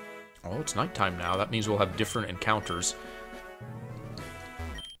 Oh, it's nighttime now. That means we'll have different encounters.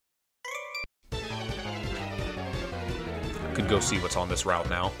 I could go see what's on this route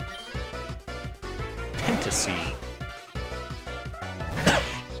now. Pentasea.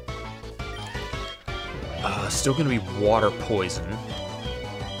 Still gonna be water poison.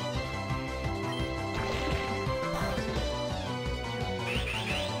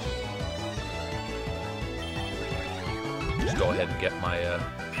 Just go ahead and get my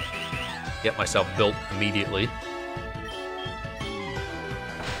get myself built immediately.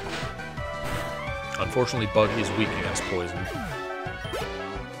 Unfortunately, Bug is weak against poison,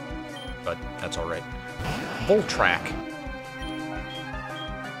 but that's all right. Voltrak.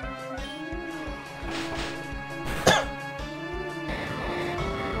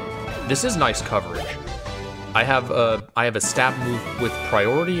 This is nice coverage. I have a stab move with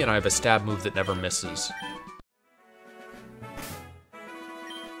priority, and I have a stab move that never misses.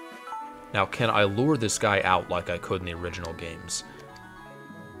 Now, can I lure this guy out like I could in the original games?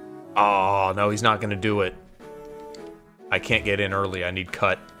 Oh, no, he's not going to do it. I can't get in early. I need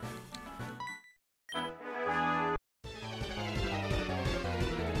cut.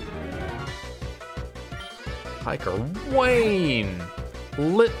 Hiker Wayne!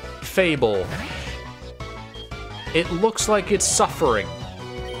 Lit Fable. It looks like it's suffering.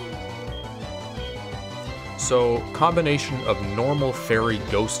 So, combination of normal, fairy,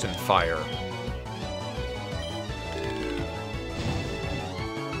 ghost, and fire.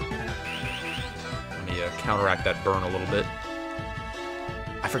 Let me counteract that burn a little bit.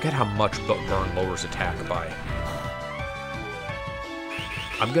 I forget how much burn lowers attack by.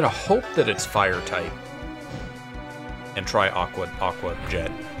 I'm gonna hope that it's fire type. And try Aqua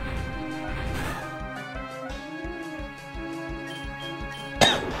Jet.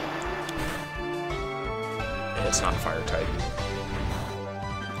 It's not fire type.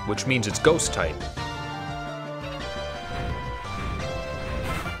 Which means it's ghost type.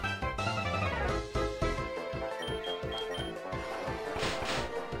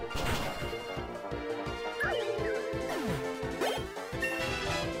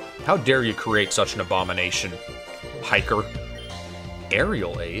 How dare you create such an abomination, Hiker?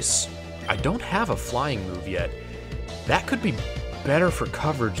 Aerial Ace? I don't have a flying move yet. That could be better for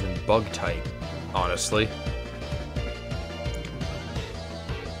coverage than bug type, honestly.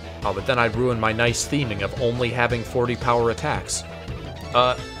 Oh, but then I'd ruin my nice theming of only having 40 power attacks.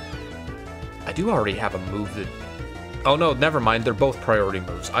 I do already have a move that... Oh no, never mind, they're both priority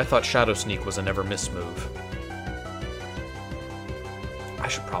moves. I thought Shadow Sneak was a never miss move. I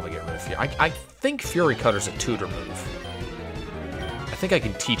should probably get rid of Fury. I think Fury Cutter's a tutor move. I think I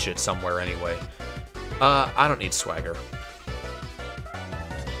can teach it somewhere anyway. I don't need Swagger.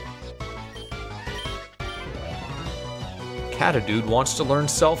 Catadude wants to learn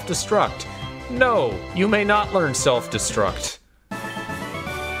self-destruct. No, you may not learn self-destruct.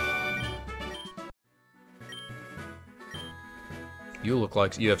 You look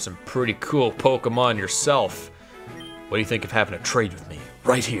like you have some pretty cool Pokemon yourself. What do you think of having a trade with me?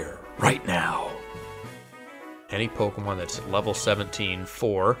 Right here, right now. Any Pokemon that's level 17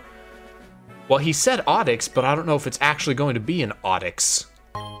 for... Well, he said Oddish, but I don't know if it's actually going to be an Oddish.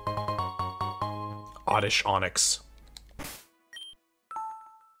 Oddish Onix.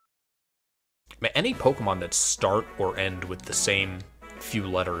 Any Pokemon that start or end with the same few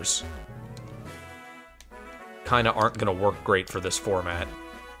letters kind of aren't going to work great for this format.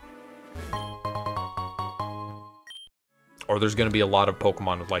 Or there's going to be a lot of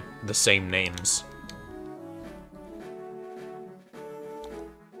Pokemon with, like, the same names.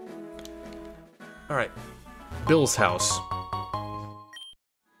 Alright. Bill's house.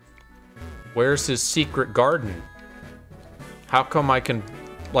 Where's his secret garden? How come I can,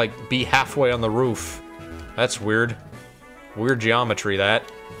 like, be halfway on the roof? That's weird. Weird geometry, that.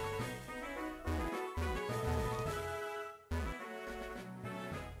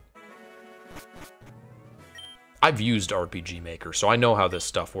 I've used RPG Maker, so I know how this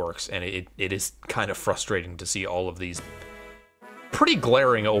stuff works, and it is kind of frustrating to see all of these pretty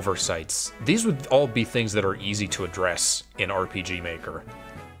glaring oversights. These would all be things that are easy to address in RPG Maker.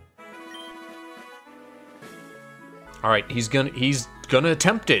 Alright, he's gonna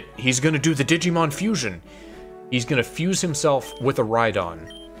attempt it. He's gonna do the Digimon fusion. He's gonna fuse himself with a Rhydon.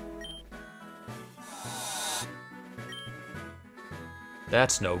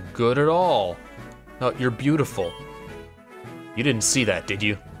 That's no good at all. No, you're beautiful. You didn't see that, did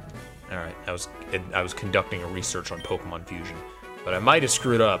you? Alright, I was conducting a research on Pokemon Fusion. But I might have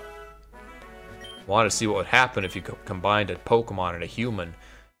screwed up. Wanted to see what would happen if you combined a Pokemon and a human.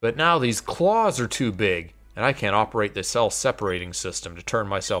 But now these claws are too big, and I can't operate the cell separating system to turn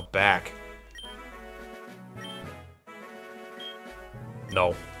myself back.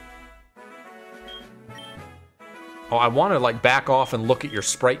 No. Oh, I want to, like, back off and look at your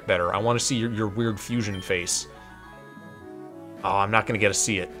sprite better. I want to see your weird fusion face. Oh, I'm not going to get to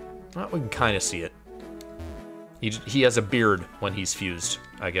see it. Well, we can kind of see it. He has a beard when he's fused,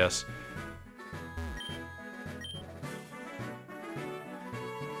 I guess.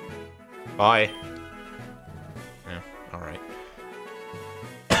 Bye. Yeah, alright.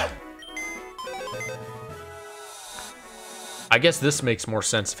 I guess this makes more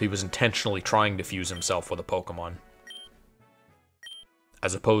sense if he was intentionally trying to fuse himself with a Pokemon.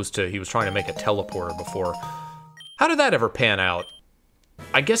 As opposed to he was trying to make a teleporter before. How did that ever pan out?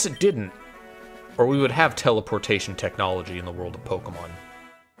 I guess it didn't. Or we would have teleportation technology in the world of Pokemon.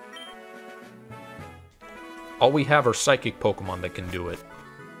 All we have are psychic Pokemon that can do it.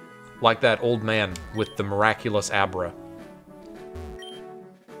 Like that old man with the miraculous Abra.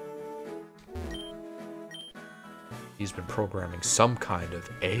 He's been programming some kind of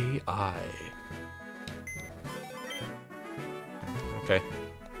AI. Okay.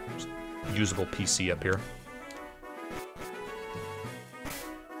 Just usable PC up here.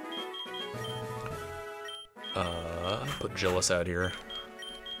 Put Gillis out here.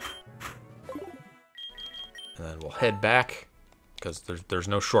 And then we'll head back, because there's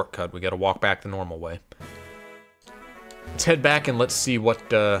no shortcut. We gotta walk back the normal way. Let's head back and let's see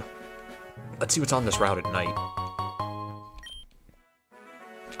what's on this route at night.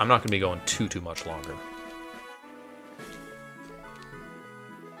 I'm not gonna be going too much longer.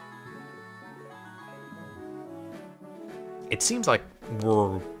 It seems like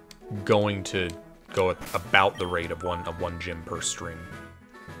we're going to go at about the rate of one gym per stream.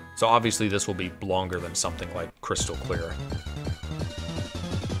 So obviously this will be longer than something like Crystal Clear.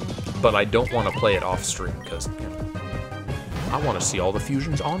 But I don't want to play it off stream because I want to see all the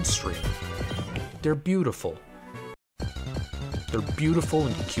fusions on stream. They're beautiful. They're beautiful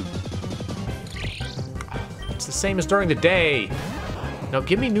and cute. It's the same as during the day. Now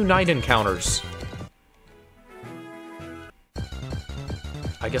give me new night encounters.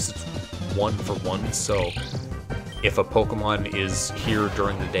 I guess it's 1 for 1, so if a Pokemon is here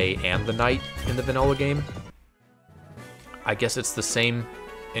during the day and the night in the vanilla game, I guess it's the same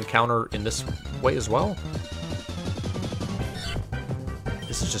encounter in this way as well.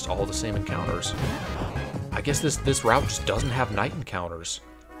 This is just all the same encounters. I guess this route just doesn't have night encounters.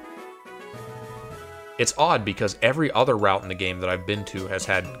 It's odd because every other route in the game that I've been to has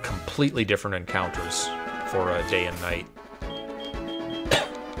had completely different encounters for day and night.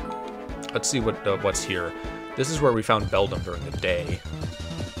 Let's see what's here. This is where we found Beldum during the day.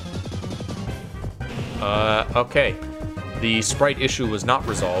 Okay. The sprite issue was not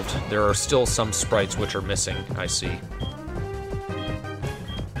resolved. There are still some sprites which are missing, I see.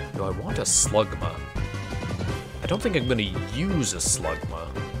 Do I want a Slugma? I don't think I'm going to use a Slugma.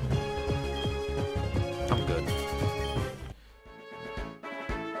 I'm good.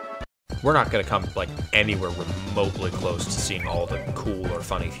 We're not going to come, like, anywhere remotely close to seeing all the cool or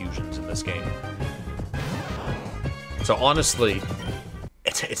funny fusions in this game. So honestly,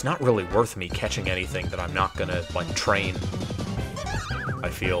 it's not really worth me catching anything that I'm not going to, like, train, I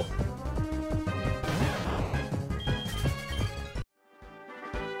feel.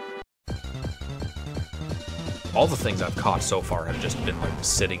 All the things I've caught so far have just been, like,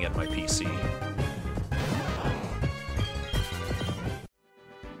 sitting in my PC.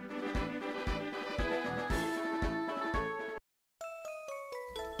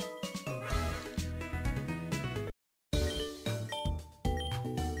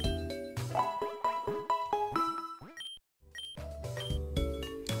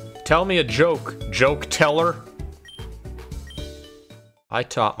 Tell me a joke, joke teller. I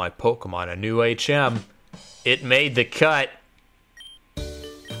taught my Pokemon a new HM. It made the cut. You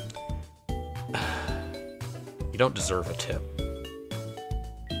don't deserve a tip.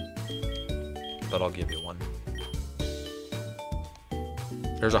 But I'll give you one.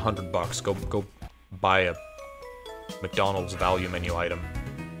 Here's $100. Go buy a McDonald's value menu item.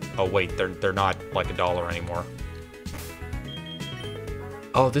 Oh wait, they're not like $1 anymore.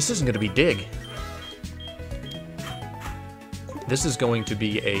 Oh, this isn't going to be Dig. This is going to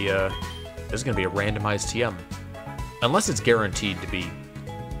be a randomized TM. Unless it's guaranteed to be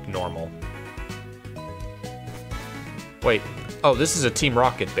normal. Wait. Oh, this is a Team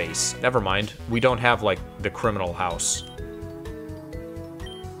Rocket base. Never mind. We don't have, like, the criminal house.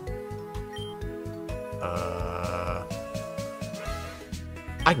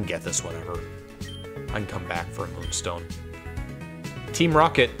 I can get this, whatever. I can come back for a Moonstone. Team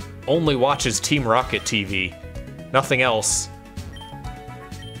Rocket only watches Team Rocket TV. Nothing else.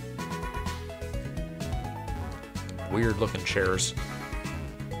 Weird looking chairs.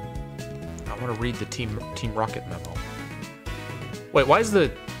 I want to read the Team Rocket memo. Wait, why is the...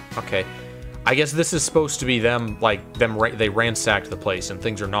 Okay. I guess this is supposed to be them, like, they ransacked the place and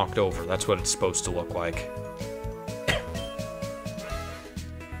things are knocked over. That's what it's supposed to look like.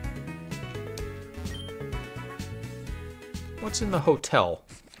 What's in the hotel?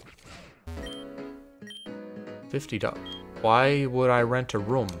 $50. Why would I rent a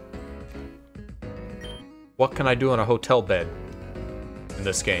room? What can I do in a hotel bed in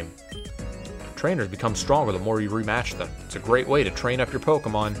this game? Trainers become stronger the more you rematch them. It's a great way to train up your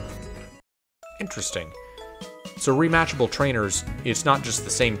Pokemon. Interesting. So rematchable trainers, it's not just the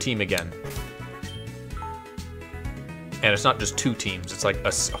same team again. And it's not just 2 teams, it's like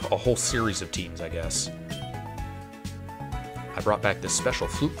a whole series of teams, I guess. I brought back this special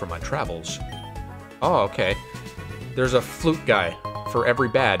flute from my travels. Oh, okay. There's a flute guy for every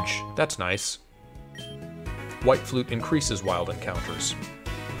badge. That's nice. White Flute increases wild encounters.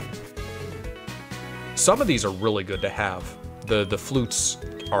 Some of these are really good to have. The flutes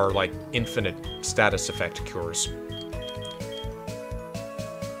are like infinite status effect cures.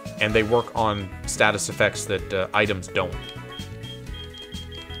 And they work on status effects that items don't.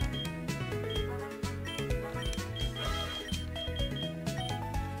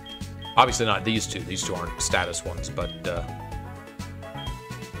 Obviously not these two. These two aren't status ones, but...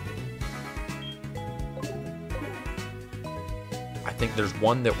 I think there's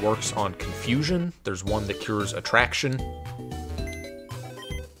one that works on confusion. There's one that cures attraction.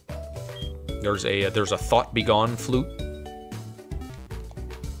 There's a Thought Begone flute.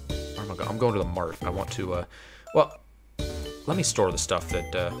 I'm going to the mart. I want to, well, let me store the stuff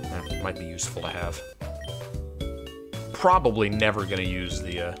that might be useful to have. Probably never going to use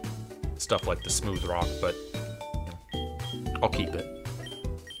the stuff like the smooth rock, but I'll keep it.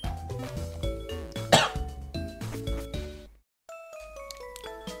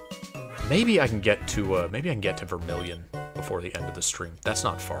 Maybe I can get to Vermilion before the end of the stream. That's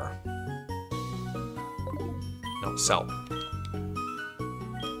not far. No, sell.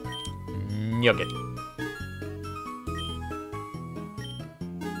 Nugget.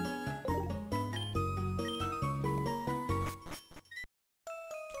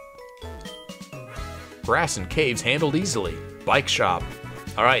 Grass and caves handled easily. Bike shop.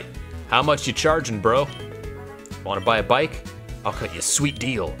 Alright, how much you charging, bro? Want to buy a bike? I'll cut you a sweet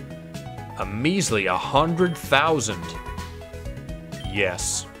deal. A measly 100,000.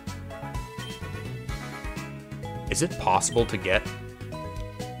 Yes. Is it possible to get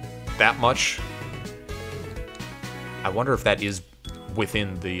that much? I wonder if that is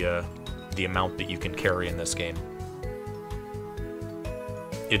within the amount that you can carry in this game.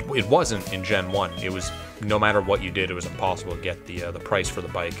 It wasn't in Gen 1. It was, no matter what you did, it was impossible to get the price for the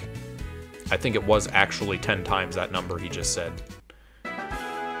bike. I think it was actually 10 times that number he just said.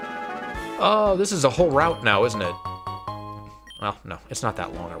 Oh, this is a whole route now, isn't it? Well, no, it's not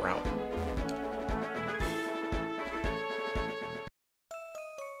that long a route.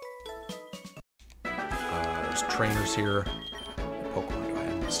 There's trainers here. What Pokemon do I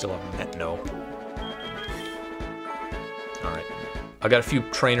have? Still haven't met? No. Alright. I got a few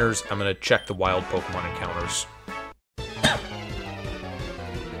trainers. I'm going to check the wild Pokemon encounters.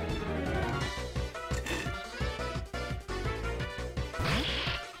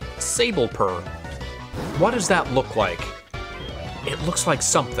 Sablepurr. What does that look like? It looks like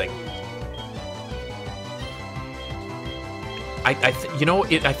something. I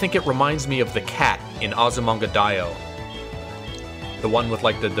think it reminds me of the cat in Azumanga Daioh. The one with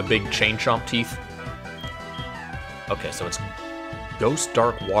like the big chain chomp teeth. Okay, so it's Ghost,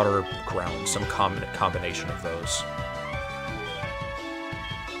 Dark, Water, Ground. Some combination of those.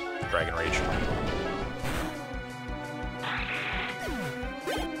 Dragon Rage.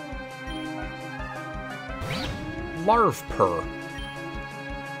 Larvpurr.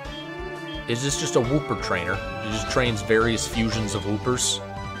 Is this just a Wooper trainer? It just trains various fusions of Woopers.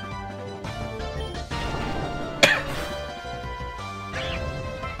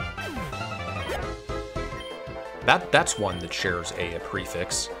 That's one that shares a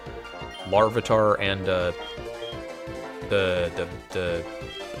prefix. Larvitar and I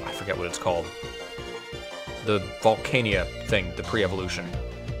forget what it's called. The Volcania thing, the pre-evolution.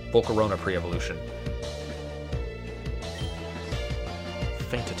 Volcarona pre-evolution.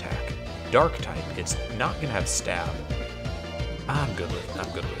 Faint attack. Dark type. It's not gonna have stab. I'm good with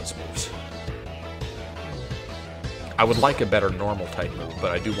its moves. I would like a better normal type move,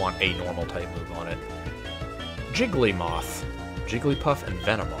 but I do want a normal type move on it. Jigglymoth. Jigglypuff and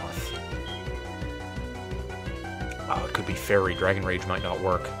Venomoth. Oh, it could be Fairy. Dragon Rage might not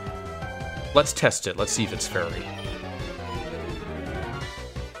work. Let's test it. Let's see if it's Fairy.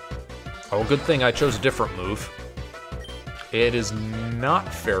 Oh, good thing I chose a different move. It is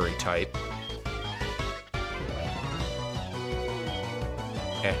not Fairy type.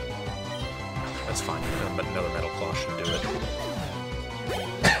 Eh. That's fine. Another Metal Claw should do it.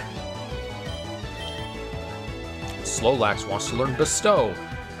 Slowlax wants to learn Bestow.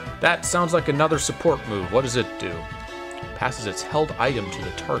 That sounds like another support move. What does it do? Passes its held item to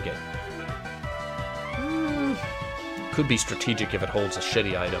the target. Could be strategic if it holds a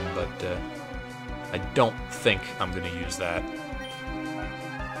shitty item, but I don't think I'm going to use that.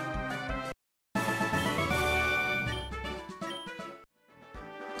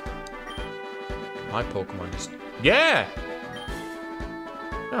 My Pokemon just... Yeah!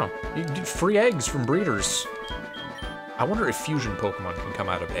 No, you can do free eggs from breeders. I wonder if fusion Pokemon can come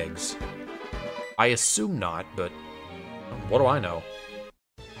out of eggs. I assume not, but what do I know?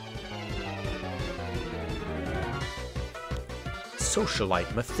 socialite,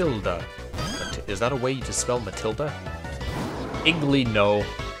 Mathilda. Is that a way to spell Matilda? Iggly, no.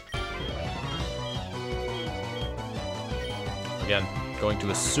 Again, going to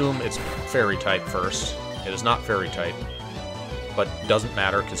assume it's fairy type first. It is not fairy type. But doesn't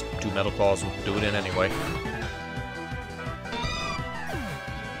matter, because 2 Metal Claws will do it in anyway.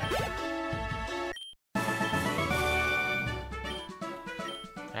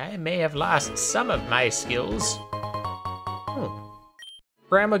 I may have lost some of my skills.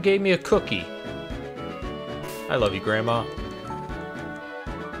 Grandma gave me a cookie. I love you, Grandma.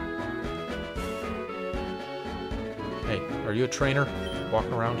 Hey, are you a trainer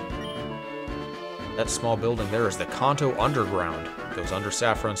walking around? That small building there is the Kanto Underground. It goes under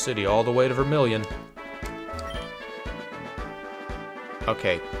Saffron City all the way to Vermilion.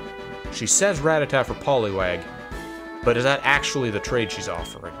 Okay, she says Rattata for Poliwag, but is that actually the trade she's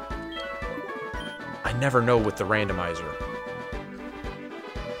offering? I never know with the randomizer.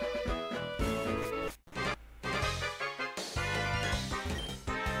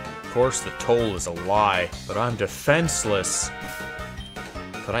 Of course, the toll is a lie, but I'm defenseless.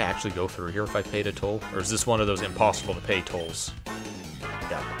 Could I actually go through here if I paid a toll? Or is this one of those impossible to pay tolls?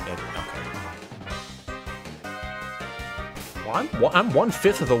 Yeah, okay. Well, I'm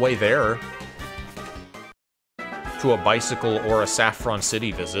 1/5 of the way there. To a bicycle or a Saffron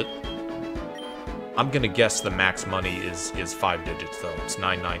City visit. I'm gonna guess the max money is 5 digits, though. It's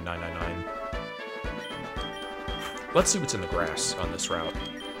 99999. Let's see what's in the grass on this route.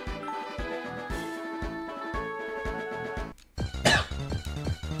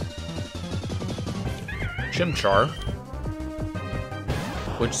 Chimchar,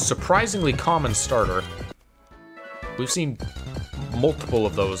 which is surprisingly common starter. We've seen multiple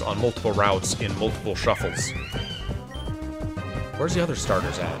of those on multiple routes in multiple shuffles. Where's the other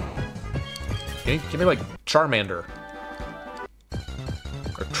starters at? Give me like Charmander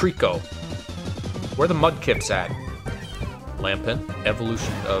or Trico. Where are the Mudkips at? Lampent,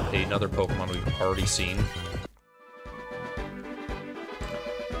 evolution of another Pokemon we've already seen.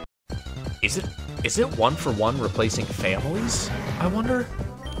 Is it 1-for-1 replacing families? I wonder?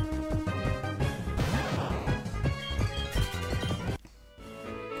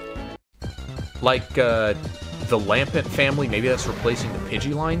 Like, the Lampent family, maybe that's replacing the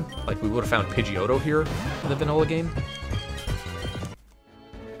Pidgeline? Like, we would have found Pidgeotto here in the vanilla game?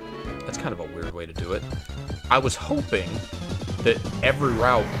 That's kind of a weird way to do it. I was hoping that every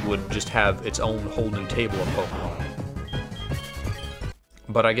route would just have its own whole new table of Pokemon.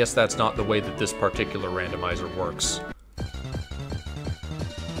 But I guess that's not the way that this particular randomizer works.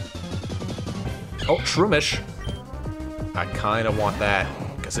 Oh, Shroomish! I kind of want that,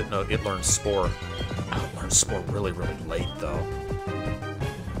 because it learns Spore. Oh, it learns Spore really, really late, though.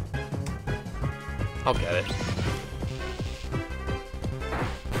 I'll get it.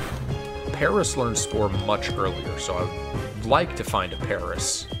 Paris learns Spore much earlier, so I would like to find a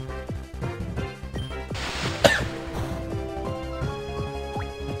Paris.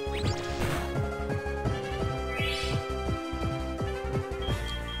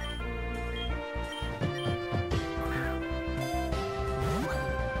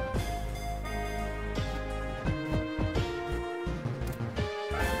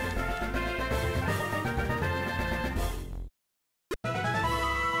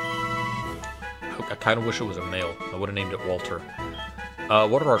 I kind of wish it was a male. I would have named it Walter.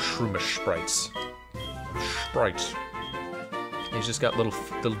 What are our Shroomish sprites? Sprites. He's just got little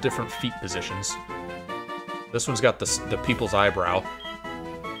different feet positions. This one's got the people's eyebrow.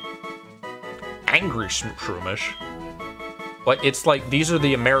 Angry Shroomish. But it's like, these are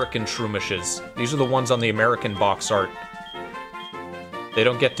the American Shroomishes. These are the ones on the American box art. They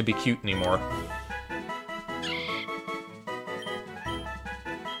don't get to be cute anymore.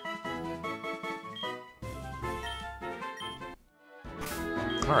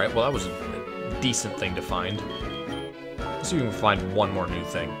 Alright, well that was a decent thing to find. Let's see if we can find one more new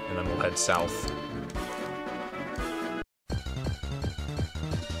thing, and then we'll head south.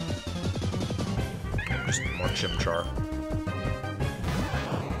 Just more Chimchar.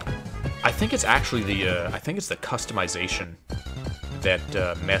 I think it's actually the, I think it's the customization that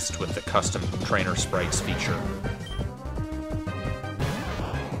messed with the custom trainer sprites feature.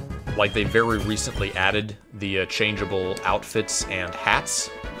 Like, they very recently added the changeable outfits and hats.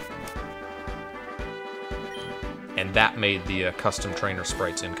 And that made the custom trainer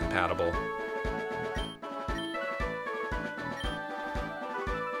sprites incompatible.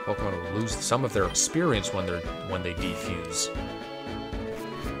 Pokemon will lose some of their experience when they defuse.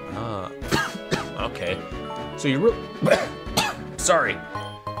 Okay. So you really... Sorry.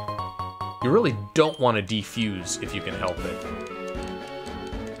 You really don't want to defuse if you can help it.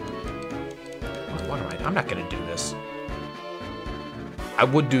 I'm not gonna do this. I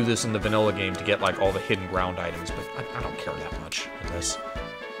would do this in the vanilla game to get, like, all the hidden ground items, but I don't care that much in this.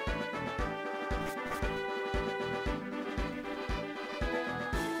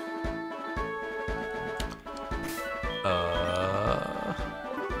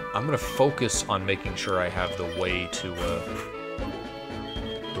 I'm gonna focus on making sure I have the way to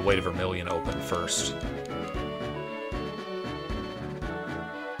Vermilion open first.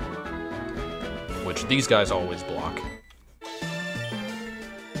 Which these guys always block.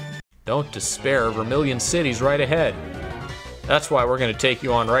 Don't despair, Vermilion City's right ahead. That's why we're gonna take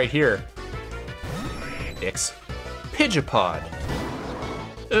you on right here. Dicks. Pidgeopod.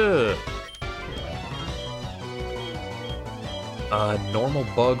 Ugh. Normal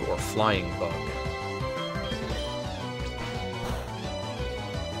bug or flying bug?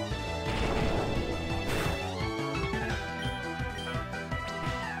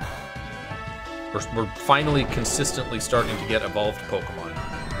 We're finally consistently starting to get evolved Pokemon.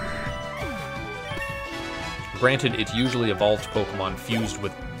 Granted, it's usually evolved Pokemon fused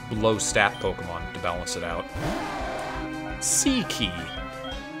with low stat Pokemon to balance it out. Sea Key.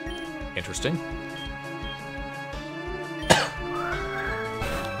 Interesting.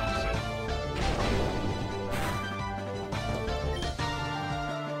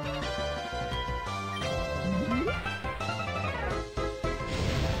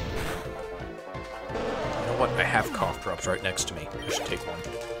 I have cough drops right next to me. I should take one.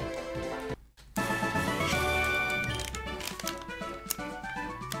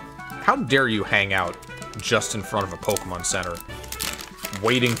 How dare you hang out just in front of a Pokemon Center,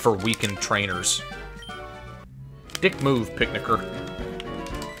 waiting for weakened trainers? Dick move, Picnicker.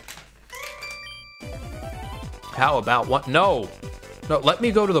 How about what? No! No, let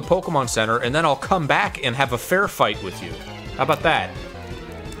me go to the Pokemon Center, and then I'll come back and have a fair fight with you. How about that?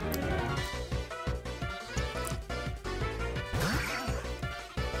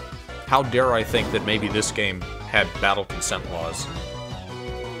 How dare I think that maybe this game had battle consent laws?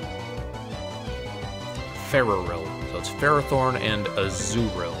 Ferroryl. So it's Ferrothorn and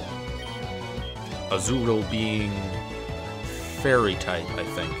Azurill. Azurill being fairy type, I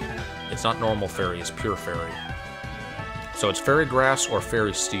think. It's not normal fairy, it's pure fairy. So it's Fairy Grass or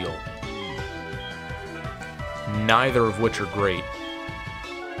Fairy Steel. Neither of which are great.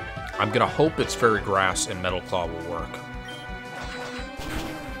 I'm gonna hope it's Fairy Grass and Metal Claw will work.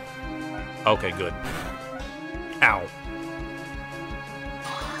 Okay, good. Ow.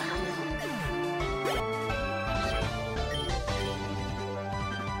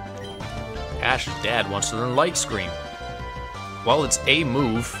 Ash's dad wants to learn Light Screen. Well, it's a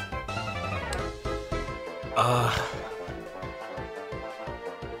move.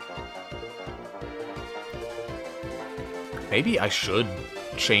 Maybe I should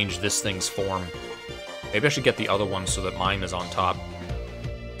change this thing's form. Maybe I should get the other one so that mine is on top.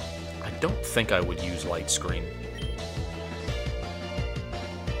 I don't think I would use Light Screen.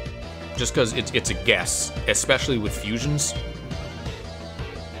 Just because it's a guess, especially with fusions.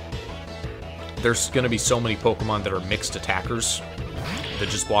 There's going to be so many Pokemon that are mixed attackers that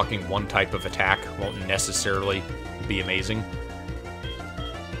just blocking one type of attack won't necessarily be amazing.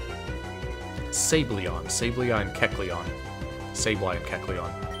 Sableon, Kecleon. Sableye and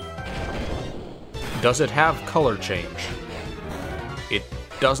Kecleon. Does it have color change? It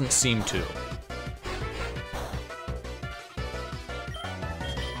doesn't seem to.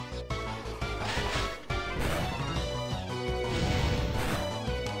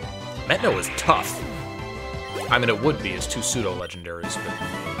 Metno is tough. I mean, it would be as two pseudo-legendaries, but...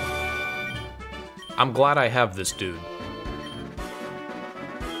 I'm glad I have this dude.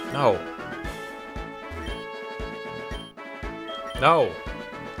 No. No.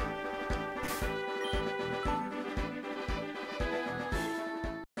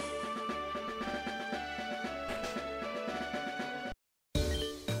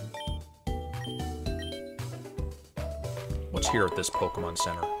 What's here at this Pokemon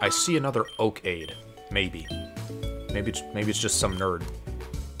Center? I see another Oak-Aid. Maybe. Maybe it's just some nerd.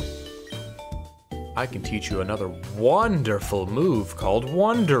 I can teach you another wonderful move called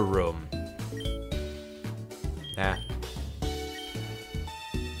Wonder Room. Nah.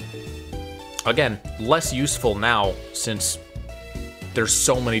 Again, less useful now since there's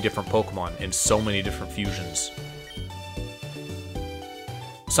so many different Pokemon and so many different fusions.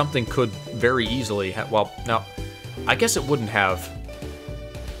 Something could very easily have, well, now, I guess it wouldn't have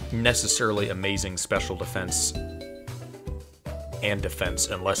necessarily amazing special defense and defense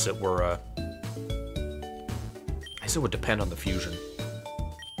unless it were a... I guess it would depend on the fusion.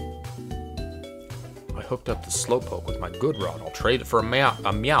 I hooked up the Slowpoke with my good rod. I'll trade it for a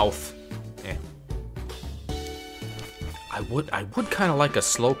Meowth. Eh. I would kind of like a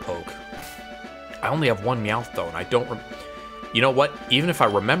Slowpoke. I only have one Meowth, though, and I don't... You know what? Even if I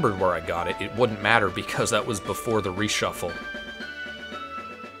remembered where I got it, it wouldn't matter because that was before the reshuffle.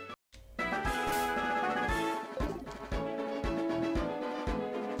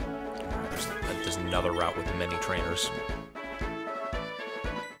 There's another route with many trainers.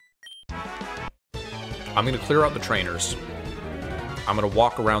 I'm going to clear out the trainers. I'm going to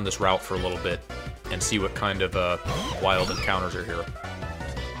walk around this route for a little bit and see what kind of wild encounters are here.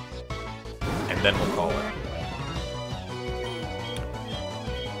 And then we'll call it.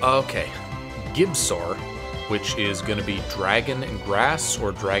 Okay. Gibsaur, which is going to be Dragon and Grass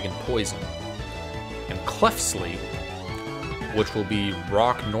or Dragon Poison. And Clefsley, which will be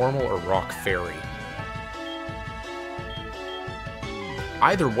Rock Normal or Rock Fairy.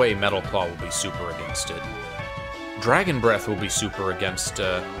 Either way, Metal Claw will be super against it. Dragon Breath will be super against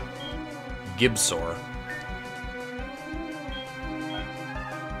Gibsaur.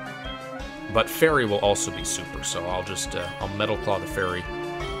 But Fairy will also be super, so I'll just, I'll Metal Claw the Fairy.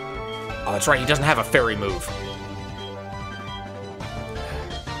 Oh, that's right, he doesn't have a Fairy move.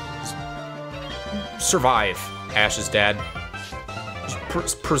 Survive, Ash's dad.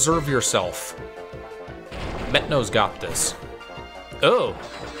 Just preserve yourself. Metno's got this. Oh!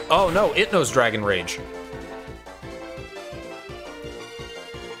 Oh no, it knows Dragon Rage.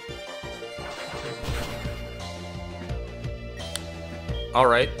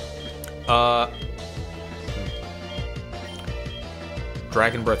 Alright.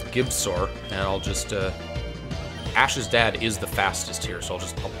 Dragon Breath Gibsaur, and I'll just, Ash's dad is the fastest here, so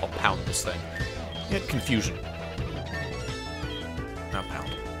I'll pound this thing. Get Confusion. Not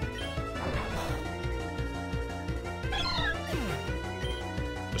pound.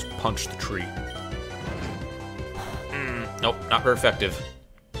 Just punch the tree. Nope, not very effective.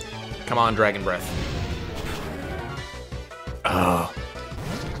 Come on, Dragon Breath.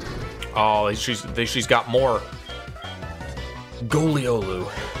 Oh, she's got more. Goliolu.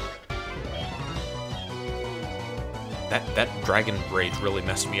 That Dragon Rage really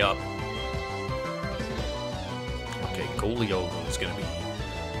messed me up. Okay, Goliolu is gonna be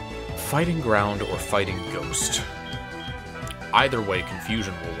Fighting Ground or Fighting Ghost. Either way,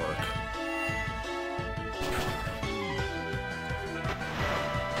 Confusion will work.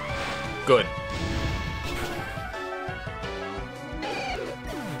 Good.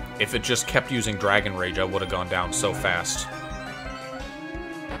 If it just kept using Dragon Rage, I would have gone down so fast.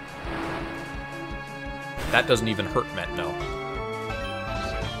 That doesn't even hurt Metno.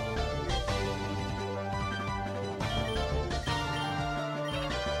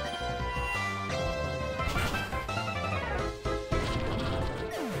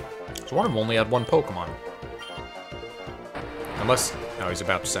 So one of them only had one Pokemon. Unless... No, he's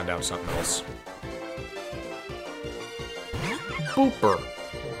about to send out something else. Booper.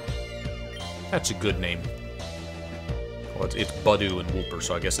 That's a good name. Well, it's Budu and Wooper,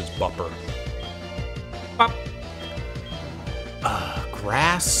 so I guess it's Bupper. Bop.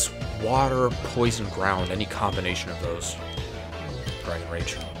 Grass, water, poison, ground. Any combination of those. Dragon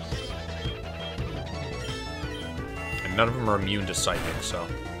Rage. And none of them are immune to Psychic, so...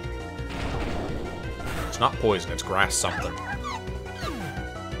 It's not poison, it's grass something.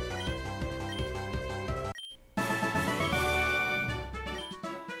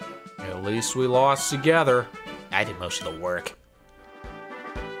 At least we lost together. I did most of the work.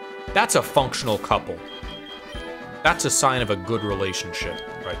 That's a functional couple. That's a sign of a good relationship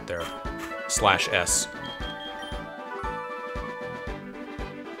right there. /S.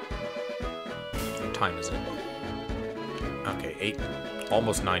 What time is it? Okay, 8,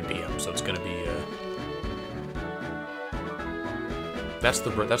 almost 9 p.m. So it's gonna be. That's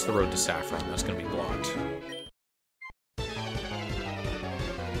the road to Saffron. That's gonna be blocked.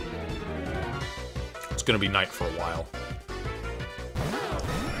 It's gonna be night for a while.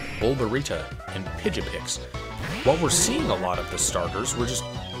 Bulbarita and Pidgeapix. While we're seeing a lot of the starters, we're just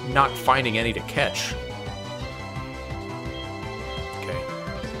not finding any to catch. Okay.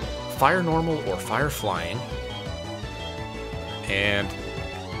 Fire Normal or Fire Flying. And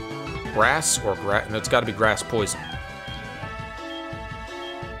Grass or Grass... No, it's gotta be Grass Poison.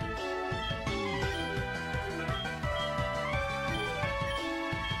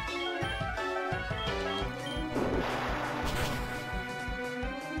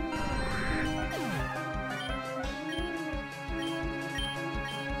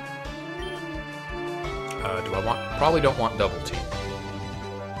 Do I want... Probably don't want Double Team.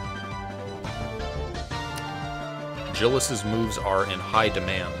 Gillis's moves are in high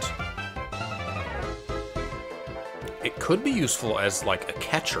demand. It could be useful as, like, a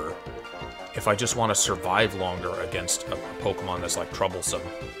catcher. if I just want to survive longer against a Pokemon that's, like, troublesome.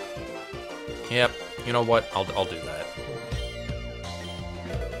 Yep, you know what? I'll do that.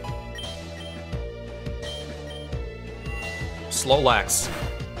 Slowlax.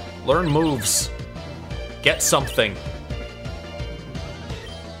 Learn moves. Get something.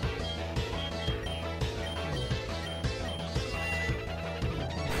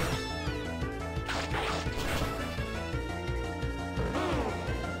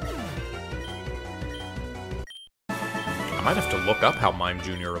 I might have to look up how Mime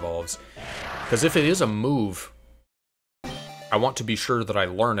Jr. evolves. Because if it is a move, I want to be sure that I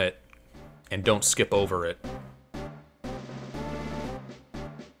learn it and don't skip over it.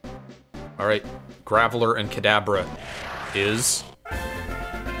 Alright, Graveler and Kadabra is...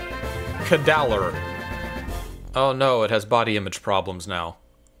 Kadalor. Oh no, it has body image problems now.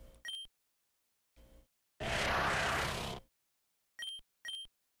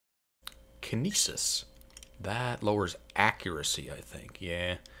 Kinesis. That lowers accuracy, I think.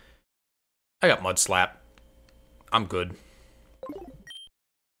 Yeah. I got Mud Slap. I'm good.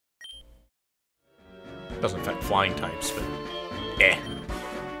 Doesn't affect flying types, but... eh.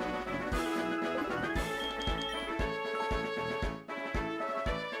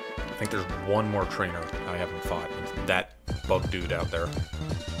 I think there's one more trainer I haven't fought. That bug dude out there.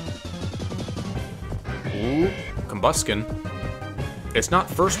 Ooh, Combuskin. It's not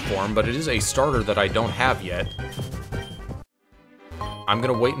first form, but it is a starter that I don't have yet. I'm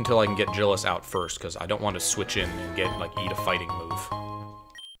gonna wait until I can get Gillis out first, because I don't want to switch in and get, like, eat a fighting move.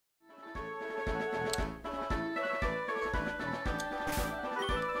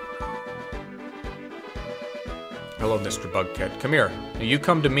 Hello, Mr. Bugcat. Come here. You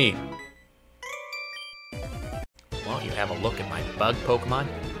come to me. Why don't you have a look at my bug Pokemon?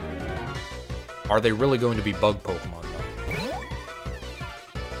 Are they really going to be bug Pokemon, though?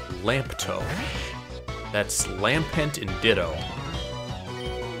 Lamptoe. That's Lampent and Ditto.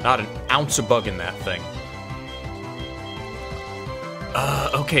 Not an ounce of bug in that thing.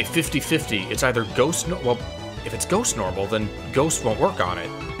 Okay, 50-50. It's either Ghost... well, if it's Ghost Normal, then Ghost won't work on it.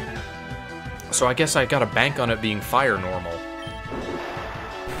 So I guess I gotta bank on it being Fire Normal.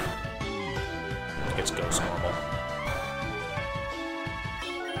 It's Ghost Normal.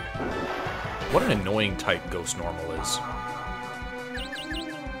 What an annoying type Ghost Normal is.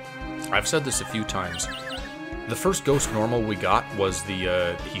 I've said this a few times. The first Ghost Normal we got was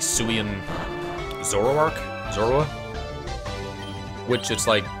the Hisuian Zoroark? Which it's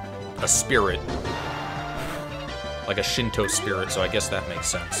like a spirit. Like a Shinto spirit, so I guess that makes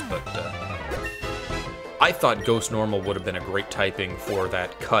sense, but... I thought Ghost Normal would have been a great typing for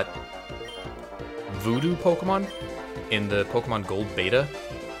that cut Voodoo Pokemon in the Pokemon Gold Beta.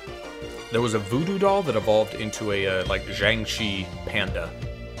 There was a Voodoo doll that evolved into a, like, Zhangxi Panda.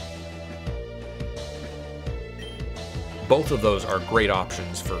 Both of those are great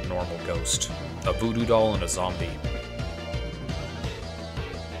options for normal Ghost. A Voodoo doll and a zombie.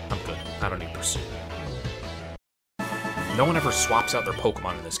 I'm good. I don't need Pursuit. No one ever swaps out their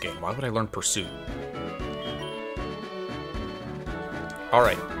Pokemon in this game. Why would I learn Pursuit?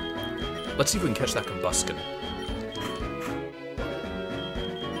 Alright. Let's see if we can catch that Combuskin.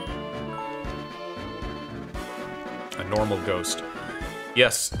 A normal Ghost.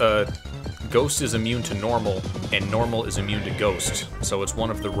 Yes, Ghost is immune to Normal, and Normal is immune to Ghost. So it's one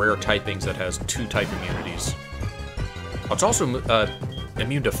of the rare typings that has two type immunities. It's also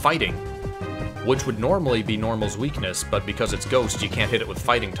immune to Fighting, which would normally be Normal's weakness, but because it's Ghost, you can't hit it with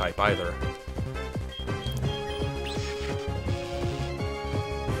Fighting type either.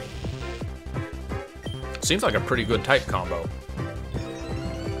 Seems like a pretty good type combo.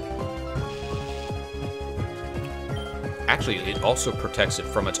 Actually, it also protects it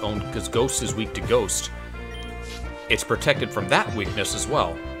from its own, because Ghost is weak to Ghost. It's protected from that weakness as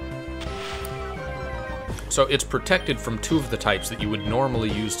well. So it's protected from two of the types that you would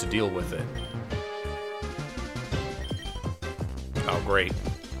normally use to deal with it. Oh, great.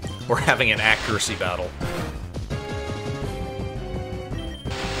 We're having an accuracy battle.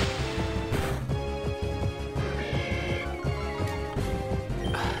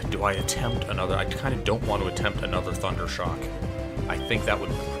 Do I attempt another? I kind of don't want to attempt another Thunder Shock. I think that would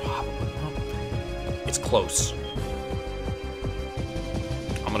probably... It's close.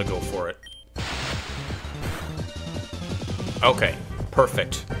 I'm gonna go for it. Okay,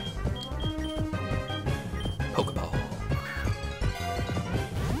 perfect. Pokeball.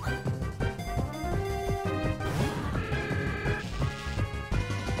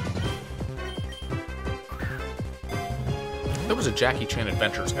 There was a Jackie Chan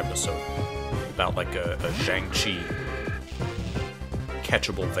Adventures episode about like a Zhangxi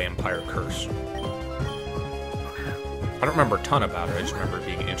catchable vampire curse. I don't remember a ton about it, I just remember it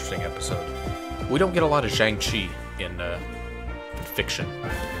being an interesting episode. We don't get a lot of Zhang-Chi in fiction.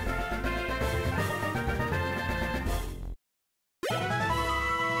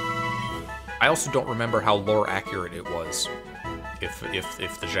 I also don't remember how lore accurate it was. If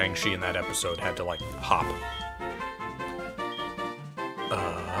the Zhang-Chi in that episode had to, like, hop.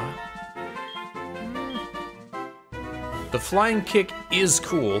 The flying kick is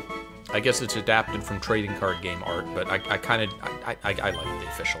cool. I guess it's adapted from trading card game art, but I like the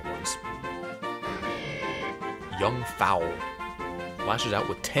official ones. Young Fowl. Lashes out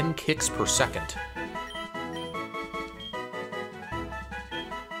with 10 kicks per second.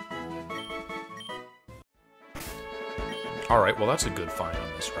 Alright, well that's a good find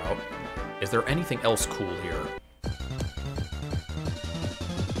on this route. Is there anything else cool here?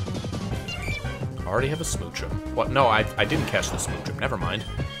 I already have a Smoochum. What? No, I didn't catch the Smoochum. Never mind.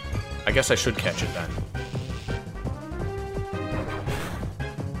 I guess I should catch it then.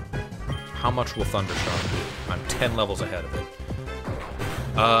 How much will Thundershock do? I'm 10 levels ahead of it.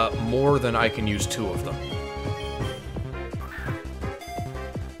 More than I can use 2 of them.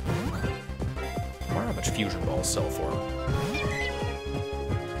 I wonder how much Fusion Balls sell for.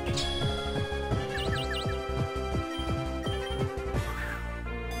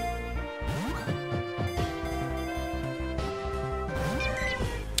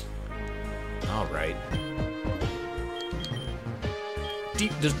 Alright.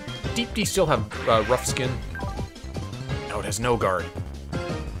 Does Deep D still have rough skin? No, it has no guard.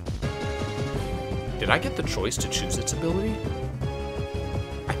 Did I get the choice to choose its ability?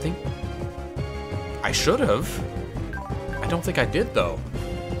 I think I should have. I don't think I did though.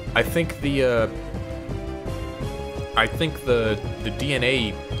 I think the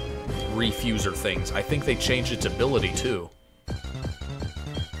DNA refuser things, I think they changed its ability too.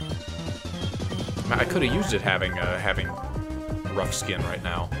 I could have used it having rough skin right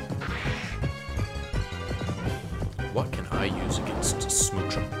now. What can I use against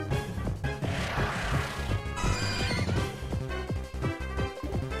Smoochum?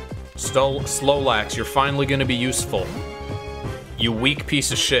 Slowlax, you're finally gonna be useful. You weak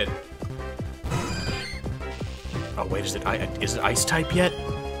piece of shit. Oh wait, is it ice type yet?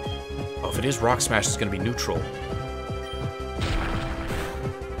 Oh, if it is Rock Smash, it's gonna be neutral.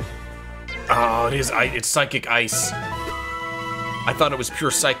 Oh, it is. It's Psychic Ice. I thought it was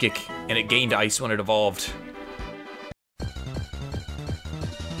pure Psychic, and it gained Ice when it evolved.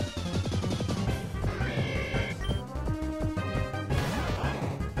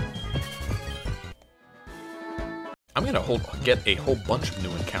 I'm gonna get a whole bunch of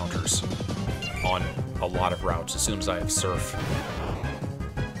new encounters on a lot of routes as soon as I have Surf.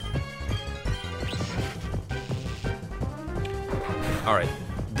 Alright.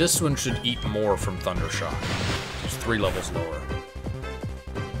 This one should eat more from Thundershock. It's 3 levels lower.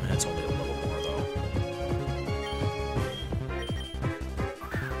 That's only a little more,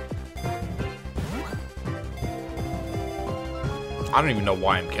 though. I don't even know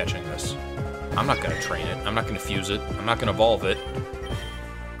why I'm catching this. I'm not gonna train it. I'm not gonna fuse it. I'm not gonna evolve it.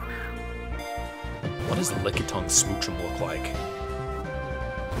 What does Lickitung Smoochum look like?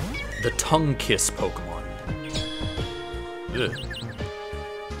 The Tongue Kiss Pokemon. Ugh.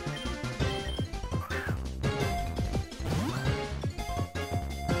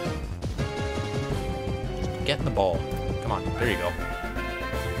 Get in the ball. Come on, there you go.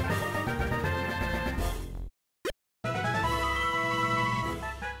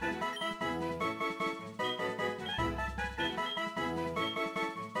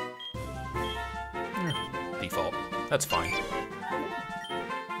 Default. That's fine.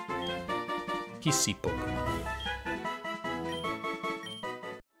 PC Pokemon.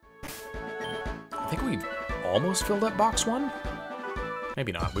 I think we've almost filled up box 1?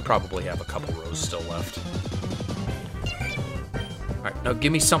 Maybe not. We probably have a couple rows still left. Alright, now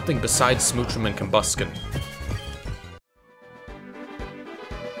give me something besides Smoochum and Combuskin.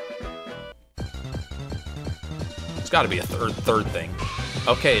 It's gotta be a third thing.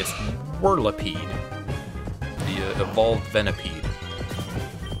 Okay, it's Whirlipede. The evolved Venipede.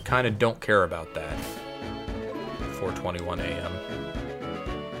 Kinda don't care about that. 4:21 a.m.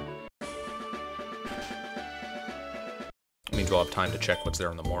 Means we'll have time to check what's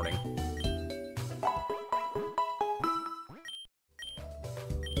there in the morning.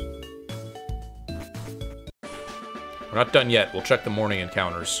 We're not done yet. We'll check the morning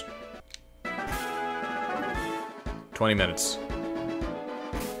encounters. 20 minutes.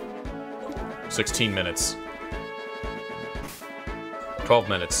 16 minutes. 12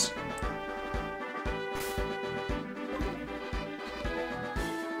 minutes.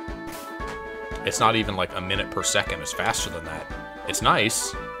 It's not even like a minute per second. It's faster than that. It's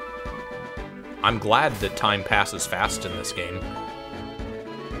nice. I'm glad that time passes fast in this game.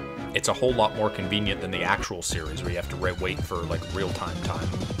 It's a whole lot more convenient than the actual series where you have to wait for, like, real-time time.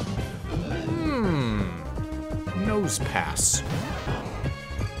 Nose pass.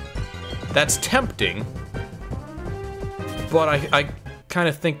 That's tempting, but I kind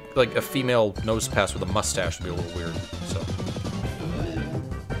of think, like, a female nose pass with a mustache would be a little weird, so...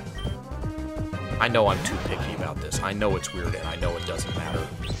 I know I'm too picky about this. I know it's weird, and I know it doesn't matter.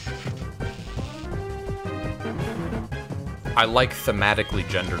 I like thematically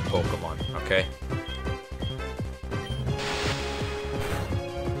gendered Pokemon, okay?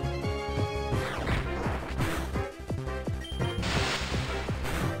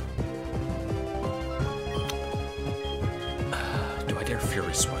 Do I dare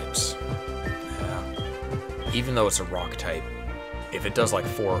Fury Swipes? Yeah. Even though it's a rock type, if it does like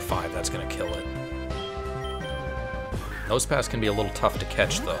 4 or 5, that's gonna kill it. Nose Pass can be a little tough to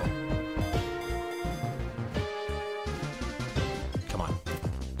catch, though. Come on.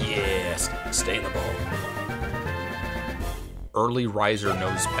 Yes, stay in the ball. Early Riser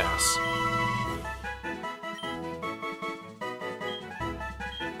Nose Pass.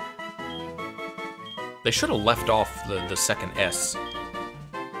 They should have left off the second S,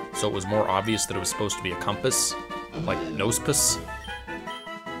 so it was more obvious that it was supposed to be a compass, like Nosepass.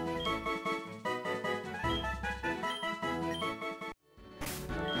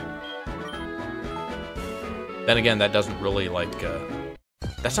 Then again, that doesn't really, like,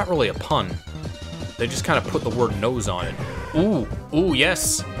 that's not really a pun. They just kind of put the word nose on it. Ooh, ooh,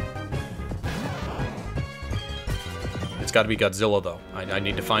 yes! It's gotta be Godzilla, though. I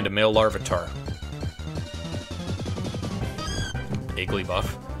need to find a male Larvitar. Igglybuff.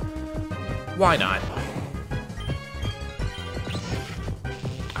 Why not?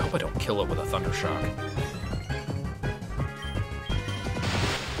 I hope I don't kill it with a Thunder Shock.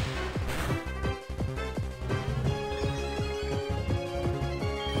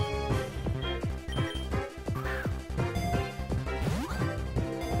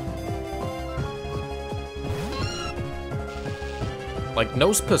 Like,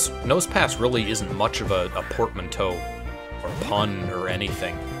 Nose Pass really isn't much of a portmanteau or pun or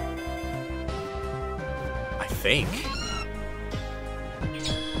anything. I think.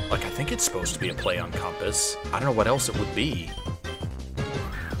 Like, I think it's supposed to be a play on compass. I don't know what else it would be.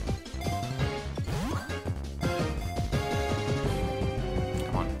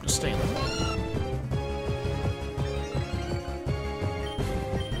 Come on, just stay in the ball.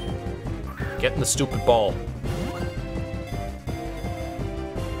 Get in the stupid ball.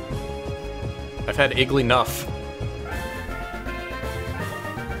 I've had Igglynuff.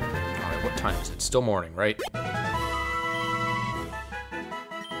 Alright, what time is it? Still morning, right?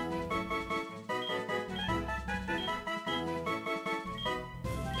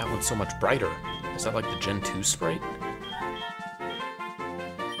 That one's so much brighter. Is that like the Gen 2 Sprite?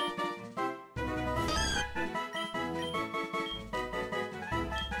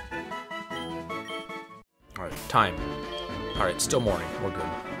 Alright, time. Alright, still morning. We're good.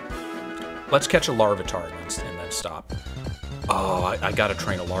 Let's catch a Larvitar and then stop. Oh, I gotta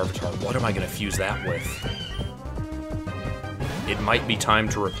train a Larvitar. What am I gonna fuse that with? It might be time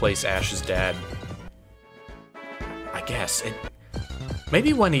to replace Ash's dad. I guess.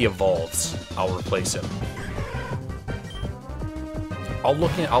 Maybe when he evolves, I'll replace him.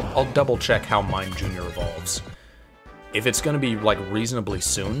 I'll double check how Mime Jr. evolves. If it's gonna be like reasonably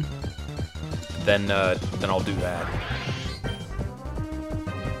soon, then I'll do that.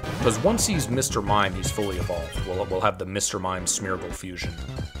 Because once he's Mr. Mime, he's fully evolved. We'll have the Mr. Mime Smeargle fusion.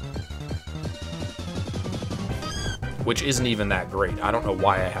 Which isn't even that great. I don't know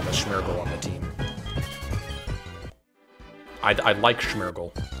why I have a Smeargle on the team. I like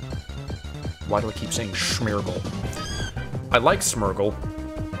Smeargle. Why do I keep saying Smeargle? I like Smeargle.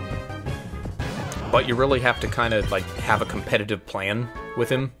 But you really have to kind of, like, have a competitive plan with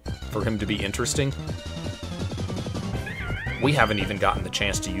him for him to be interesting. We haven't even gotten the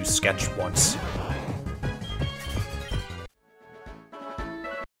chance to use Sketch once.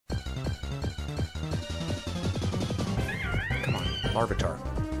 Come on, Larvitar.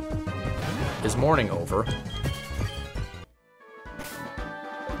 Is morning over?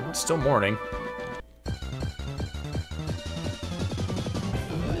 Well, it's still morning.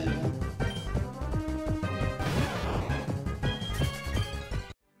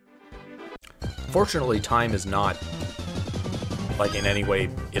 Fortunately, time is not, like, in any way,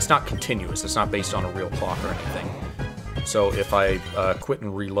 it's not continuous. It's not based on a real clock or anything. So if I quit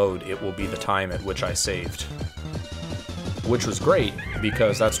and reload, it will be the time at which I saved. which was great,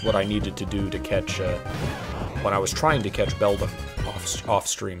 because that's what I needed to do to catch, when I was trying to catch Beldum off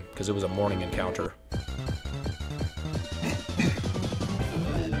stream, because it was a morning encounter.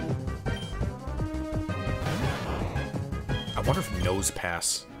 I wonder if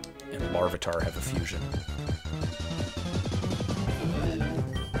Nosepass and Larvitar have a fusion.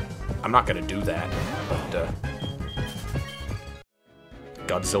 I'm not gonna do that, but,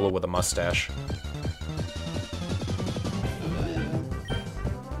 Godzilla with a mustache.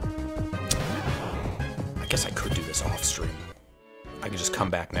 I guess I could do this off stream. I could just come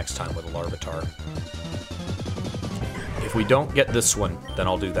back next time with a Larvitar. If we don't get this one, then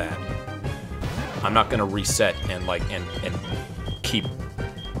I'll do that. I'm not gonna reset and like and keep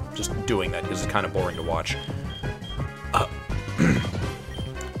just doing that because it's kind of boring to watch.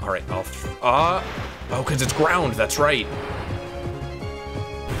 All right, oh, because it's ground. That's right.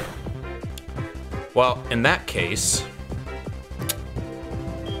 Well, in that case,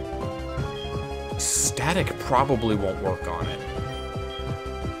 static probably won't work on it.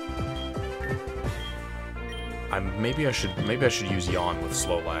 Maybe I should use Yawn with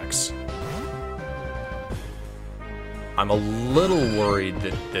Slowlax. I'm a little worried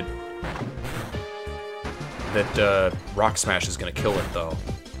that Rock Smash is gonna kill it though.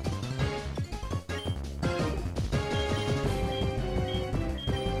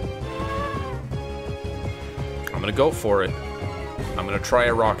 I'm gonna go for it. I'm gonna try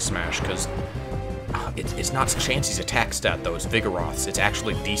a Rock Smash because it's not Chansey's attack stat though. It's Vigoroth's. It's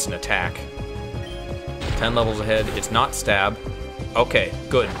actually decent attack. 10 levels ahead. It's not stab. Okay,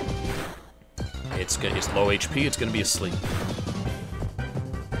 good. It's low HP. It's gonna be asleep.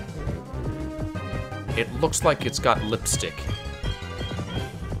 It looks like it's got lipstick.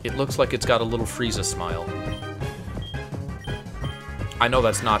 It looks like it's got a little Frieza smile. I know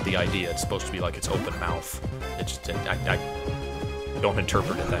that's not the idea. It's supposed to be like its open mouth. It's just, I don't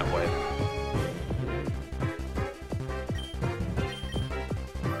interpret it that way.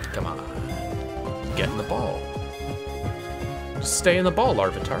 Come on. Get in the ball. Just stay in the ball,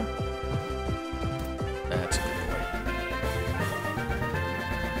 Larvitar. That's a good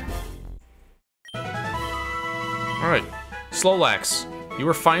boy. Alright. Slowlax, you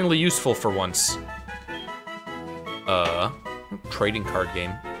were finally useful for once. Trading card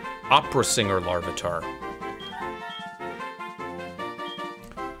game. Opera Singer Larvitar.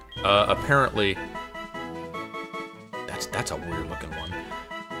 Apparently... That's a weird looking one.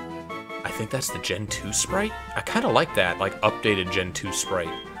 I think that's the Gen 2 sprite? I kind of like that, like, updated Gen 2 sprite.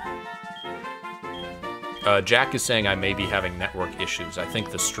 Jack is saying I may be having network issues. I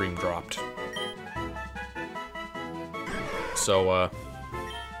think the stream dropped. So,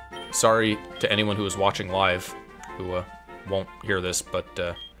 sorry to anyone who is watching live, who, won't hear this, but,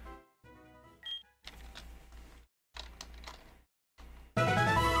 there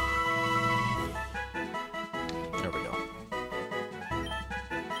we go.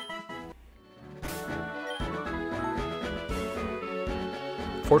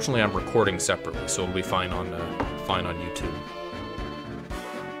 Fortunately, I'm recording separately, so it'll be fine on YouTube.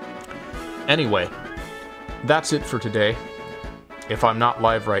 Anyway, that's it for today. If I'm not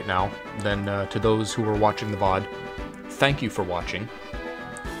live right now, then to those who are watching the VOD, thank you for watching.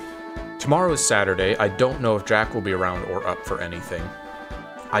 Tomorrow is Saturday. I don't know if Jack will be around or up for anything.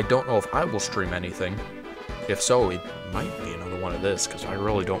 I don't know if I will stream anything. If so, it might be another one of this, because I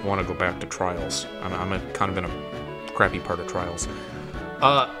really don't want to go back to Trials. I'm kind of in a crappy part of Trials.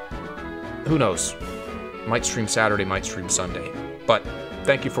 Who knows? Might stream Saturday, might stream Sunday. But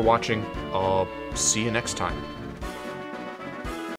thank you for watching. I'll see you next time.